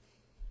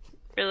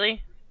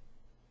 Really?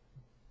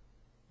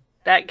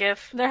 That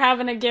gif? they're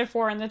having a GIF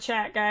war in the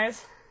chat,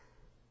 guys.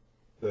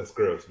 That's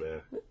gross,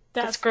 man.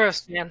 That's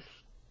gross, man.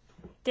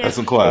 That's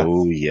some class.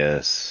 Oh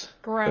yes.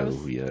 Gross.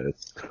 Oh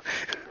yes.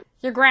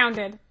 You're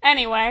grounded.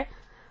 Anyway,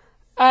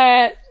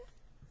 as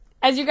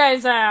you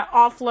guys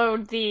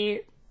offload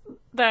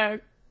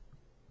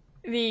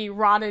the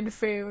rotted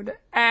food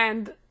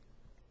and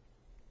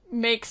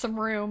make some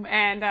room,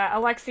 and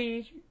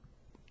Alexi,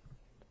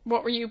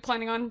 what were you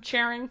planning on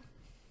sharing?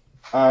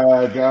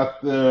 I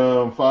got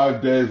them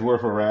 5 days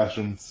worth of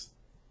rations.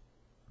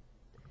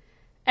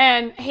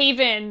 And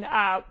Haven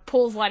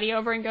pulls Letty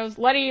over and goes,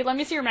 "Letty, let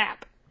me see your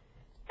map."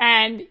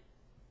 And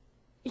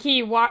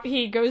he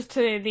goes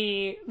to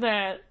the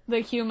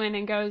human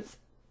and goes,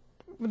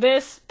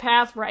 "This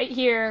path right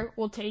here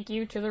will take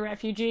you to the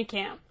refugee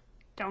camp.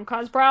 Don't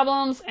cause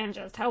problems and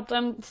just help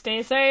them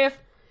stay safe.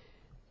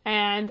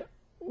 And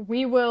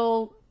we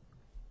will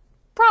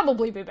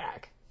probably be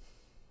back."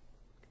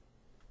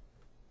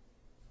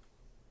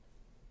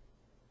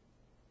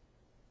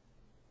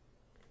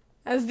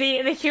 As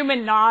the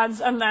human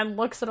nods and then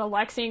looks at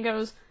Alexi and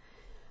goes,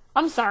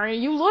 "I'm sorry,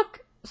 you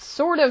look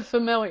sort of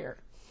familiar."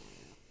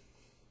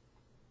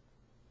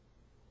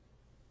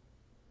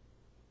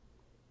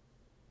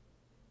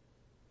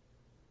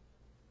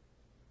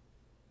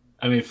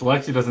 I mean, if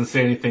Alexi doesn't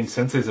say anything,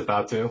 Sensei's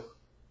about to.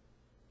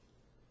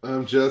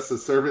 I'm just a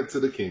servant to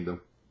the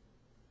kingdom.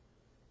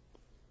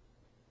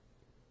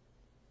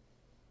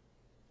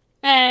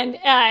 And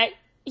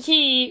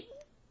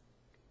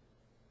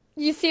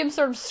you see him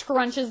sort of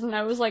scrunch his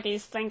nose like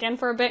he's thinking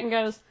for a bit and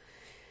goes,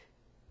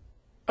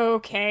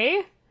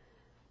 "Okay."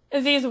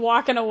 As he's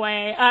walking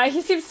away,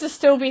 he seems to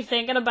still be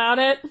thinking about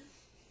it.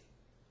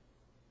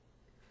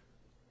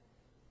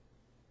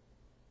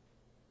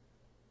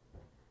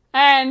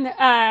 And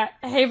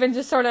Haven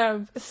just sort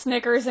of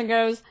snickers and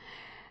goes,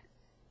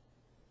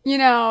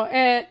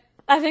 I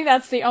think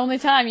that's the only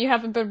time you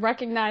haven't been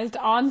recognized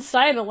on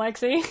site,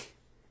 Alexi."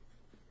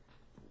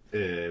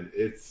 And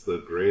it's the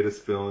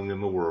greatest feeling in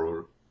the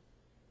world.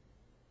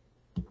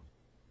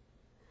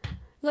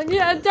 Like,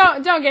 yeah,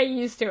 don't get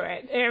used to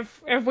it.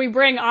 If we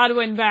bring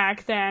Odwin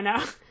back, then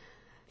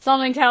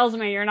something tells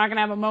me you're not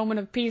gonna have a moment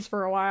of peace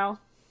for a while.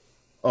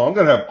 Oh, I'm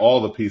gonna have all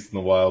the peace in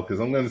the wild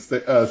because I'm gonna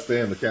stay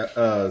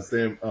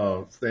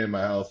in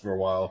my house for a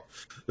while.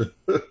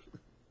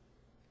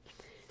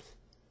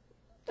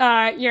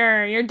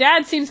 Your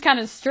dad seems kind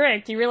of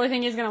strict. You really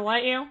think he's gonna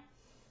let you?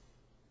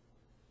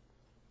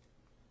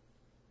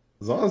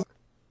 As long as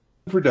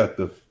I'm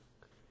productive.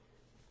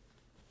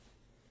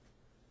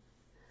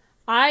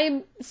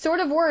 I'm sort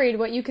of worried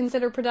what you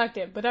consider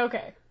productive, but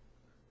okay.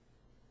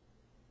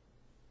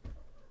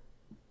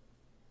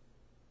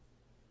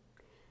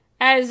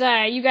 As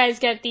you guys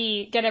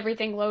get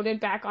everything loaded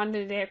back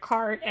onto the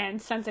cart,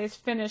 and Sensei's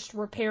finished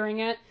repairing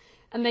it,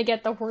 and they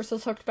get the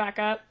horses hooked back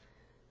up,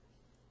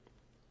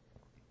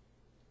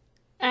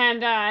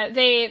 and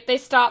they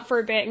stop for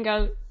a bit and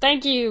go,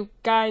 "Thank you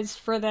guys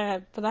for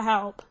the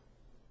help."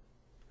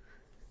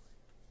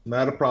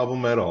 Not a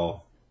problem at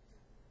all.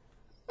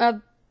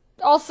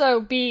 Also,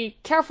 be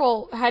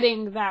careful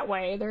heading that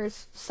way.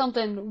 There's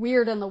something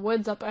weird in the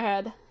woods up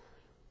ahead.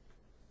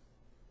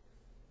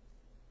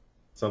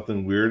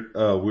 Something weird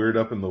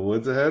up in the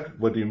woods ahead?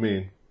 What do you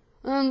mean?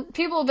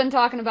 People have been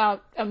talking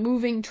about a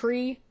moving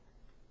tree,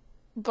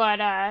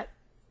 but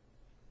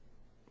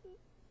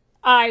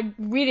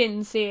we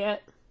didn't see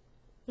it.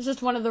 It's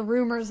just one of the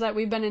rumors that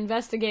we've been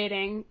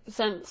investigating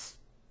since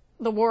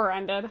the war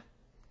ended.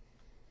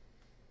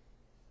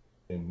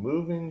 A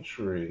moving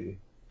tree.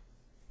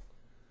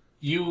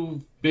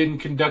 You've been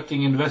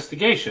conducting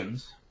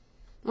investigations?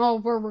 Well,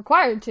 we're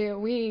required to.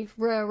 We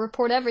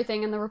report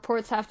everything, and the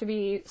reports have to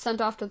be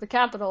sent off to the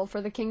capital for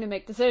the king to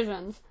make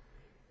decisions.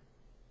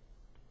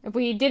 If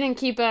we didn't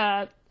keep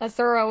a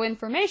thorough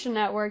information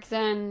network,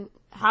 then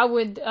how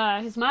would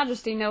His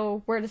Majesty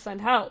know where to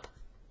send help?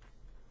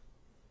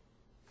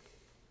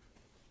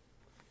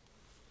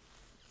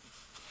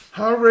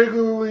 How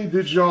regularly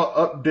did y'all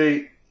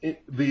update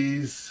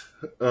these?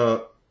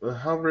 How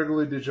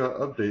regularly did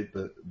y'all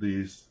update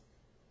these?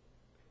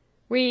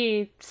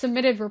 We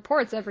submitted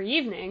reports every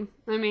evening.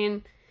 I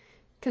mean,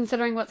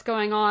 considering what's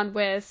going on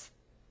with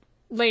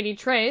Lady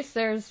Trace,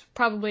 there's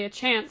probably a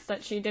chance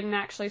that she didn't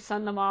actually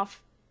send them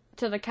off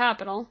to the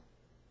capital.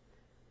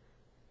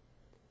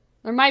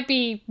 There might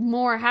be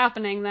more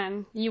happening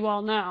than you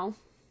all know.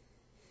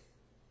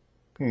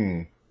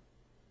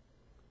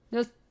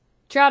 Just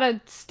try to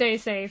stay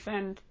safe,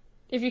 and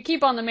if you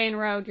keep on the main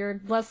road,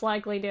 you're less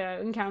likely to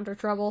encounter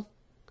trouble.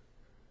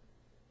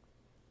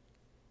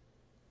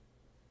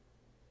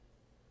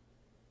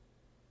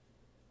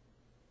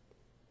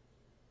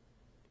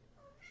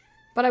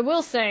 But I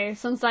will say,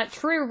 since that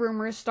true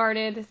rumor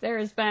started,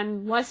 there's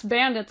been less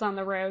bandits on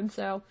the road,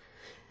 so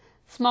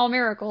small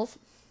miracles.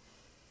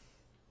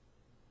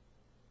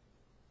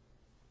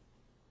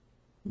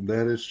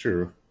 That is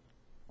true.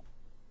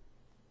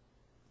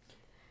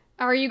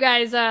 Are you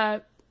guys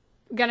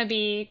gonna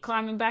be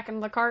climbing back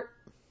into the cart?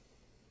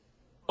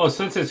 Oh,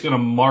 since it's going to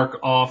mark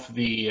off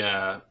the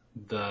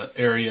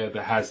area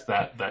that has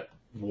that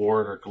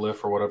ward or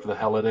glyph or whatever the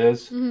hell it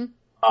is,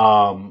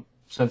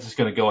 since it's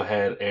going to go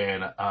ahead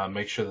and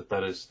make sure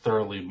that is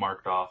thoroughly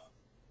marked off.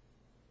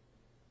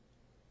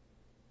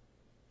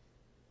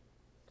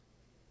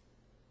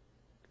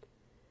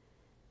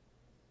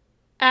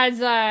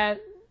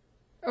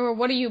 Or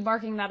what are you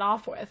marking that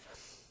off with?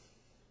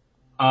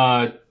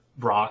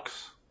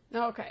 Rocks.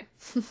 Okay.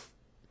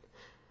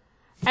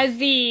 As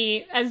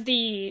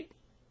the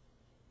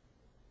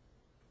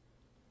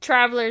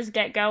travelers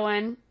get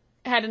going,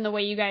 heading the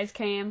way you guys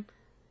came,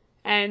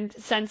 and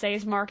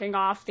Sensei's marking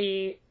off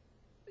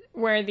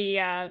where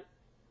the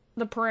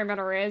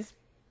perimeter is.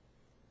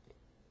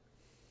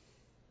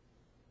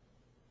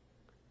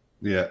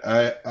 Yeah,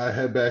 I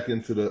head back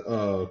into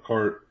the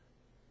cart,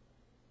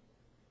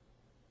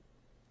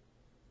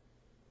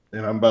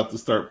 and I'm about to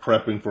start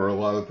prepping for a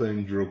lot of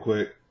things real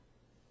quick.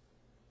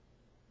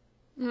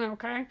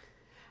 Okay.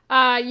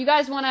 You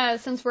guys want to,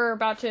 since we're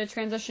about to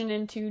transition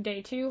into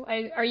day 2,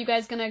 are you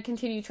guys going to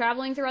continue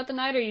traveling throughout the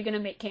night, or are you going to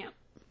make camp?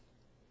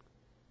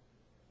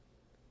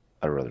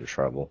 I'd rather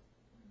travel.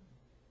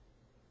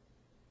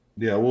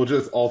 Yeah, we'll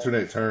just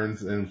alternate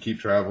turns and keep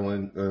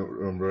traveling,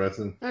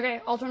 resting. Okay,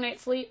 alternate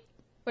sleep.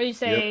 What do you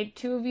say,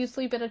 2 of you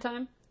sleep at a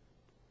time?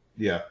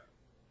 Yeah.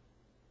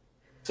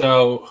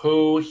 So,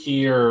 who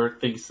here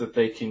thinks that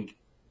they can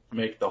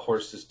make the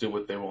horses do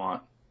what they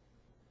want?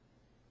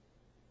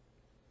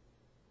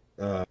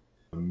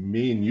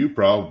 Me and you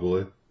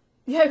probably.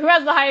 Yeah, who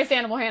has the highest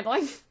animal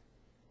handling?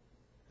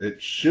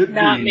 It should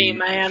Not be me.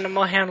 My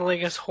animal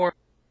handling is horrible.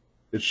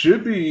 It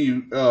should be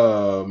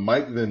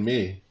Mike than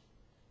me.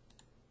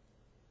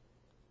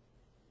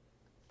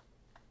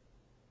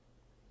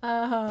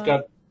 I've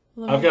got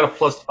a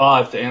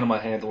 +5 to animal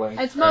handling.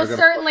 It's most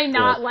certainly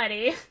not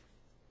Letty.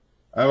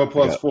 I have a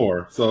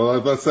 +4, so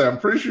let's say I'm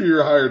pretty sure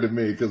you're higher than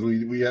me because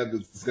we had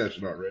this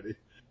discussion already.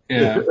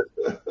 Yeah.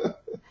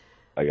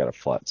 I got a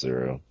flat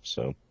 0,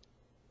 so.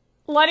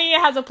 Letty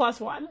has a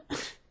 +1.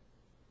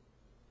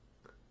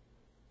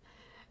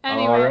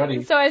 Anyway,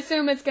 Alrighty. so I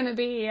assume it's going to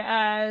be...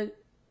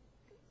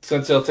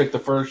 Sensei will take the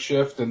first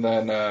shift, and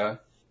then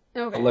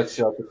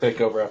Alexia will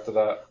take over after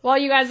that. While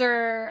you guys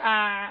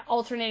are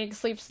alternating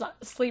sleep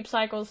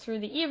cycles through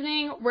the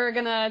evening, we're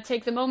going to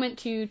take the moment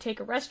to take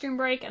a restroom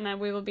break, and then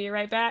we will be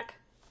right back.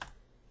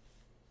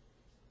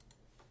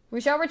 We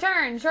shall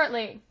return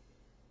shortly.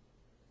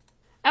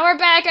 And we're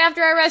back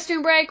after our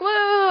restroom break. Woo!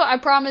 I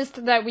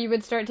promised that we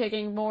would start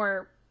taking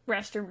more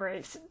restroom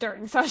breaks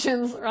during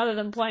sessions rather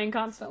than playing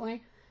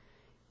constantly.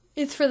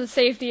 It's for the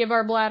safety of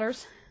our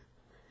bladders.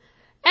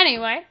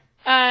 Anyway,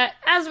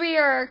 as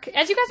you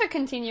guys are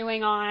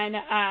continuing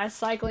on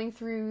cycling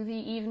through the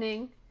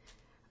evening,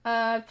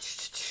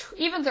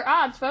 evens or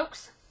odds,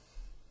 folks?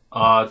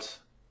 Odds.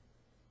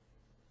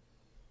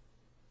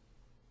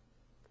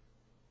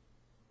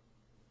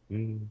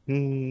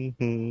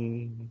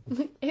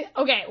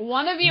 Okay,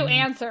 one of you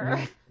answer.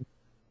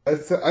 I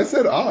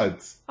said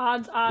odds.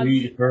 Odds.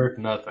 We heard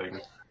nothing.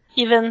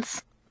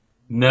 Evens.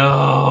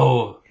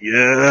 No.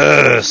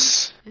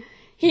 Yes.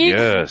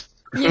 Yes.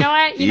 You know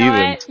what?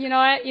 Even. You know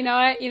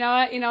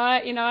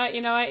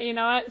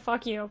what?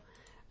 Fuck you.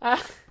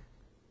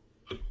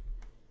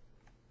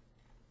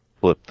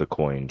 Flip the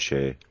coin,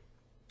 Shay.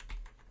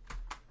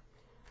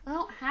 I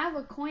don't have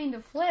a coin to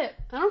flip.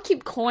 I don't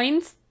keep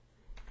coins.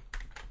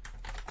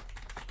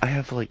 I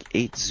have like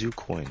 8 zoo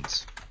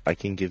coins. I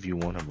can give you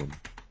one of them.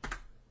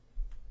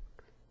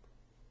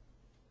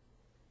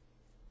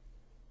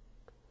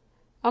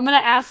 I'm gonna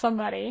ask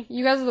somebody.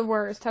 You guys are the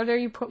worst. How dare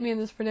you put me in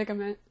this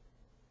predicament?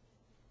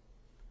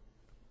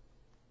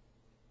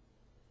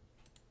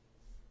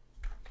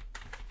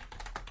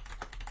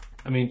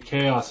 I mean,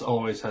 Chaos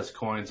always has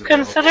coins.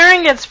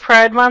 Considering it's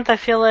Pride Month, I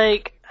feel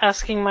like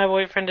asking my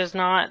boyfriend is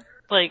not,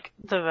 like,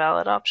 the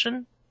valid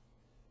option.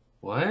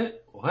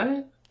 What?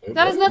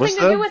 That has nothing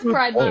to do with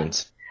Pride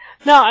Month.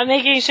 No, I'm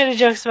making shitty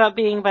jokes about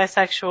being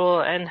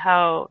bisexual and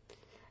how...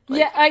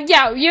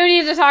 Yeah, you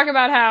need to talk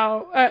about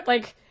how,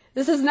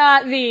 this is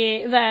not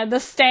the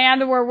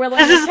stand we're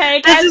willing to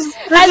take. This is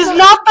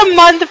not the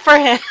month for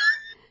him.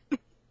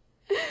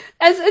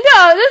 This is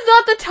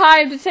not the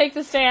time to take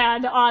the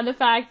stand on the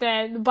fact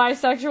that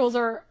bisexuals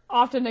are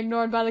often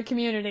ignored by the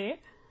community.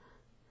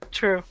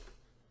 True.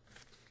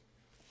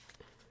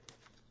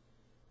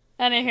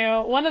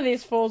 Anywho, one of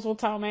these fools will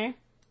tell me.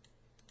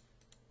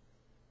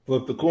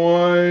 Flip the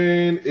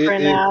coin. For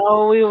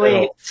now, we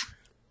wait.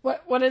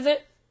 What is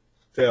it?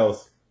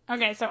 Tails.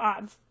 Okay, so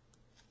odds.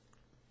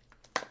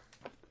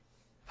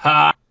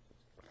 Ha!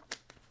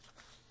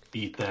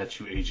 Eat that,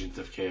 you agent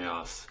of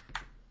chaos.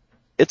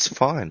 It's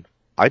fine.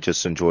 I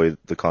just enjoy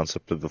the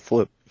concept of the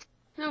flip.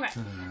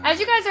 Okay. As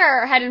you guys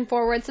are heading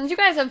forward, since you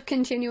guys have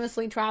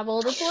continuously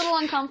traveled, it's a little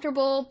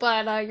uncomfortable,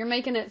 but you're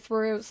making it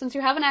through. Since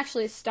you haven't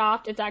actually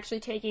stopped, it's actually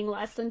taking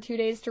less than 2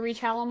 days to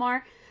reach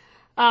Halimar,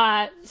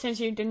 since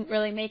you didn't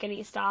really make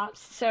any stops.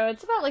 So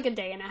it's about like a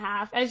day and a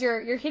half. As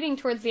you're hitting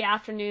towards the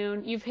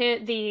afternoon, you've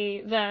hit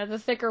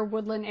the thicker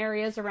woodland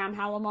areas around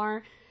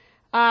Halimar.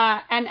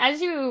 And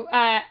as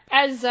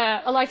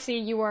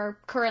Alexi, you are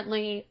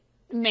currently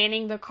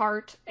manning the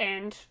cart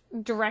and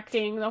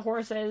directing the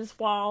horses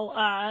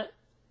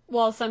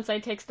while Sensei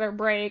takes their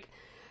break.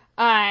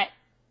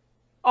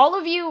 All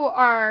of you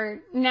are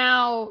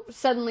now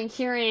suddenly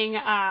hearing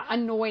a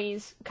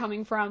noise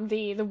coming from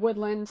the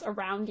woodlands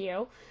around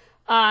you.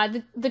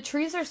 The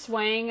trees are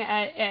swaying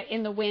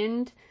in the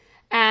wind,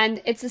 and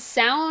it's a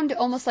sound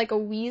almost like a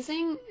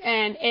wheezing,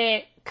 and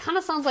it kind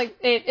of sounds like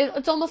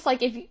it's almost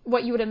like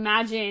what you would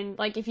imagine,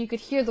 like if you could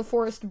hear the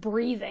forest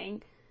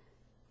breathing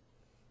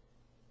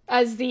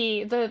as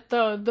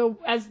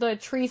the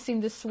trees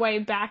seem to sway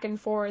back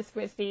and forth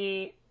with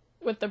the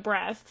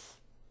breaths.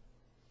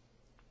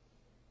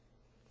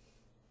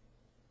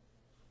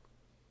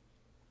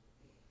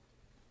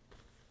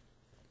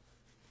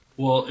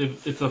 Well,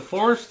 if the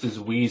forest is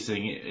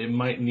wheezing, it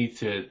might need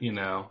to,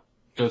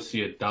 go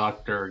see a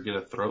doctor or get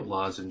a throat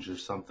lozenge or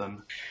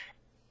something.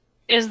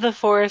 Is the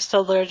forest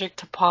allergic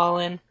to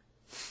pollen?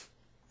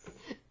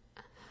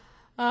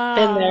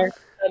 Been there,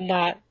 done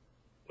that.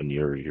 When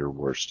you're your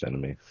worst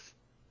enemy.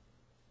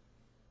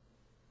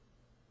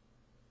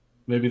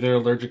 Maybe they're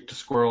allergic to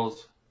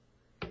squirrels.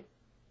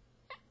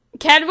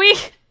 Can we?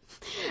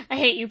 I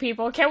hate you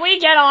people. Can we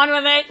get on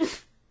with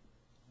it?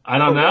 I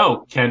don't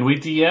know. Can we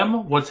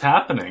DM? What's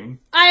happening?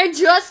 I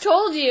just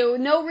told you.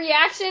 No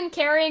reaction,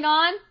 carrying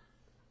on?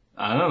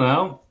 I don't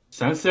know.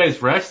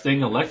 Sensei's resting.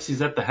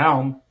 Alexi's at the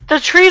helm.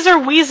 The trees are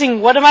wheezing.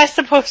 What am I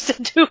supposed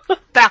to do about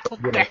that?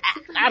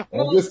 I'm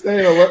just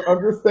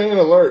staying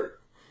alert.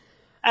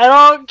 I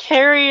don't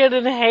carry an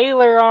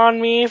inhaler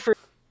on me for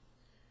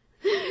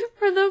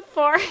the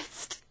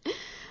forest.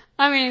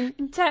 I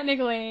mean,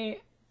 technically,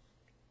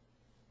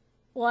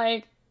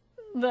 like,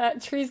 the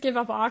trees give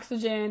up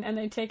oxygen and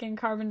they take in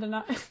carbon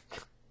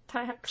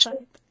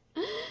dioxide.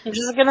 I'm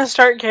just gonna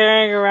start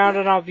carrying around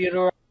an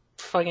albuterol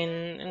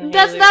fucking inhaler.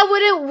 That's not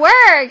what it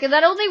works.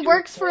 That only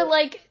works for,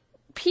 like,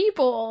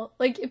 people.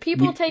 Like,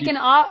 people take in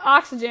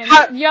oxygen.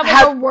 You have,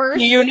 like, a worse...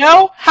 Do you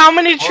know? How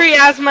many tree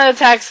asthma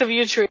attacks have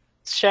you treated,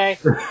 Shay?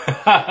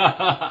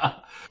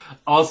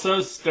 Also,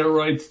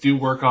 steroids do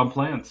work on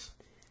plants.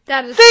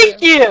 That is Thank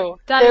true. you!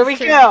 There we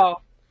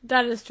go.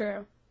 That is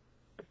true.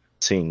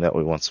 Seeing that,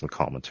 we want some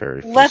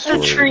commentary. Let the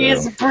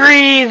trees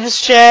breathe,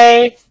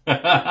 Shay.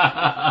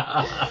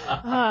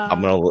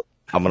 I'm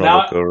gonna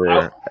Now, look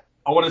over.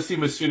 I want to see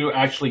Masudu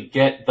actually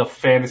get the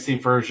fantasy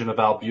version of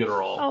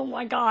albuterol. Oh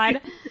my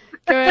god.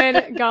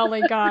 Good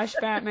golly gosh,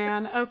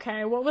 Batman.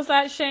 Okay, what was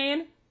that,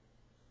 Shane?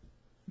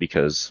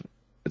 Because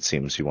it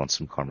seems you want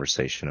some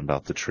conversation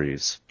about the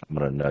trees. I'm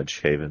gonna nudge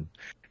Haven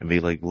and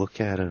be like,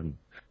 look at them.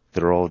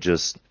 They're all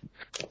just...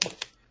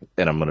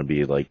 And I'm gonna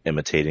be, like,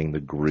 imitating the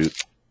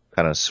Groot,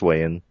 kind of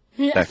swaying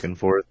back and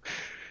forth.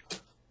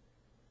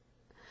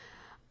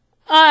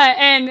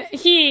 And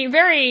he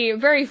very,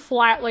 very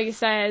flatly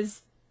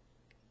says,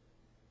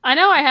 I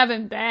know I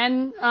haven't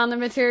been on the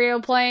material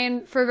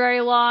plane for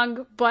very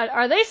long, but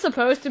are they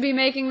supposed to be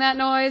making that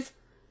noise?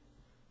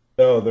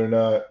 No, they're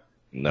not.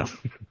 No.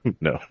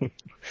 No.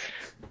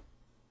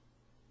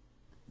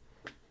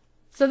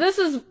 So this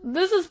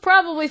is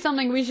probably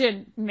something we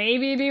should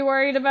maybe be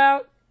worried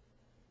about.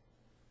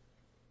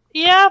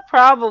 Yeah,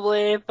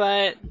 probably,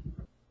 but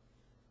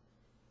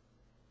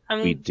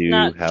I'm We do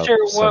not have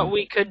sure some- what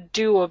we could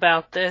do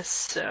about this,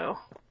 so...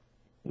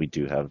 We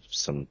do have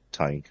some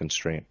time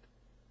constraint.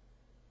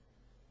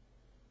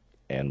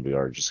 And we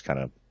are just kind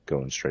of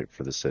going straight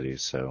for the city,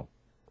 so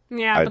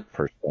Yeah, I'd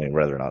personally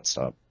rather not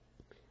stop.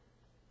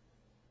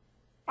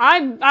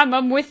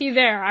 I'm with you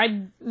there.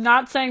 I'm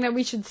not saying that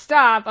we should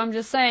stop. I'm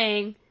just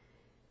saying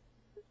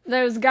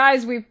those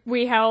guys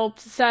we helped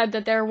said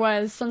that there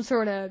was some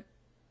sort of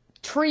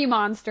tree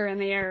monster in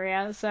the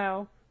area,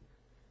 so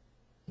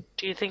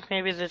Do you think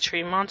maybe the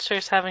tree monster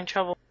is having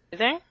trouble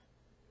breathing?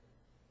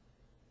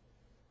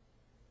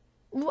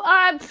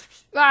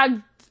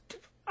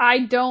 I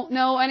don't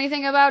know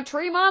anything about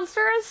tree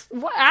monsters.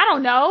 I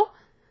don't know.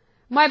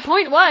 My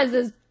point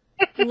is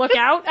look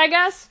out, I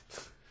guess.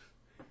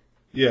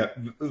 Yeah,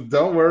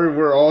 don't worry.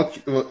 We're all.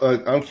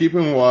 I'm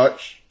keeping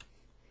watch.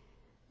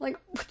 Like,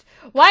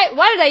 why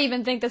did I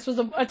even think this was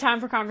a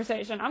time for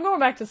conversation? I'm going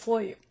back to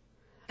sleep.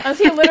 As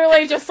he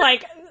literally just,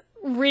 like,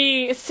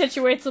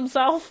 re-situates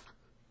himself.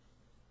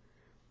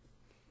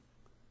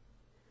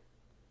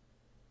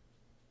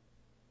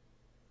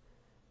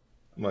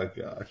 My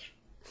gosh.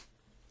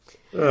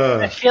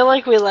 I feel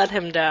like we let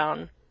him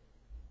down.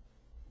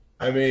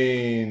 I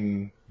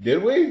mean,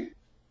 did we?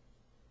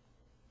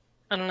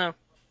 I don't know.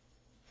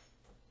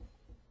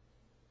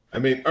 I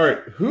mean, all right.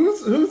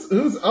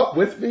 Who's up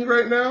with me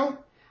right now?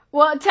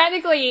 Well,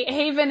 technically,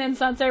 Haven and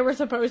Sensei were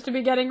supposed to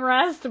be getting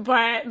rest,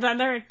 but then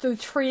the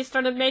tree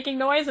started making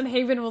noise, and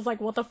Haven was like,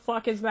 what the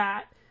fuck is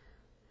that?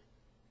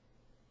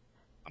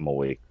 I'm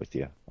awake with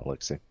you,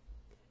 Alexi.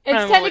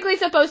 It's technically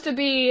supposed to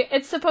be,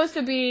 let's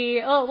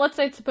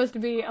say it's supposed to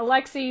be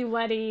Alexi,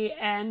 Letty,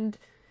 and,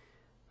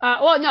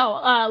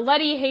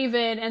 Letty,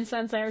 Haven, and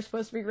Sensei are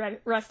supposed to be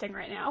resting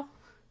right now.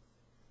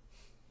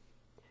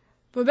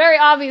 But very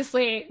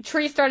obviously,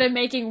 Tree started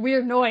making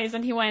weird noise,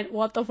 and he went,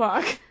 what the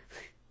fuck?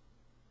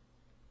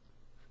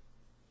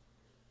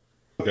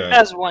 Okay.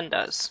 As one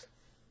does.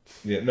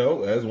 Yeah,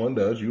 no, as one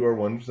does. You are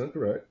 100%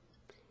 correct.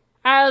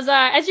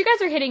 As you guys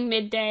are hitting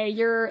midday,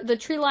 the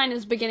tree line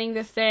is beginning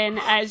to thin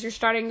as you're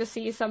starting to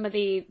see some of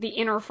the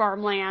inner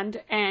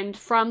farmland, and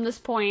from this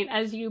point,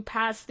 as you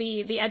pass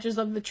the edges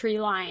of the tree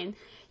line,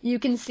 you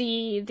can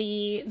see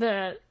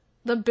the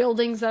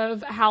buildings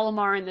of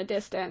Halimar in the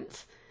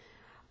distance.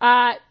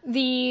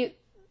 The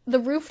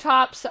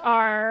rooftops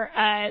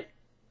are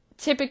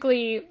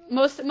typically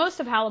most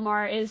of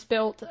Halimar is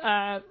built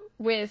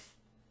with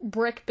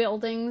brick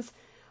buildings,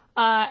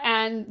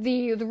 and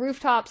the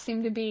rooftops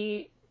seem to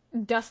be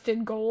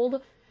dusted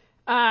gold.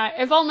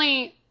 If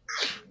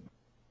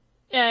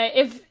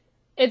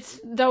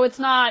it's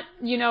not,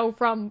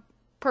 from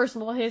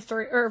personal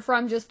history or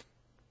from just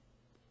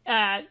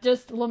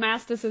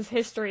Lamastus's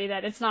history,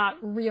 that it's not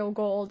real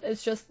gold.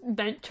 It's just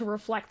meant to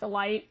reflect the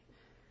light.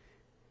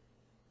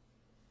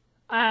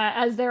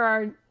 As there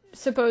are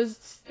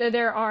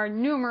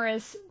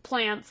numerous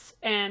plants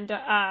and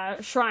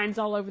shrines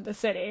all over the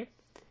city.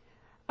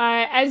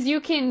 As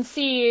you can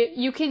see,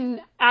 you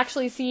can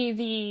actually see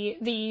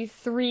the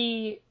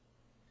three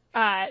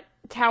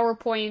tower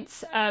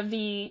points of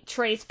the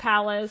Trace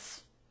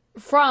Palace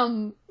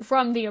from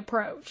the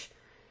approach.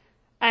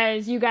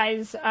 As you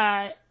guys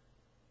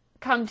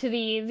come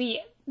to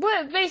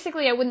well,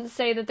 basically, I wouldn't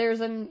say that there's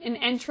an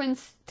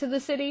entrance to the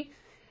city,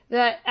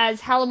 that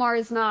as Halimar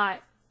is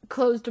not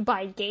closed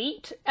by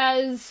gate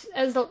as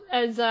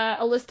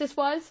Alistus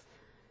was.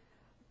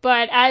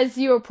 But as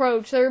you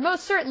approach, there are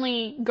most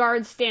certainly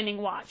guards standing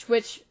watch,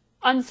 which,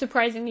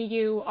 unsurprising to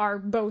you, are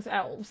both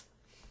elves.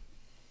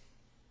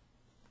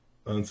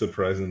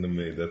 Unsurprising to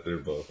me that they're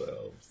both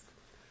elves.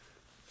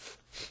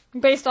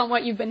 Based on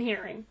what you've been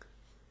hearing.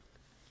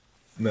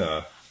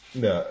 No,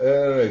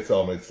 it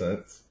all makes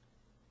sense.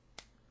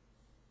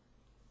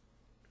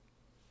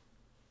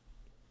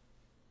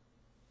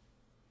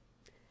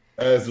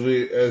 As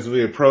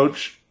we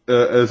approach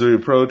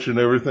and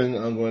everything,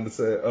 I'm going to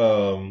say,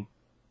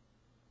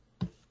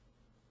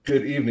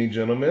 good evening,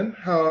 gentlemen.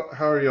 How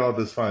are y'all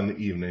this fine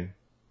evening?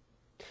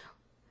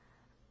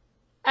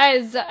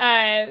 As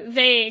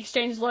they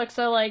exchange looks,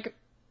 so like,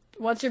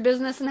 what's your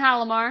business in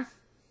Halimar?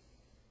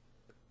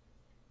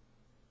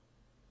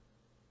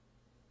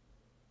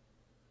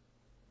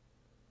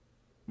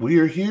 We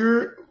are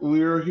here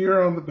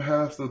on the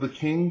behalf of the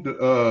king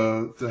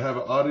to have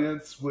an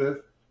audience with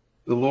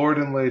the Lord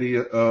and Lady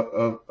of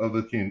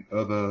the king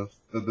of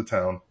the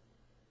town.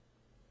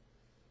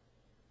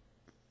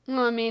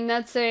 Well, I mean,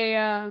 that's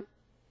a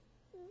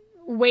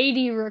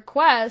weighty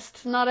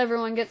request. Not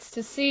everyone gets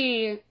to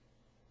see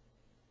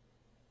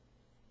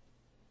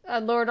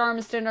Lord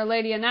Armiston or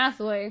Lady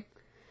Anathalie.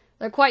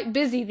 They're quite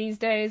busy these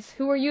days.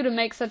 Who are you to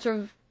make such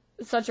a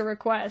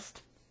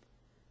request?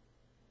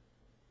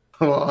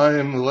 Well, I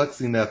am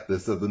Alexi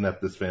Nephthys of the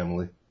Nephthys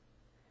family.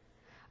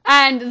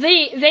 And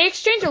they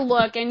exchange a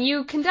look, and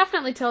you can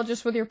definitely tell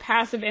just with your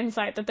passive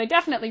insight that they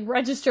definitely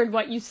registered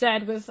what you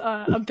said with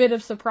a bit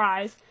of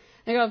surprise.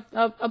 They go,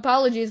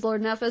 apologies,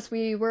 Lord Nephthys,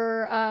 we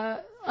were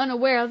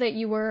unaware that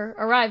you were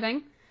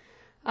arriving.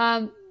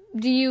 Do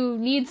you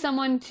need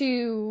someone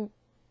to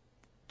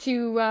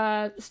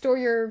store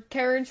your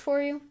carriage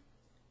for you?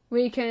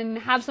 We can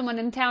have someone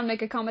in town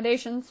make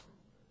accommodations.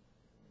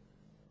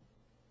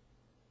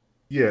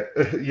 Yeah,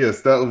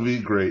 yes, that would be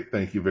great.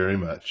 Thank you very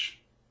much.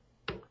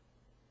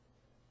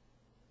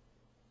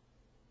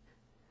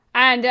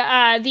 And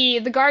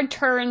the guard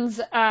turns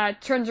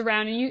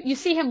around, and you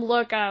see him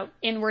look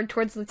inward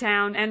towards the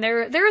town, and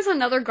there is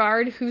another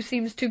guard who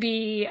seems to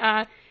be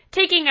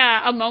taking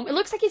a moment. It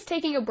looks like he's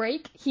taking a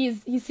break.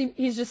 He's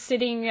just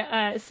sitting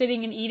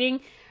and eating.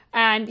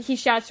 And he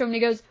shouts to him and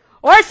he goes,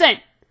 "Orson!"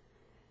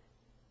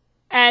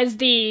 As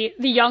the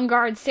young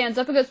guard stands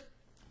up and goes,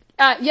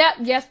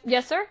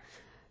 yes, sir.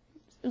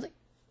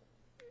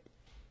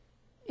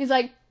 He's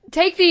like,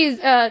 take these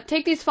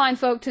fine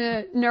folk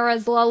to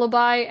Nura's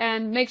lullaby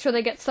and make sure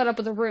they get set up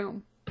with a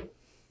room.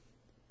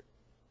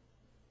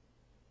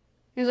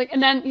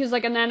 And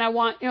then I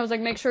want,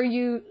 make sure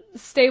you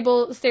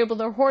stable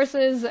their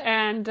horses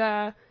and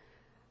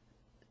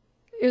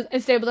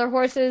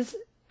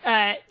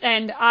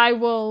and I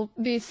will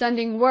be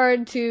sending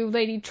word to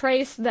Lady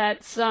Trace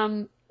that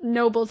some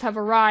nobles have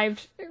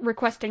arrived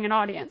requesting an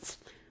audience.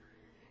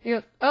 He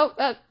goes,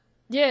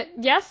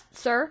 yes,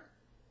 sir.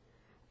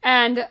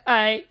 And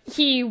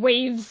he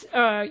waves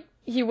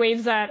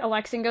at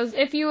Alexa and goes,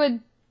 "If you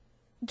would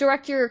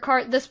direct your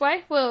cart this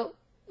way, we'll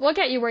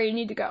get you where you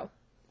need to go."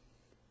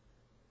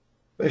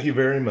 Thank you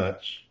very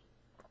much.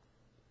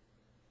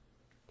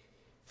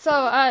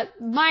 So,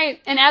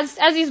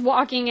 as he's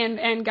walking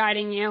and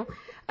guiding you,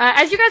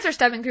 as you guys are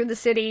stepping through the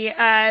city,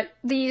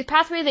 the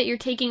pathway that you're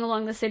taking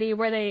along the city,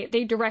 where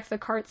they direct the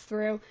carts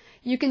through,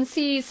 you can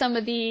see some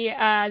of the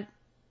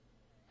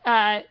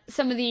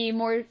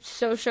more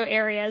social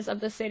areas of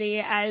the city.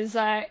 As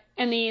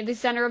in the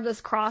center of this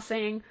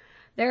crossing,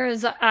 there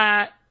is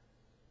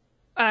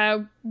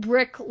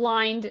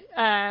brick-lined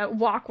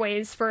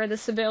walkways for the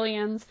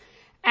civilians,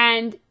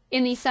 and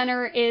in the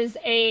center is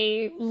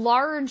a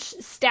large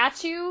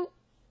statue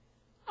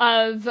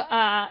of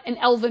an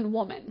elven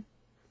woman.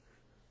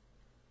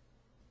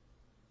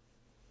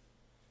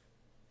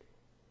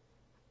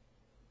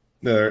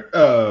 There.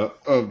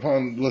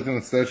 Upon looking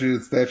at the statue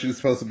is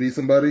supposed to be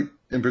somebody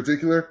in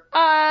particular?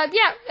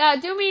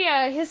 Do me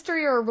a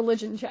history or a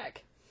religion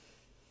check.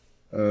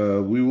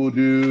 We will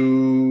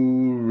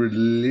do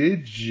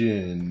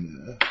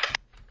religion.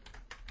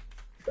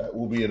 That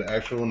will be an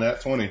actual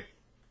nat 20.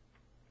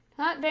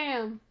 Hot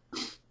damn.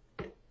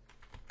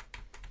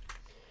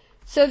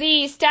 So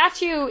the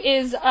statue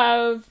is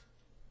of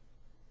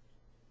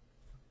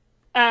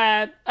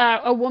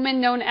a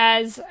woman known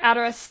as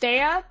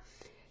Adrastea.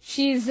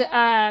 She was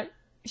a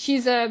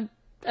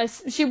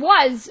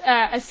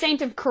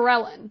saint of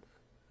Corellon,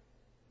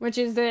 which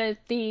is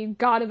the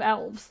god of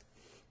elves.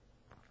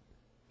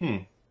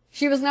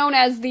 She was known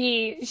as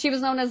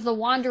the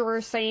Wanderer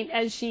Saint,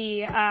 as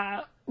she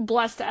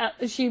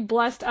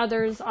blessed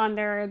others on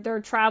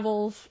their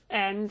travels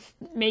and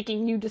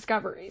making new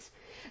discoveries.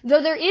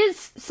 Though there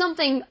is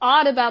something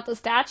odd about the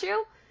statue,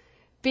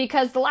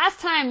 because the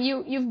last time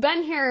you've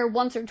been here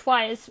once or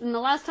twice, and the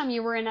last time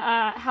you were in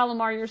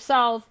Halimar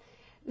yourself,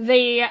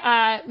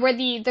 where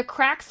the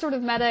crack sort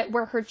of met at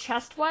where her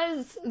chest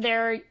was,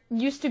 there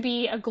used to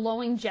be a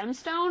glowing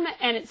gemstone,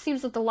 and it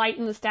seems that the light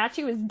in the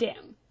statue is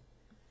dim.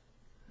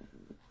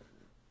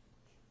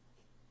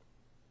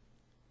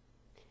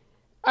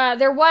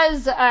 There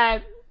was,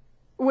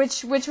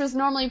 which was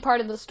normally part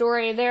of the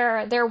story,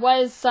 there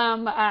was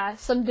some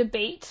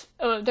debate.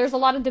 There's a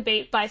lot of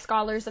debate by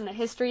scholars in the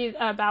history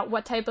about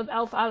what type of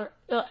elf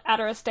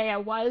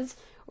Adrastea was,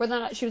 whether or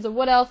not she was a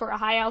wood elf or a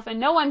high elf, and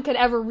no one could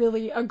ever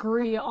really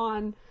agree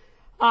on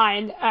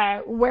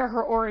where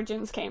her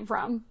origins came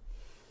from.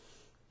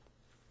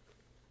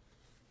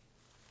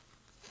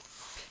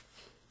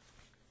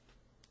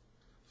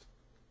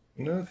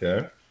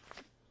 Okay.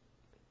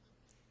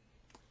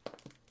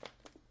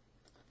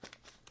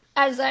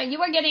 As you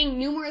are getting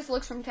numerous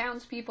looks from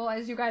townspeople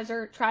as you guys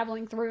are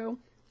traveling through.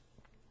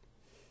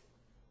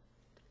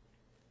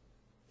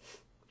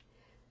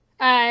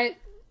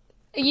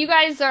 You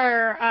guys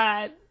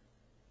are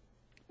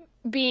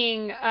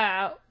being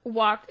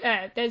walked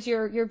as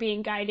you're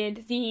being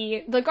guided.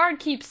 The guard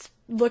keeps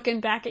looking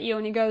back at you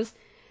and he goes,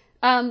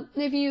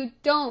 "If you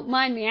don't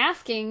mind me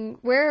asking,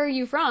 where are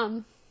you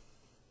from?"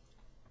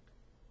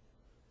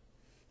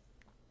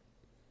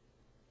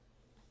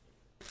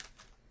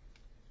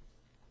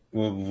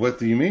 Well, what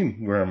do you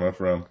mean, where am I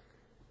from?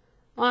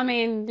 Well, I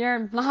mean,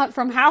 you're not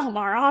from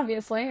Halimar,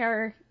 obviously.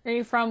 Are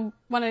you from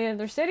one of the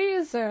other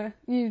cities?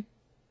 You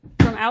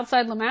from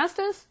outside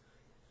Lamastus?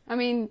 I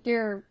mean,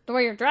 the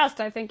way you're dressed,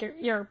 I think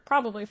you're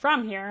probably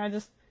from here.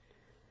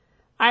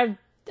 I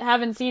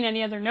haven't seen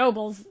any other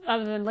nobles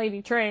other than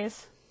Lady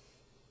Trace.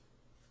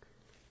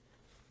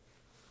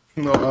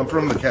 No, I'm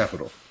from the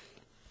capital.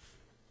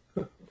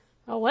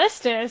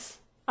 Alistus?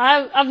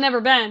 I've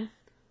never been.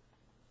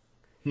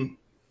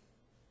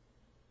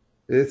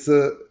 It's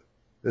a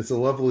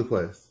lovely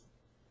place.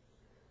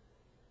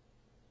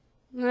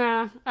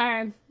 Yeah,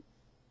 I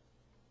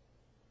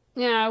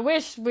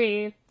wish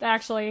we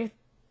actually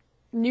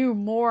knew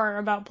more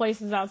about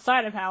places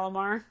outside of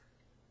Halimar.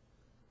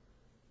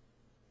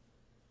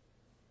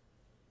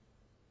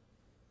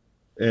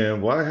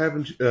 And why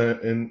haven't you,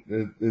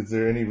 and is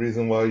there any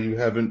reason why you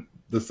haven't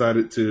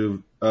decided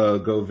to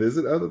go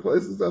visit other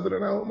places other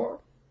than Halimar?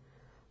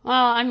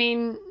 Well, I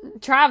mean,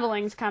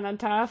 traveling's kind of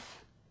tough.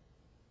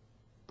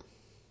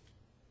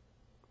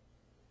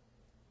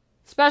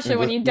 Especially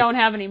when you don't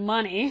have any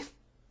money.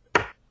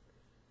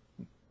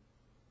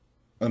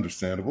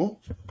 Understandable.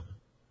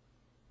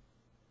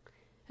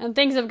 And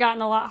things have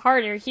gotten a lot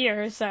harder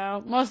here,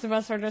 so most of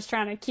us are just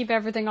trying to keep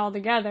everything all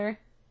together.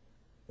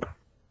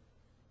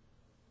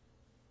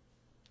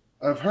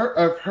 I've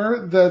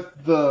heard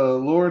that the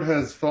Lord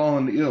has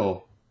fallen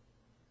ill.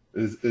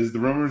 Is the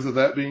rumors of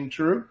that being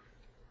true?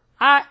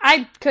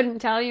 I couldn't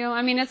tell you.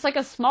 I mean, it's like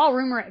a small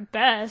rumor at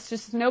best,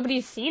 just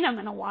nobody's seen him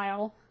in a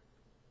while.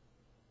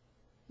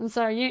 And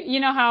so,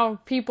 you know how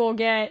people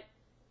get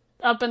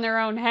up in their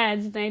own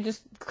heads, and they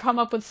just come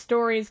up with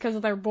stories because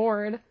they're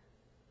bored.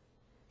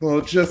 Well,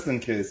 just in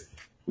case,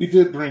 we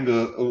did bring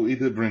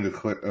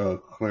a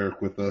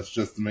cleric with us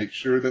just to make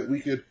sure that we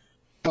could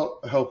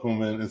help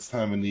him in his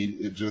time of need.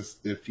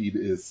 If he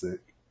is sick.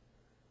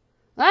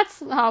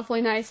 That's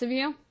awfully nice of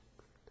you.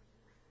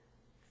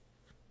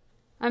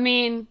 I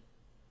mean,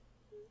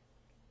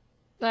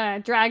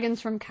 the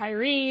dragons from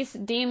Kyrie's,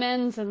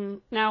 demons,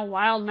 and now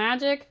wild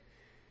magic.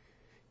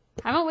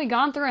 Haven't we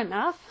gone through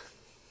enough?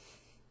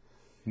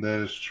 That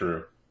is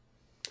true.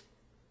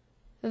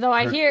 Though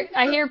I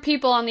hear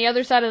people on the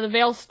other side of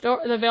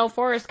the Vale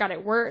Forest got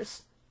it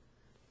worse.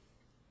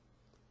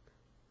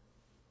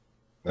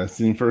 I've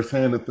seen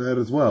firsthand at that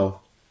as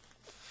well.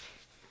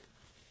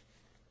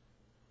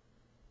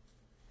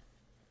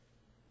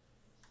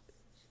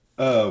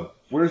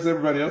 Where's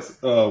everybody else?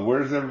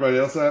 Where's everybody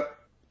else at?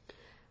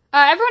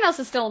 Everyone else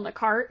is still in the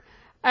cart.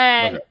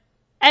 Okay.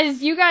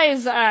 As you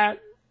guys,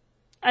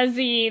 as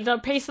the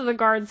pace of the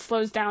guard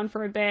slows down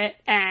for a bit,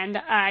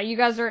 and you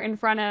guys are in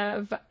front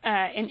of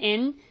an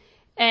inn,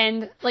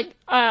 and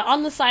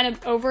on the sign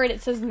over it,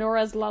 it says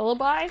Nora's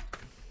Lullaby.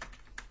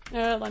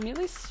 Let me at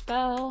least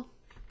spell.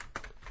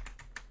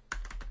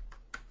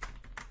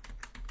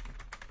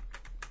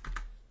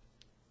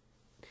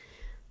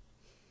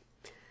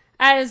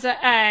 As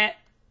the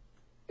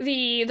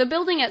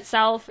building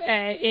itself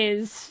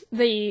is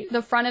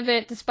the front of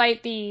it,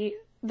 despite the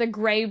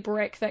gray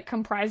brick that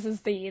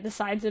comprises the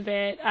sides of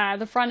it,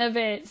 the front of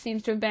it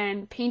seems to have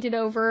been painted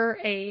over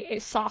a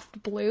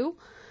soft blue,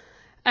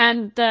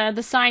 and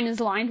the sign is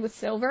lined with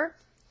silver.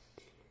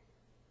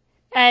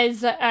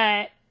 As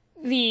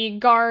the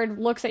guard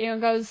looks at you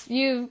and goes,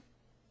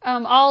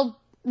 I'll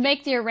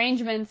make the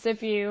arrangements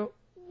if you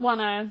want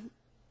to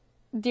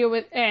deal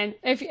with, and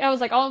if I was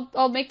like,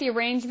 I'll make the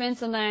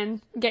arrangements and then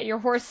get your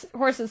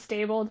horses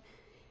stabled.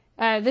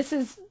 This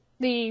is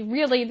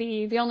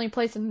the only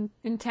place in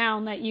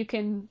town that you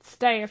can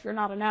stay if you're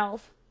not an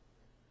elf.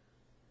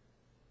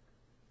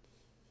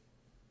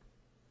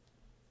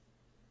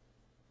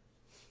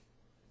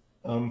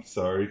 I'm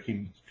sorry.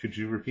 Could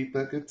you repeat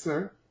that, good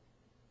sir?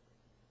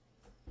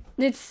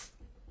 It's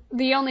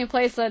the only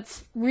place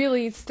that's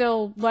really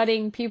still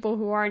letting people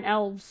who aren't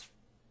elves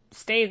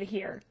stay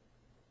here.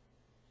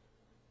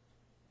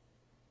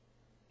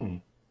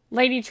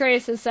 Lady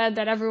Trace has said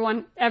that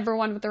everyone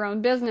with their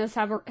own business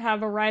have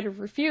a right of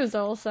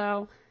refusal,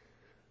 so...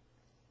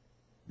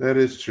 That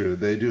is true.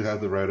 They do have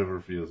the right of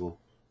refusal.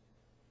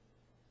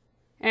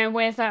 And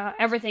with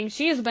everything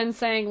she's been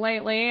saying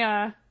lately,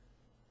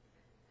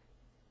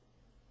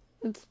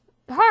 it's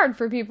hard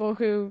for people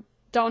who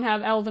don't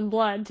have elven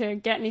blood to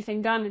get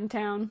anything done in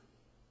town.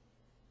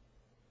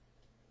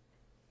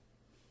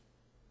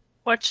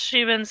 What's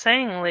she been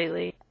saying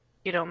lately?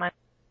 You don't mind?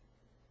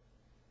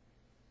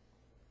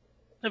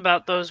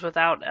 About those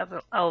without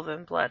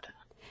elven blood.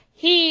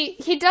 He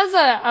does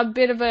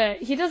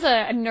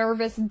a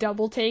nervous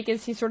double take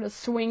as he sort of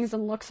swings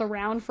and looks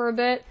around for a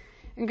bit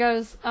and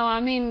goes, "Oh,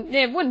 I mean,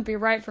 it wouldn't be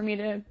right for me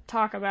to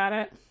talk about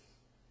it.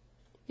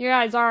 You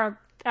guys are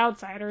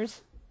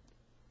outsiders."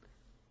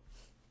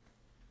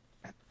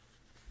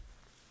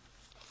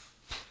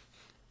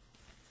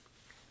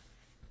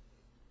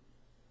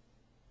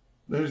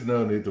 There's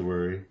no need to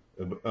worry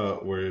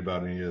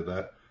about any of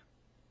that.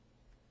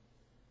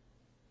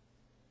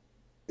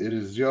 It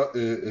is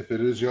if it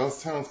is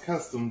y'all's town's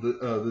custom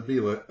to be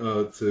like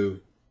to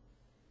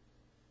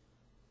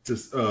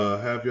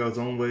have y'all's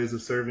own ways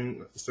of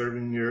serving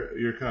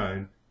your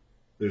kind.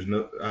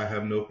 I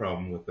have no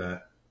problem with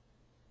that.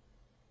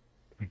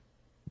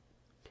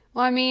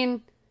 Well, I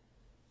mean,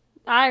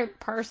 I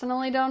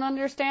personally don't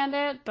understand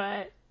it,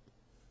 but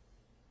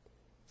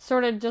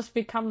sort of just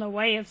become the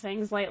way of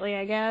things lately,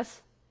 I guess.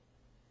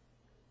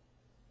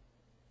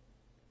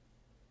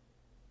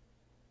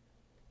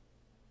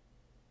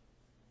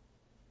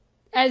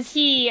 As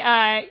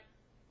are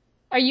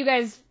you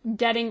guys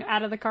getting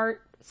out of the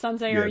cart,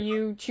 Sensei? Yeah. Are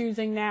you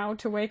choosing now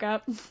to wake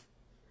up?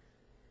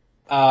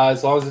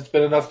 As long as it's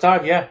been enough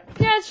time, yeah.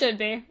 Yeah, it should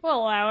be. We'll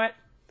allow it.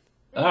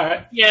 All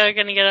right. Yeah,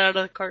 gonna get out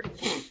of the cart.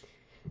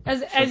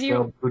 As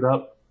you Boot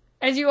up.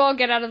 As you all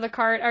get out of the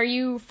cart, are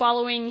you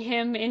following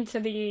him into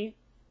the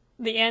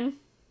inn?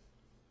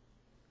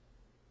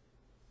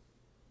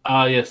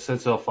 Yes,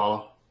 since I'll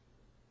follow.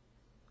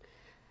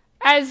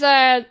 As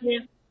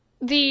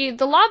the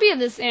lobby of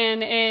this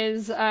inn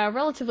is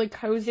relatively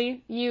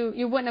cozy.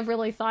 You wouldn't have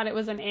really thought it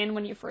was an inn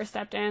when you first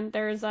stepped in.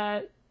 There's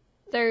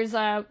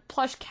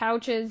plush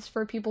couches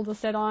for people to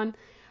sit on.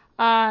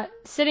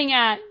 Sitting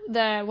at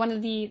one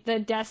of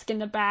the desk in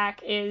the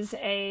back is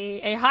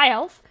a high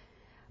elf.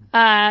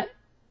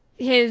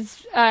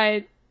 His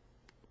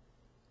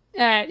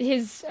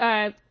his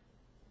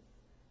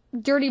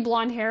dirty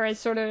blonde hair is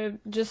sort of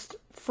just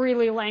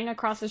freely laying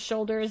across his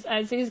shoulders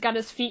as he's got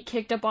his feet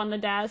kicked up on the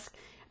desk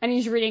and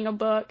he's reading a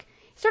book.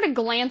 He sort of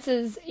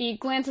glances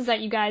at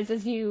you guys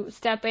as you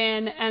step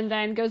in and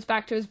then goes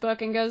back to his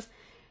book and goes,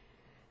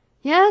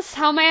 "Yes,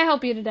 how may I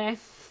help you today?"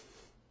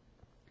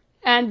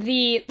 And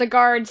the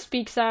guard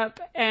speaks up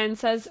and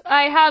says,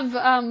 "I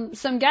have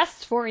some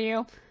guests for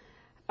you.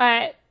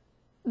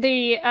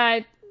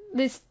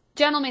 This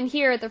gentleman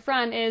here at the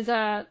front is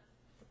a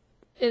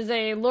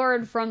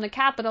lord from the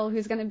capital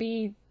who's going to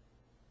be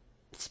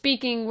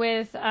speaking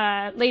with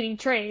Lady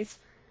Trace."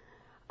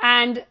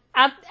 And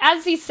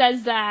as he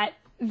says that,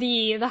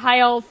 the high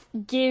elf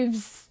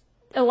gives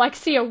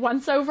Alexi a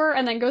once-over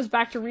and then goes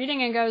back to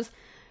reading and goes,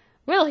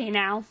 "Will he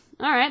now?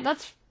 All right,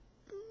 that's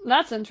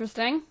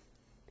interesting."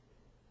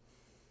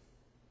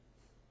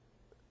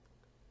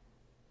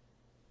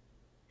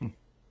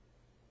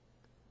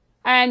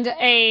 And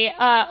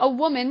a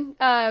woman,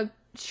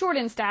 short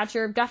in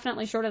stature,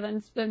 definitely shorter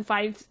than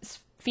 5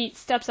 feet,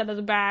 steps out of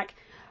the back.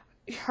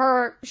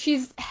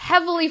 She's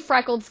heavily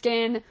freckled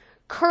skin,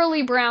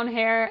 curly brown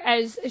hair,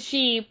 as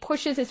she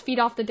pushes his feet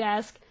off the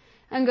desk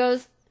and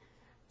goes,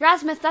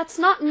 "Rasmus, that's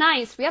not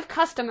nice. We have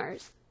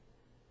customers."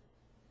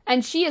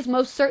 And she is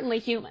most certainly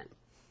human.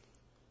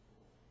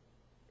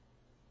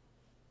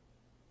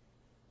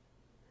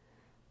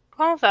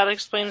 Well, that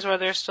explains why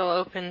they're still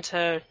open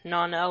to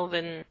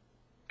non-elven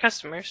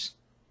customers.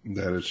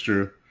 That is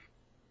true.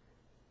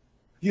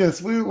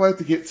 Yes, we would like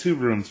to get 2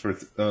 rooms for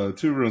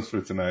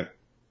tonight.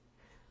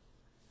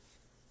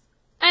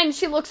 And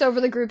she looks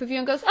over the group of you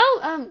and goes,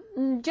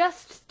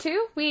 just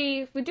 2?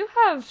 We do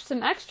have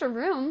some extra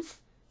rooms."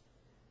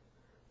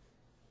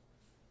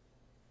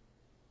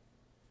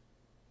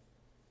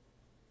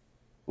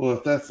 Well,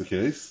 if that's the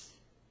case,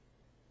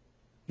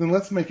 then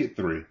let's make it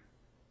 3.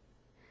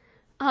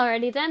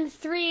 Alrighty then,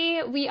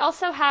 3. We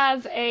also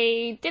have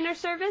a dinner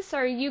service.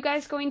 Are you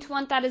guys going to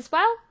want that as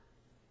well?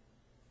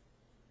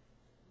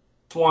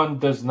 This one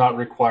does not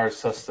require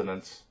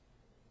sustenance.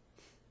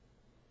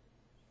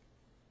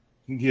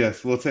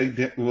 Yes, we'll take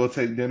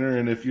dinner,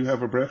 and if you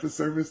have a breakfast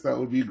service, that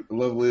would be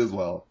lovely as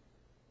well.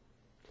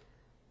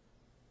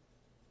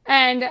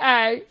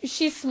 And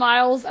she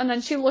smiles, and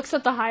then she looks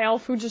at the high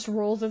elf, who just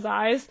rolls his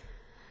eyes.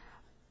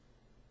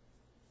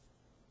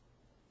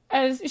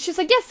 As she's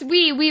like, "Yes,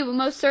 we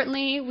most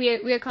certainly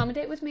we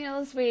accommodate with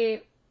meals.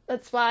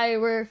 That's why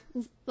we're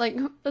like,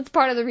 that's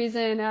part of the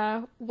reason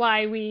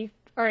why we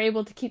are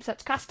able to keep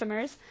such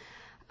customers."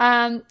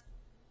 And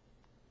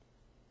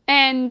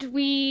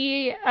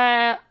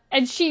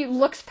she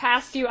looks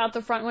past you out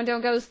the front window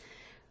and goes,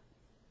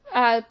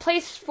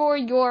 "Place for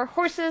your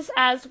horses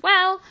as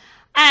well."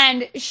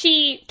 And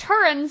she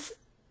turns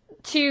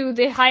to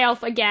the high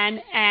elf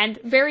again and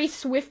very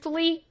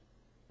swiftly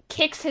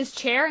kicks his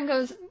chair and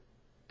goes,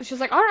 she's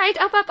like, "All right,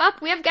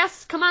 up. We have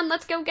guests. Come on,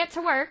 let's go get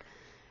to work."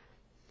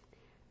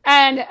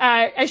 And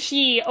as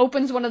she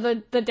opens one of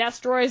the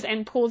desk drawers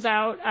and pulls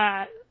out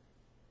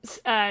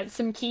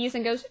some keys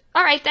and goes,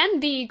 "All right, then,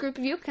 the group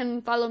of you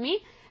can follow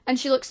me." And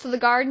she looks to the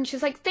guard and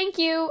she's like, "Thank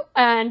you."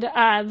 And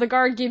the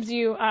guard gives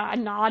you a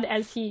nod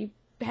as he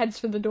heads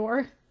for the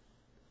door.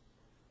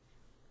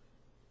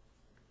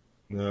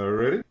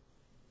 Alrighty.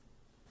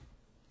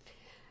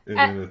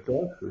 And if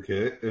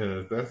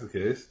that's the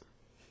case.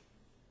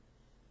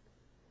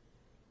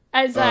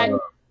 As go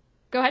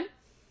ahead.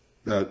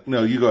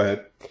 No, you go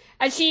ahead.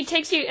 As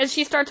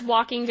she starts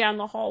walking down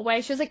the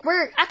hallway, she's like,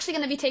 "We're actually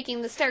going to be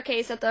taking the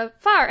staircase at the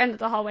far end of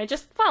the hallway.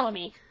 Just follow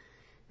me."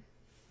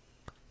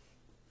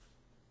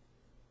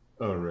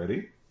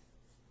 Alrighty.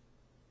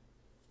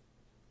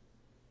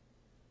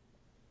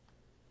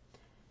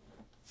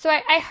 So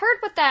I heard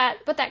what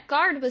that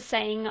guard was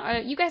saying.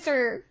 You guys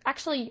are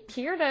actually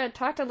here to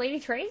talk to Lady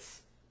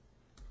Trace?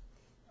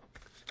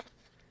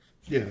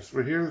 Yes,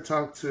 we're here to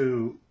talk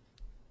to.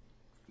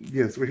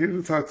 Yes, we're here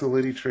to talk to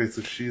Lady Trace.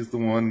 If she's the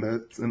one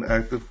that's in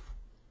active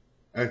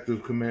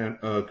command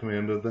of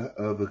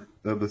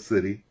the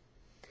city.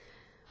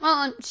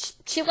 Well,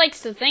 she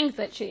likes to think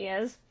that she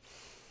is.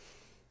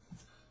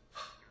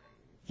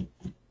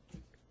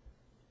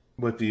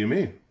 What do you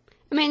mean?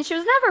 I mean, she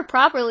was never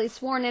properly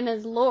sworn in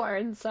as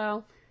Lord,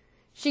 so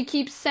she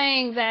keeps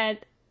saying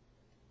that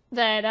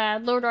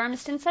Lord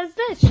Armiston says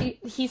this,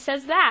 he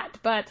says that,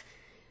 but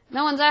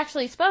no one's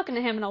actually spoken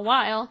to him in a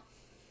while.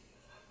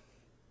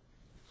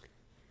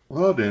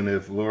 Well, then,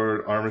 if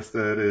Lord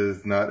Armistead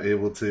is not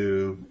able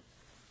to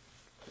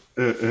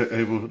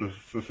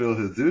fulfill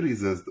his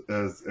duties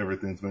as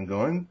everything's been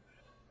going,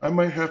 I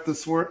might have to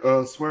swear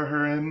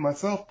her in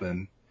myself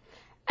then.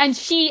 And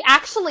she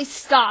actually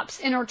stops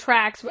in her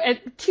tracks,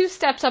 2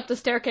 steps up the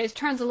staircase,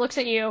 turns and looks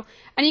at you,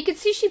 and you can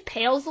see she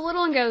pales a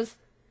little and goes,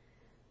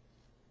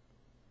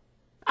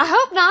 "I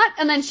hope not,"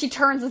 and then she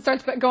turns and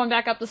starts going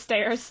back up the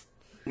stairs.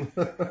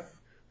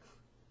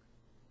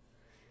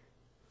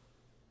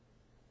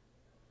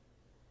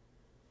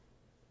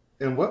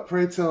 And what,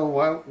 pray tell,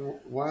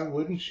 why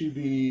wouldn't she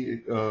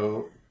be?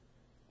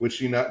 Would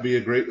she not be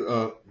a great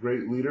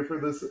leader for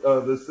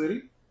this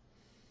city?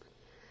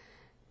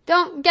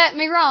 don't get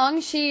me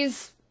wrong,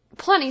 she's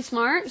plenty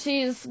smart.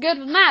 She's good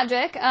with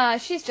magic.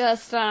 She's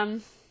just,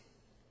 And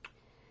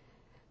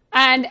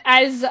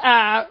as,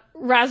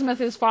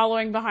 Rasmuth is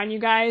following behind you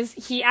guys,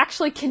 he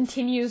actually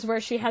continues where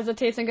she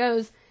hesitates and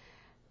goes,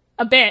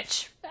 a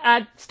bitch.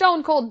 A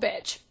stone cold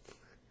bitch.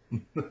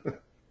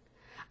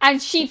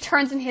 And she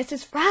turns and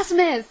hisses,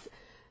 Rasmuth!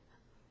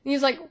 And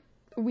he's like,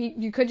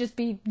 you could just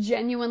be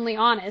genuinely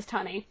honest,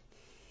 honey.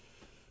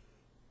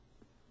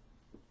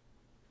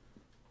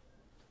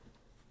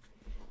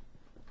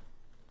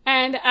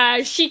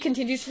 And she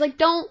continues, she's like,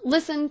 don't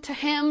listen to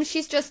him.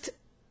 She's just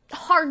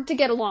hard to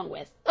get along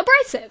with.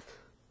 Abrasive.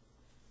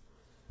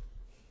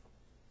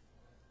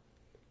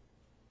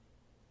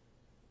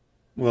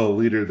 Well, a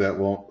leader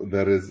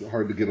that is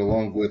hard to get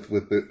along with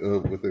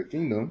their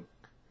kingdom.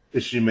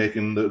 Is she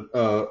making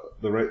the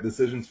right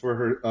decisions for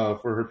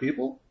her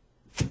people?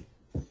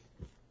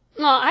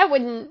 Well, I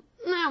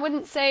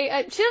wouldn't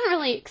say she doesn't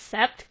really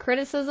accept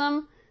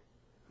criticism.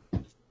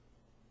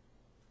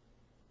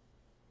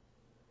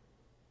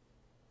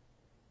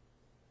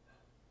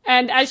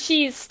 And as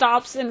she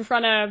stops in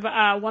front of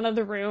one of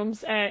the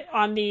rooms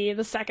on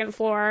the second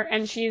floor,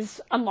 and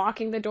she's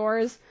unlocking the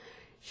doors,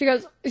 she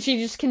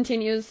just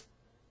continues,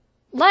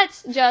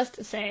 let's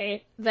just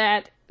say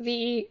that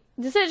the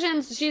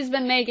decisions she's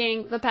been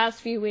making the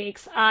past few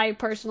weeks, I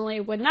personally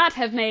would not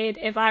have made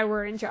if I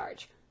were in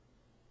charge.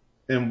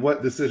 And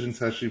what decisions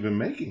has she been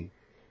making?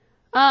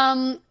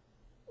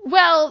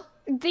 Well,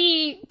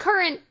 the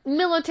current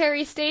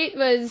military state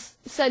was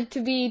said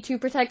to be to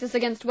protect us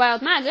against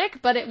wild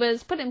magic, but it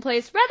was put in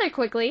place rather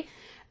quickly,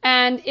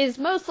 and is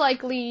most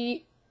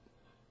likely,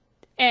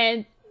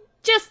 and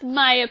just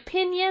my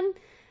opinion,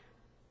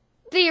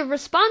 the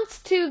response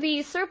to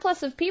the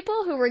surplus of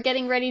people who were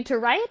getting ready to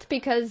riot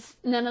because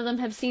none of them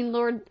have seen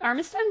Lord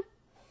Armiston.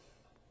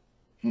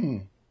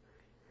 And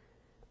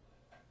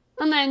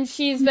then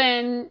she's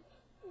been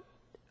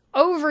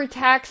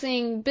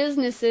overtaxing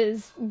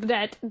businesses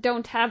that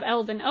don't have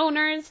elven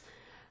owners.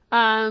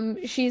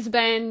 She's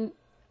been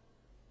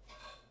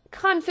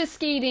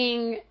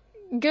confiscating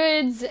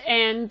goods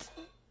and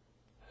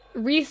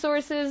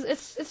resources.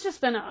 It's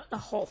just been a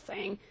whole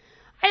thing.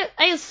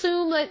 I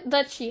assume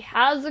that she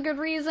has a good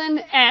reason,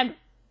 and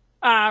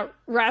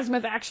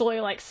Rasmuth actually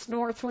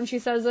snorts when she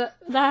says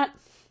that.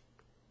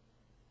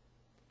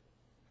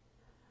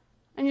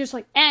 And you're just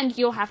like, and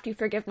you'll have to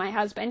forgive my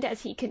husband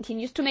as he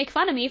continues to make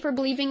fun of me for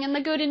believing in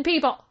the good in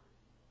people.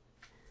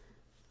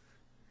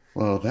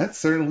 Well, that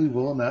certainly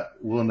will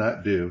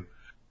not do.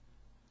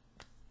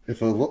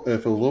 If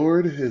a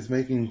lord is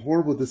making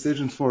horrible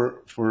decisions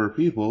for her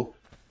people,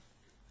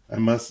 I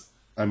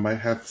might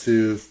have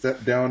to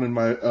step down in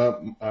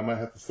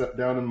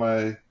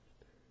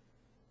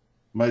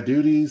my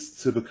duties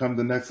to become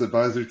the next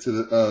advisor to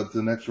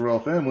the next royal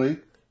family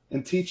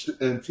and teach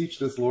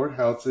this lord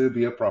how to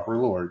be a proper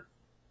lord.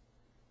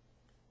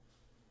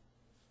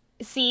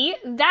 See,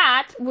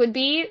 that would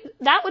be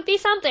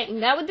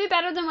something. That would be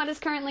better than what is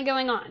currently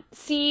going on.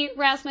 See,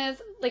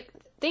 Rasmuth,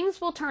 things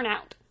will turn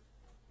out.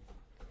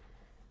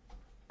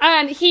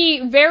 And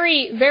he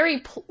very,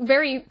 very,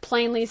 very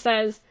plainly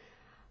says,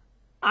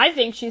 I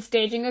think she's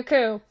staging a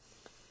coup.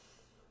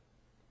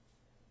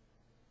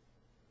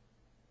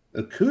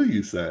 A coup,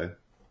 you say?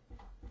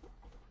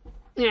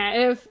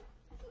 Yeah,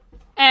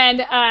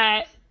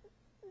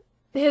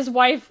 his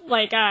wife,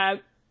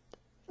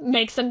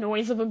 makes a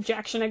noise of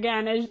objection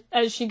again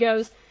as she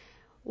goes,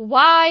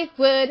 why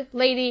would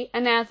Lady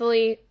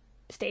Anathalie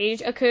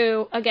stage a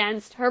coup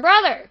against her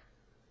brother?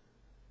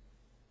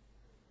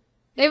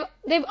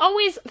 They've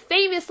always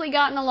famously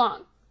gotten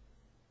along.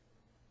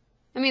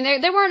 I mean,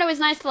 they weren't always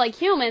nice to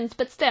humans,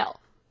 but still.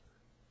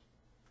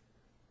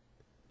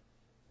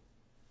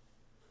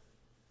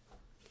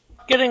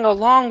 Getting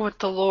along with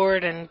the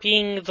Lord and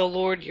being the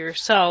Lord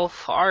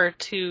yourself are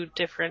two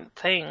different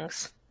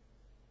things.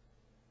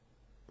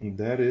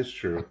 That is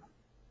true.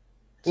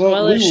 As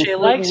well as she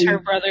likes her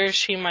brother,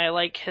 she might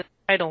like his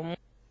title more.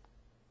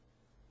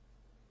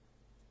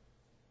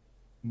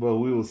 Well,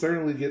 we will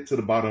certainly get to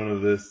the bottom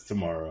of this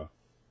tomorrow.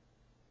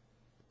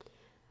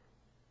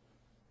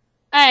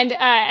 And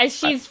as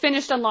she's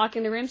finished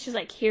unlocking the room, she's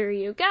like, here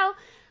you go.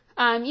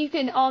 You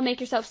can all make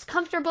yourselves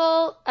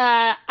comfortable.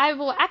 I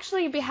will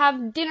actually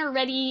have dinner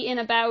ready in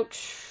about...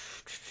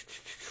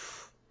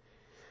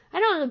 I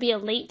know it'll be a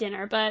late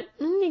dinner, but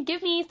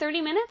give me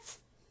 30 minutes.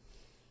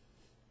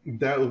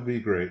 That would be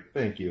great.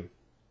 Thank you.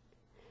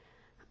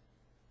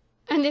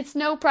 And it's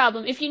no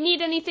problem. If you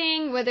need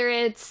anything, whether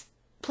it's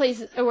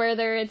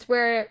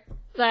where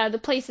the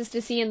places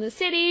to see in the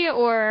city,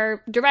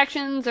 or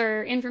directions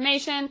or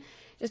information,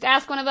 just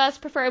ask one of us,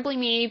 preferably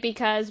me,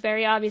 because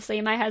very obviously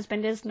my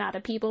husband is not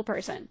a people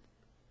person.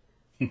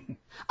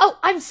 Oh,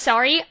 I'm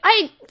sorry.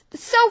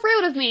 So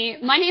rude of me.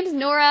 My name's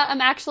Nora.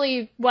 I'm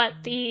actually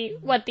what the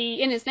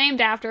inn is named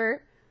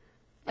after.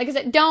 Like I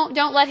said,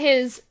 don't let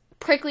his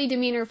prickly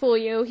demeanor fool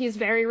you. He's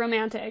very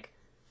romantic.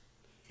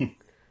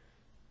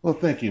 Well,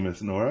 thank you,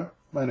 Miss Nora.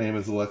 My name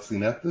is Alexi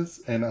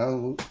Nephthys, and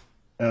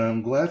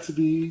I'm glad to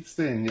be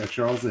staying at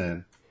Charles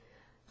Inn.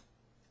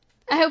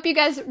 I hope you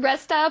guys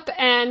rest up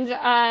and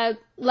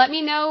let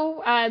me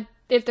know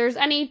if there's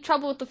any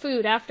trouble with the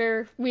food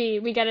after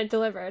we get it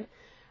delivered.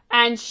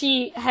 And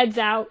she heads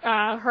out,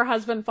 her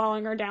husband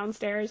following her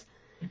downstairs.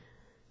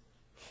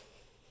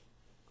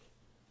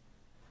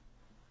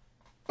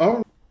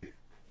 Oh.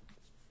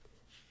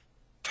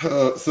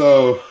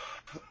 So,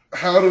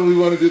 how do we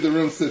want to do the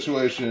room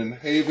situation?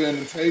 Haven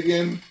and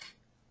Tegan,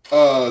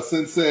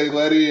 Sensei,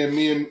 Letty, and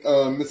me and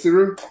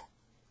Mitsuru?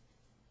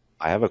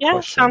 I have a Yeah,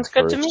 question. sounds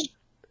good to first. me.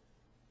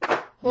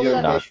 What was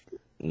Yeah,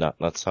 that?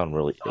 Not sound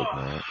really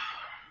ignorant,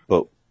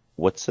 but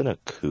what's in a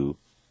coup?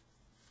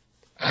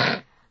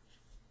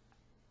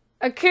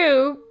 A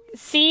coup,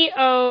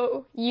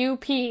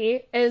 COUP,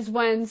 is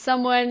when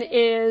someone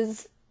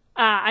is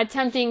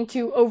attempting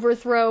to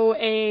overthrow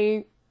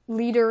a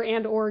leader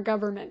and or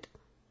government.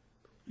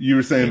 You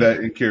were saying that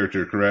in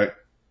character, correct?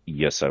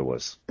 Yes, I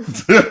was.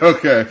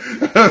 Okay.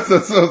 So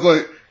I was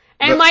like,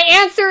 And my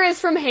answer is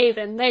from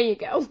Haven. There you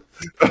go.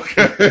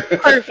 okay.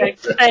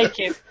 Perfect. Thank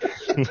you.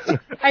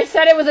 I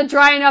said it with a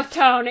dry enough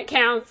tone. It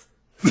counts.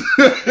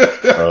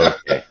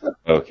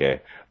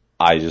 Okay.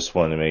 I just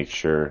wanted to make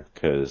sure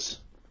because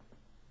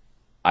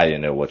I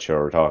didn't know what you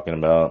were talking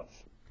about.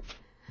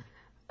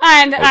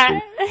 And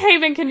Okay.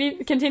 Haven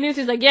continues.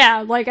 He's like,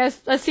 yeah, like I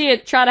see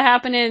it try to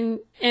happen in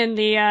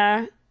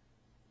the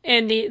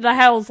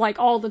hells like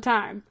all the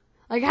time.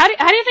 Like, how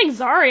do you think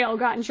Zariel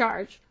got in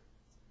charge?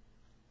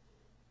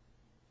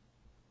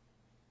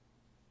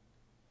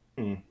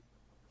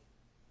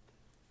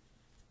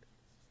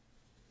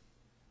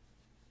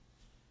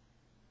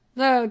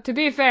 Though, to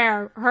be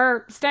fair,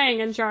 her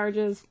staying in charge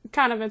is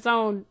kind of its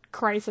own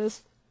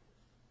crisis.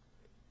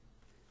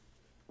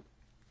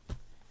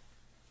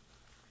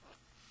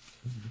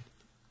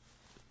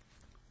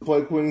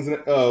 Plague Queen's.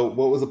 What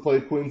was the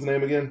Plague Queen's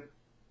name again?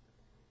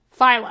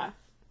 Phyla.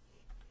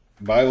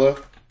 Vila.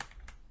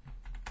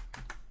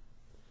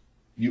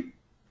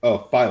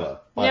 Phyla.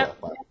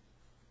 Yep.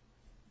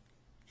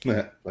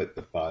 Phyla. Like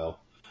the file.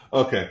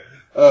 Okay.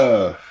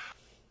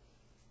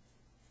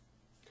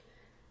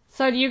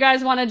 So do you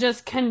guys want to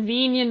just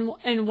convene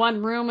in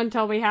one room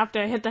until we have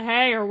to hit the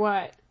hay, or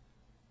what?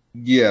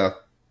 Yeah.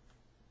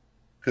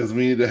 Because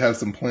we need to have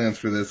some plans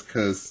for this,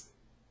 because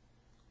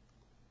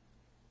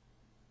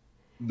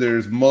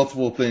there's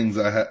multiple things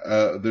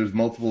there's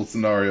multiple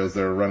scenarios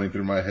that are running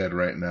through my head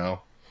right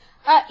now.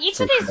 Each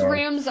of these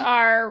rooms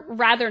are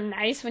rather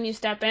nice when you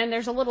step in.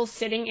 There's a little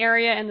sitting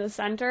area in the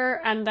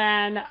center, and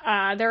then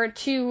there are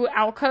two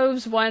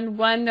alcoves,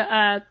 one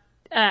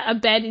a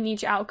bed in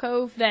each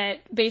alcove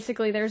that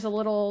basically there's a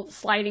little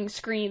sliding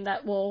screen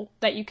that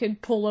you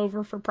could pull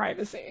over for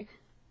privacy.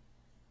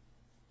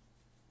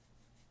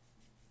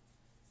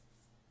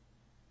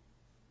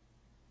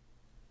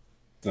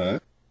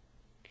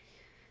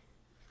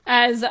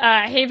 As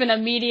Haven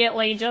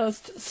immediately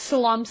just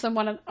slumps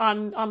someone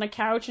on the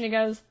couch and he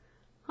goes,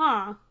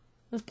 huh,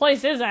 this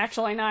place is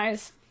actually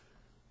nice.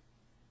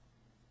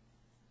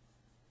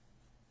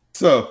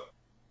 So,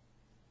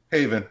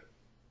 Haven,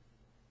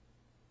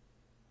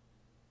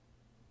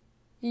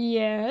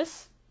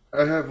 Yes.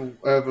 I have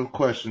a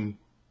question.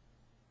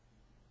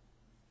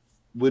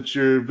 With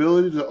your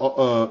ability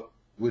to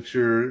with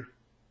your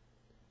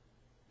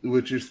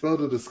spell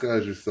to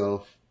disguise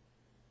yourself,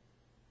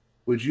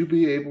 would you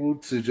be able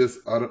to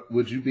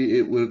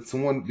would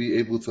someone be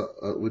able to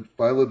would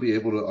Phyla be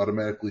able to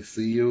automatically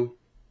see you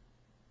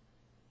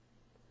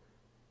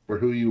for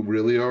who you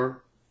really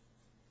are?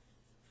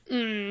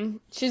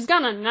 She's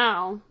gonna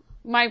know.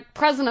 My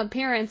present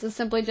appearance is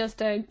simply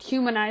just a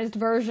humanized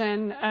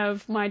version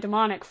of my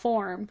demonic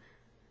form.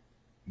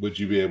 Would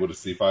you be able to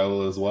see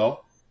Phyla as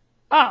well?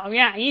 Oh,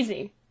 yeah,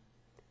 easy.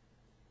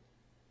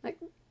 Like,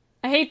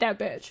 I hate that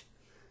bitch.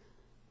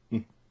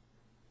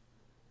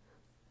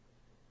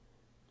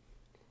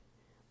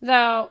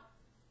 Though,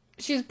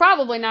 she's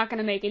probably not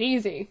gonna make it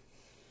easy.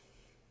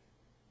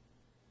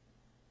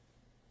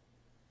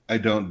 I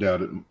don't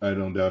doubt it. I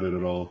don't doubt it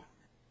at all.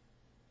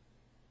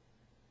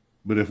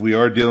 But if we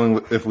are dealing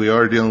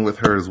with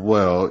her as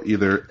well,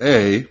 either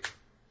A,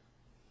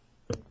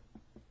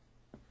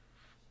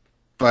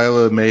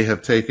 Phyla may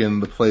have taken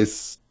the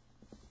place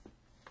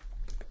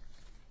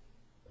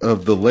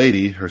of the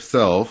lady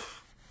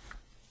herself,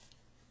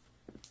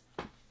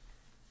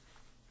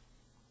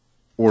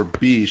 or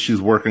B, she's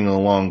working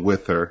along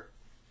with her.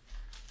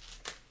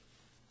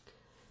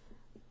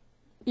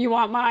 You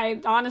want my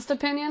honest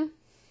opinion?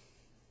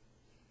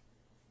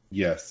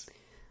 Yes.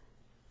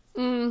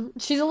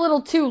 She's a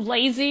little too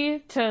lazy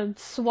to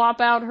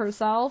swap out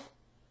herself.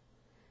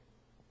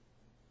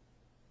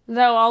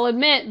 Though I'll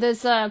admit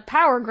this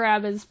power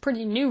grab is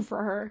pretty new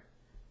for her.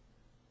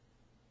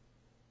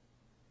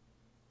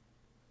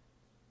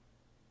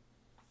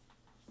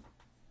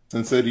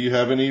 Sensei, do you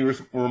have any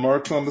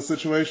remarks on the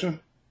situation?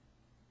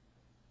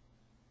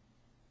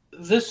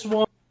 This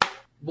one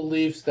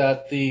believes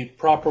that the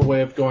proper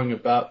way of going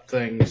about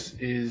things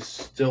is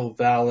still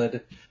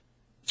valid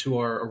to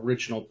our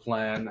original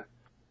plan.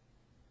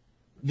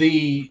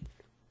 The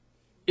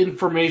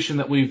information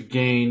that we've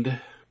gained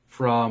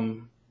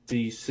from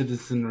the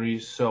citizenry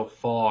so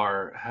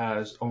far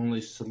has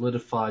only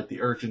solidified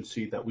the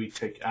urgency that we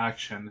take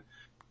action,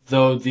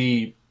 though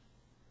the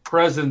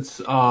presence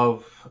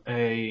of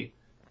a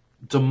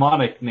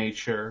demonic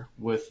nature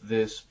with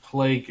this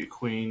plague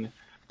queen,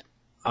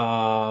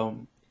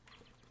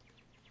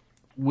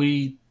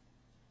 we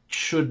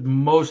should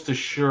most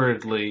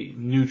assuredly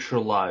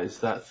neutralize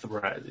that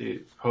threat.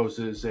 It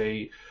poses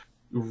a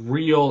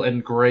real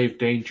and grave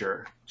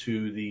danger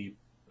to the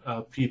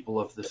people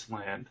of this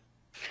land.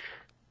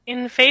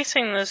 In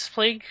facing this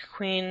plague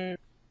queen,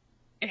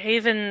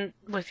 Haven,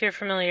 with your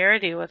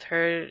familiarity with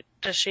her,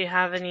 does she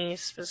have any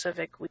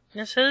specific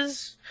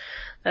weaknesses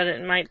that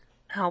it might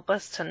help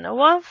us to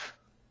know of?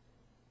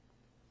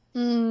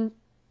 To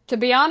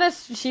be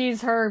honest,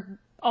 she's her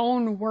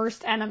own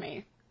worst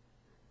enemy.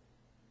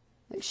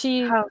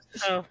 How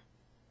so?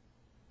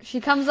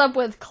 She comes up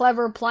with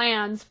clever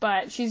plans,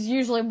 but she's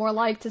usually more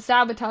like to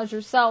sabotage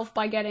herself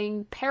by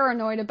getting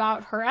paranoid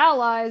about her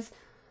allies,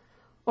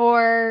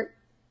 or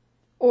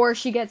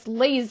she gets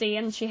lazy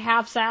and she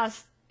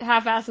half-asses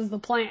the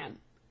plan.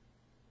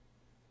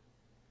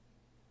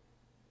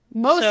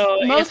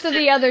 Most of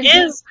the other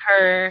is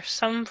her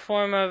some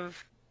form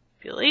of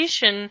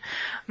manipulation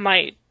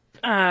might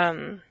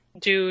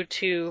due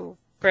to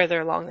further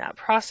along that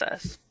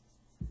process.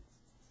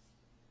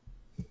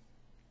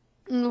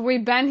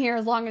 We've been here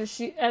as long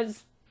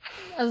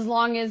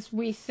as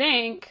we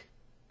think,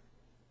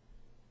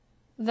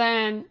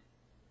 then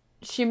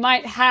she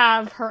might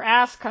have her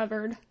ass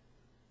covered.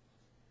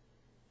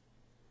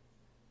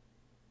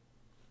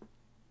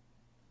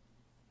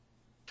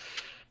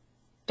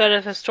 But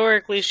if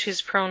historically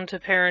she's prone to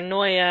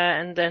paranoia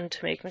and then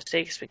to make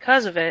mistakes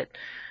because of it,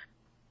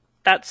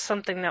 that's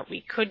something that we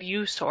could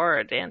use to our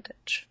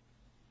advantage.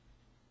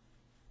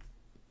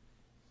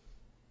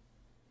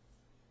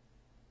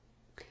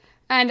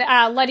 And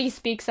Letty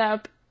speaks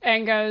up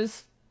and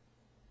goes,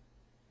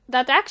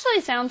 "That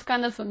actually sounds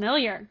kind of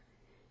familiar.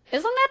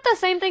 Isn't that the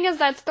same thing as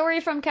that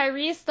story from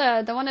Kyrie's,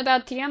 the one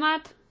about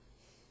Tiamat?"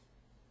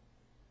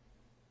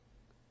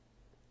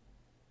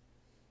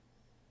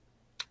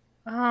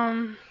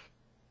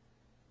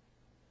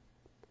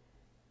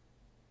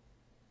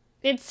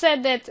 It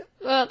said that,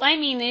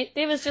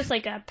 it was just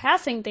like a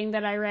passing thing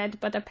that I read,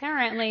 but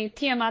apparently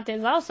Tiamat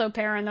is also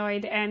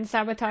paranoid and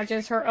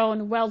sabotages her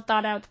own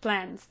well-thought-out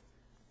plans.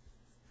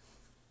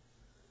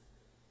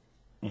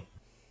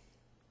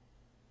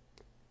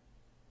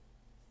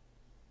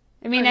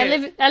 I mean,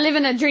 okay. I live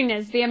in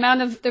Adrenas. The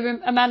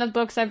amount of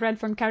books I've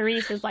read from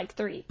Kyrie's is like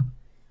 3.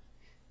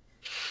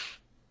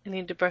 I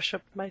need to brush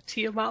up my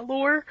Tiamat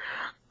lore.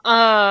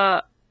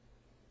 Out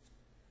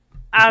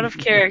of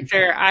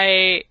character,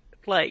 I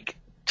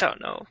don't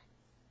know.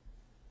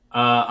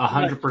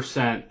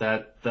 100%.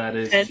 That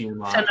is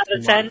Tiamat. 10 out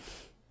of 10.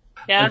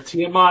 Yeah.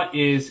 Tiamat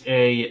is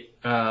a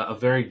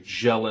very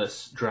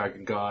jealous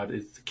dragon god.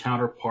 It's the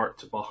counterpart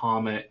to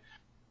Bahamut.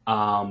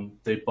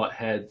 They butt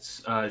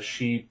heads.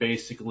 She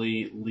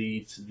basically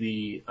leads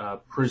the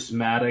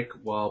prismatic,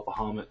 while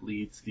Bahamut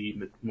leads the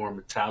more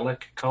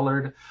metallic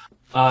colored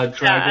dragon.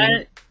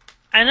 Yeah,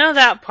 I know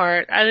that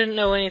part. I didn't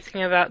know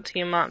anything about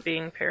Tiamat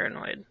being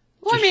paranoid.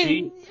 Well, I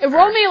mean,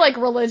 roll me like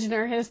religion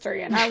or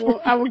history, and I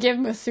will give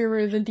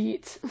Masuru the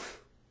deets.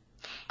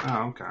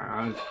 Oh,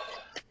 okay.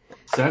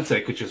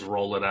 Sensei could just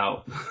roll it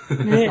out.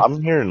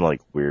 I'm hearing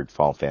like weird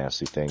Final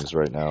Fantasy things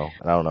right now,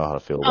 and I don't know how to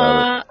feel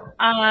about it.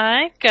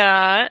 I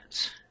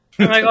got.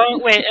 Am I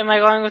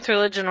going with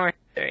religion or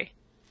history?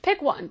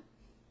 Pick one.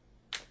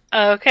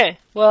 Okay.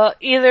 Well,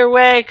 either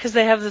way, because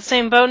they have the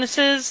same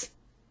bonuses.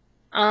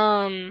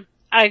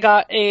 I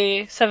got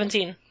a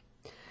 17.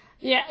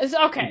 Yeah.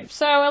 Okay.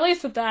 So at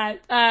least with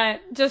that,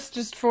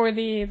 just for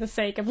the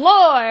sake of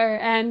lore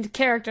and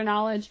character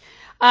knowledge.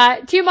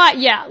 Tiamat,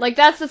 yeah,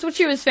 that's what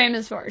she was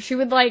famous for. She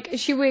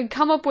would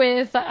come up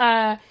with,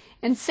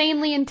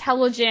 insanely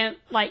intelligent,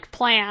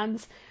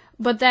 plans,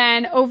 but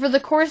then over the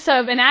course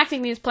of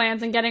enacting these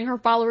plans and getting her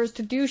followers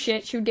to do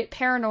shit, she would get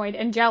paranoid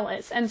and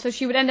jealous, and so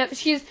she would end up,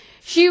 she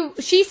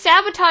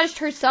sabotaged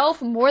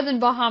herself more than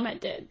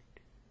Bahamut did.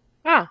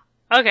 Oh,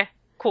 okay,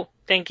 cool,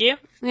 thank you.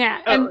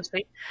 Yeah.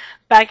 Sweet.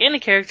 Back into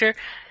character.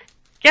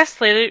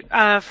 Yes, lady,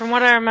 from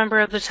what I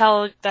remember of the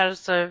tell, that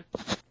is a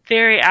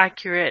very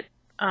accurate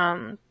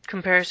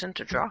comparison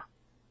to draw.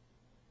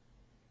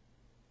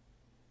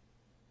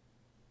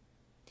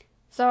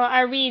 So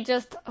are we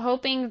just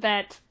hoping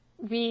that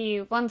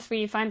once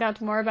we find out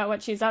more about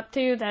what she's up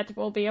to, that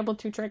we'll be able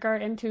to trick her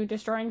into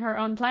destroying her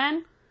own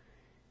plan?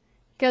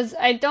 Because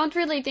I don't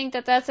really think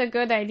that that's a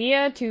good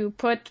idea to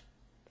put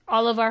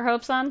all of our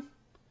hopes on.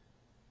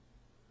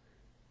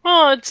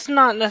 Well, it's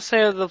not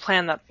necessarily the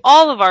plan that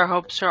all of our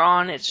hopes are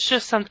on, it's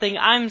just something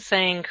I'm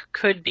saying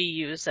could be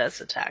used as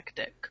a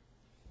tactic.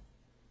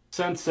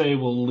 Sensei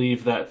will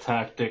leave that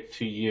tactic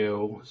to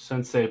you.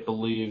 Sensei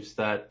believes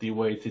that the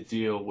way to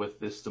deal with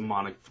this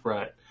demonic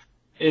threat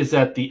is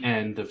at the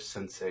end of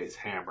Sensei's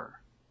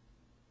hammer.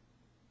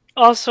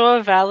 Also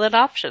a valid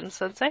option,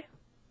 Sensei.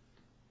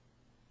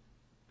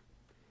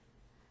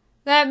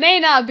 That may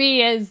not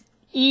be as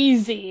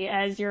easy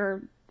as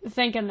you're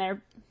thinking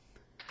there?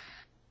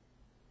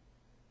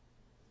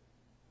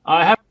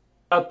 I have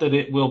no doubt that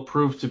it will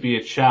prove to be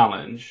a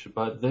challenge,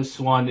 but this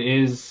one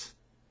is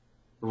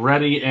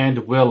ready and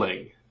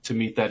willing to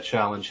meet that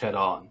challenge head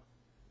on.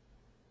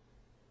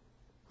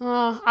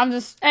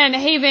 And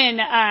Haven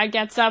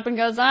gets up and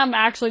goes, I'm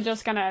actually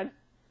just gonna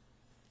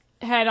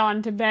head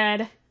on to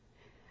bed.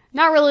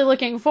 Not really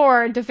looking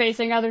forward to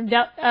facing other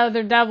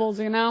devils,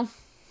 you know?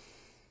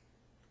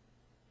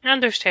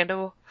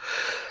 Understandable.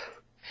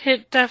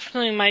 It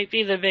definitely might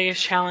be the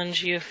biggest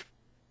challenge your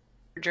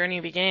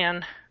journey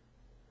began.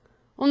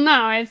 Well,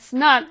 no, it's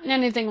not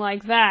anything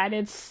like that.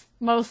 It's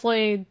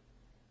mostly...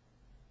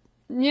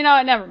 You know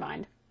what, never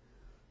mind.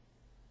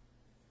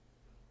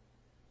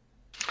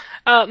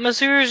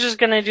 Masuru's just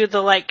gonna do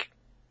the,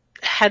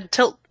 head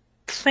tilt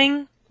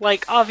thing.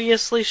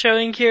 Obviously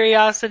showing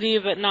curiosity,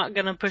 but not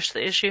gonna push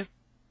the issue.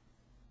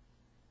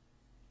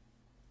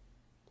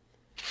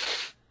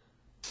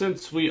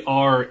 Since we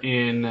are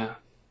in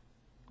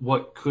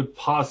what could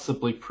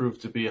possibly prove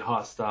to be a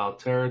hostile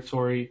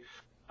territory,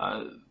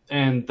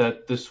 and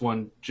that this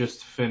one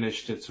just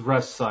finished its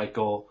rest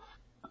cycle,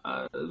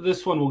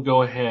 this one will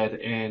go ahead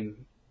and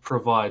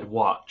provide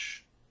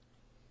watch.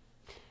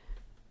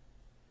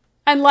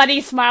 And Letty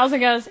smiles and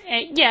goes,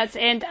 yes,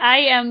 and I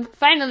am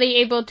finally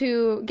able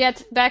to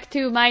get back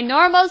to my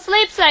normal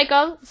sleep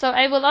cycle, so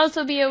I will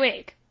also be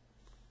awake.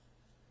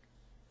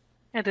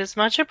 It is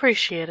much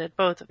appreciated,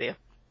 both of you.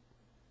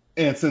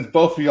 And since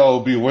both of y'all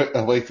will be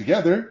awake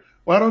together,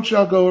 why don't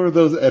y'all go over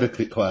those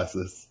etiquette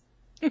classes?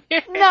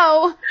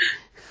 No.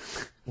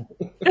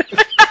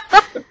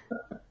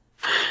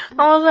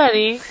 Oh,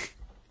 Letty.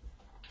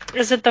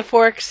 Is it the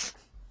forks?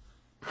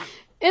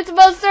 It's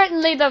most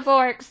certainly the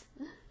forks.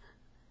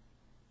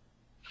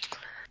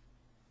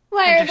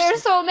 Why are there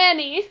so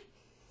many?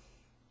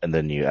 And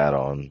then you add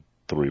on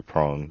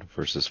 3-pronged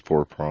versus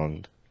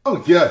 4-pronged.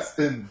 Oh yes,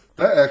 and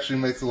that actually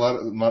makes a lot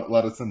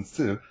of sense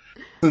too.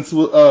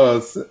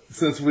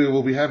 Since we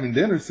will be having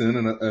dinner soon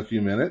in a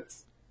few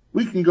minutes,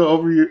 we can go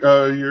over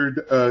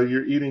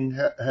your eating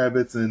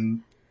habits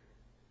and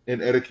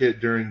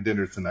etiquette during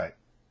dinner tonight.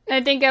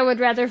 I think I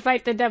would rather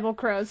fight the devil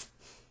crows.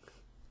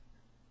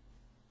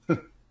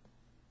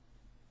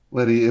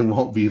 Letty, it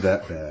won't be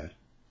that bad.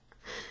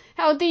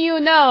 How do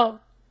you know?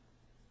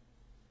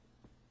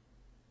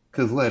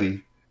 Because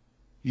Letty,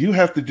 you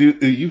have to do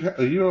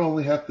you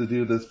only have to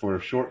do this for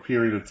a short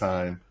period of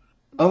time,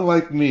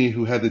 unlike me,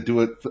 who had to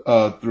do it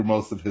through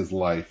most of his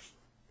life.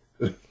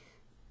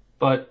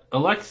 But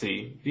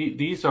Alexei,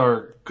 these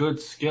are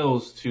good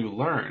skills to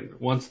learn.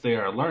 Once they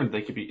are learned,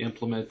 they can be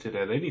implemented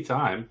at any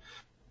time,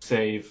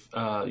 save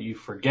you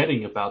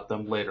forgetting about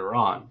them later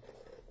on.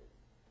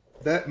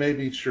 That may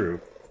be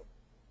true.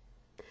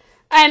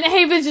 And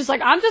Haven's just like,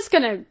 I'm just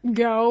gonna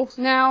go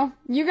now.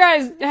 You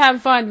guys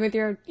have fun with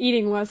your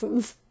eating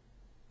lessons.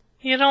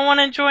 You don't want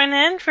to join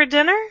in for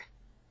dinner?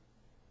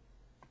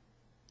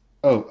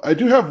 Oh, I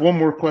do have one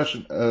more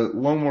question.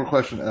 One more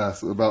question to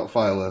ask about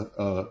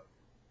Phyla,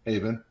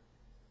 Haven.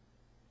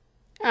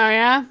 Oh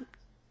yeah?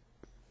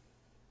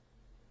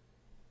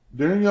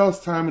 During y'all's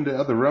time in the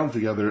other realm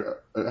together,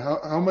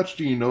 how much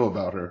do you know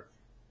about her?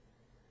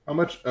 How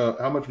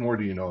much more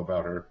do you know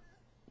about her?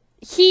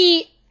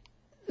 He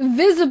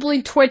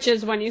visibly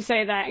twitches when you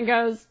say that and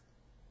goes,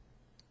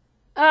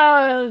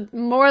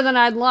 more than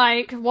I'd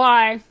like.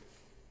 Why?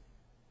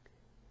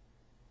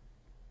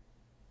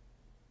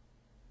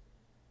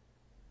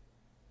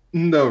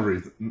 No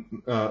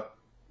reason.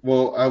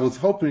 Well, I was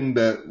hoping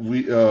that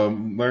we,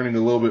 learning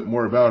a little bit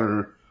more about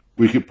her,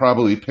 we could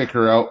probably pick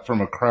her out from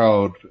a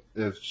crowd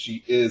if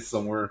she is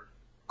somewhere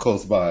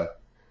close by.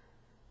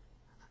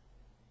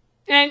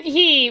 And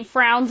he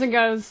frowns and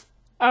goes,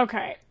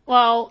 okay,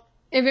 well,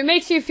 if it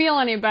makes you feel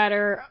any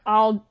better,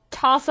 I'll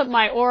toss up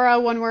my aura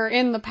when we're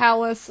in the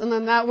palace, and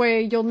then that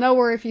way you'll know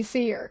her if you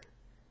see her.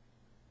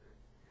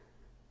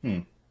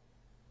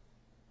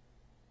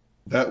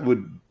 That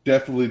would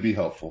definitely be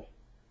helpful.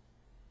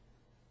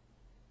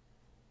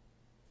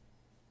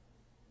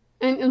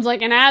 And it's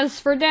like, and as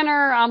for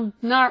dinner, I'm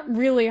not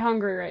really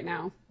hungry right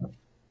now.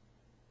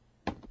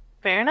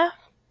 Fair enough.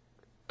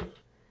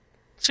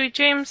 Sweet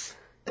James.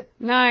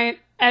 Night.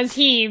 As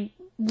he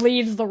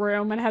leaves the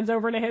room and heads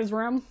over to his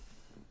room.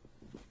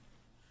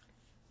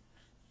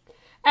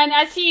 And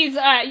as you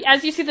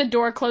see the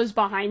door close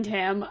behind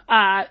him,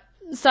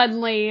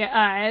 suddenly,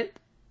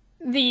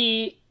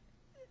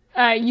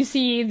 you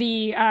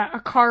see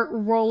a cart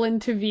roll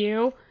into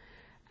view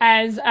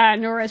as,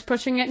 Nora is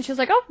pushing it, and she's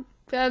like, hope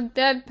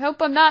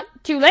I'm not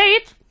too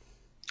late.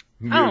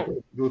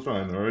 You're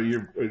fine, Nora.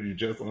 You're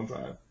just on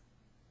time.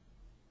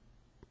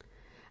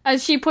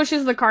 As she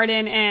pushes the cart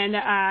in,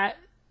 and,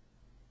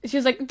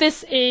 she's like,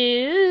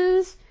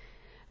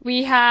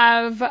 we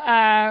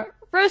have,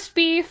 roast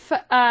beef,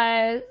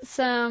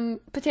 some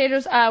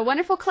potatoes, a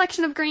wonderful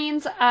collection of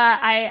greens.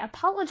 I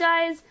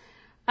apologize.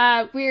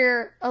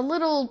 We're a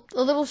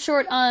little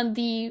short on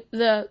the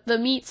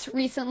meats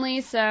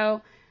recently,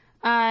 so,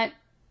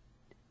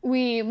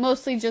 we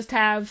mostly just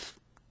have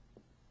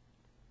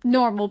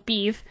normal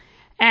beef,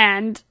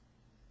 and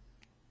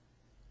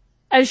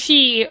as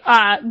she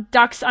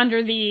ducks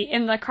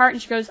in the cart,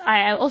 and she goes,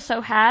 "I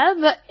also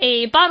have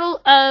a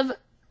bottle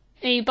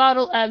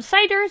of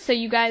cider, so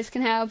you guys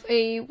can have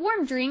a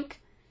warm drink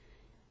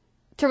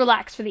to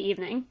relax for the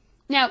evening."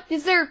 Now,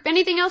 is there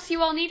anything else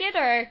you all needed,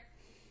 or?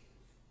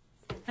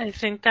 I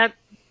think that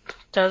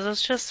does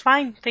us just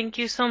fine. Thank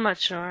you so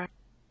much, Nora.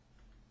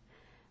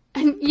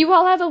 And you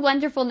all have a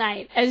wonderful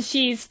night, as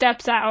she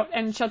steps out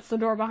and shuts the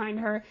door behind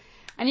her.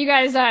 And you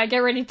guys get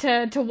ready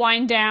to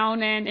wind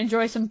down and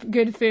enjoy some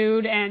good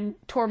food and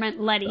torment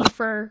Letty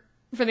for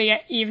the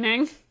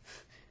evening.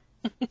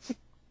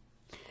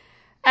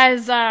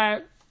 As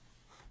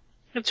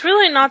It's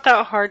really not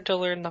that hard to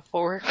learn the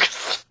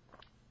forks.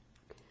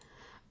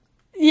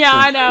 yeah,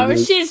 I know,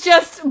 she's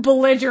just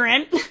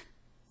belligerent.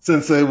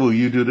 Sensei, will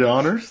you do the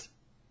honors?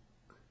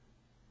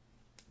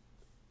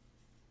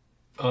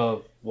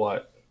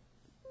 What?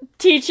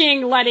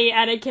 Teaching Letty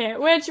etiquette,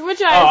 which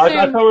Oh, I I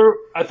assume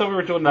thought we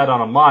were doing that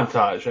on a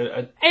montage.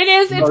 it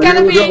is. It's No,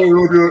 gonna be.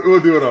 We'll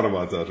do it on a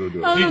montage. We'll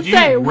do I it. was gonna Did you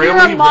say we are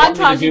really want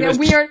me to do montaging it.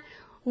 this?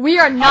 We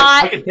are I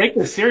not. can take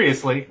this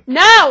seriously.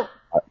 No,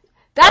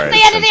 that's Alright,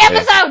 the end of the Sensei.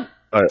 episode.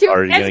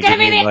 Are you It's gonna gonna give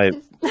be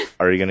me the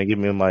Are you gonna give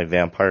me my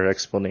vampire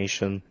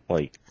explanation,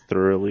 like,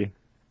 thoroughly?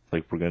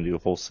 Like, we're gonna do a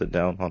whole sit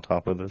down on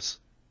top of this?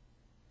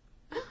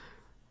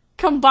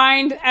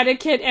 combined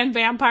etiquette and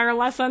vampire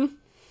lesson.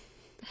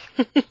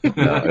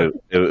 No,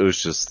 it was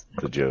just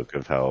the joke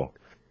of how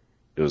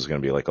it was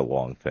gonna be like a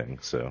long thing,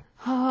 so.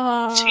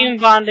 Team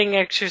bonding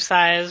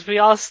exercise. We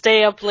all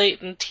stay up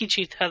late and teach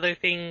each other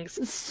things.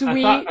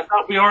 Sweet. I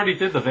thought we already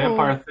did the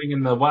vampire thing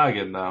in the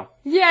wagon, though.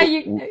 Yeah,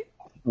 you.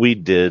 We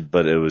did,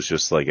 but it was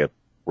just like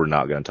we're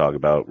not gonna talk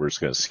about it, we're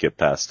just gonna skip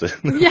past it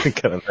Yeah.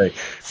 kind of thing.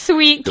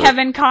 Sweet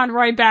Kevin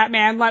Conroy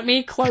Batman. Let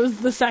me close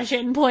the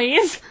session,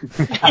 please.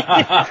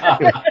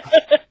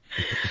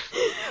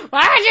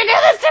 Why would you do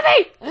this to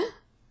me?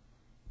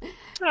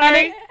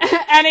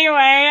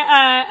 Anyway,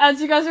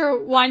 as you guys are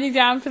winding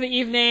down for the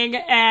evening,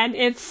 and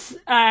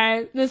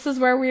this is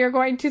where we are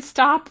going to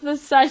stop the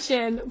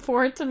session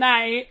for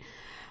tonight.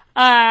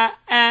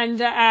 And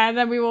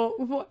then we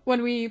will,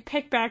 when we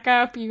pick back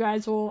up, you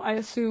guys will, I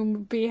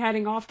assume, be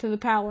heading off to the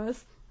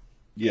palace.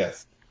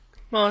 Yes.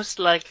 Most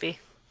likely.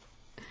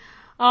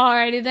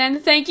 Alrighty then.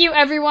 Thank you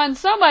everyone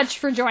so much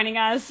for joining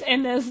us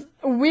in this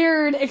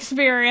weird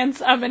experience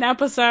of an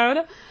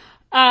episode.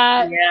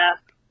 Yeah.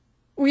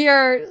 We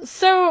are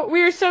so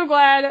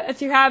glad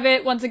to have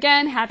it once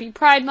again. Happy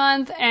Pride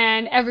Month,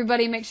 and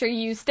everybody make sure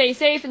you stay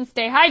safe and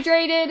stay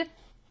hydrated.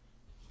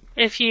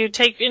 If you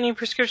take any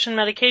prescription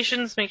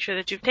medications, make sure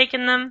that you've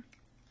taken them.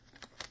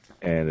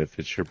 And if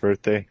it's your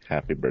birthday,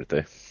 happy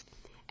birthday.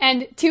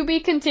 And to be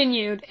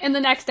continued in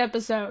the next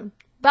episode.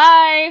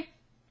 Bye!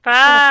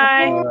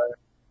 Bye. Bye.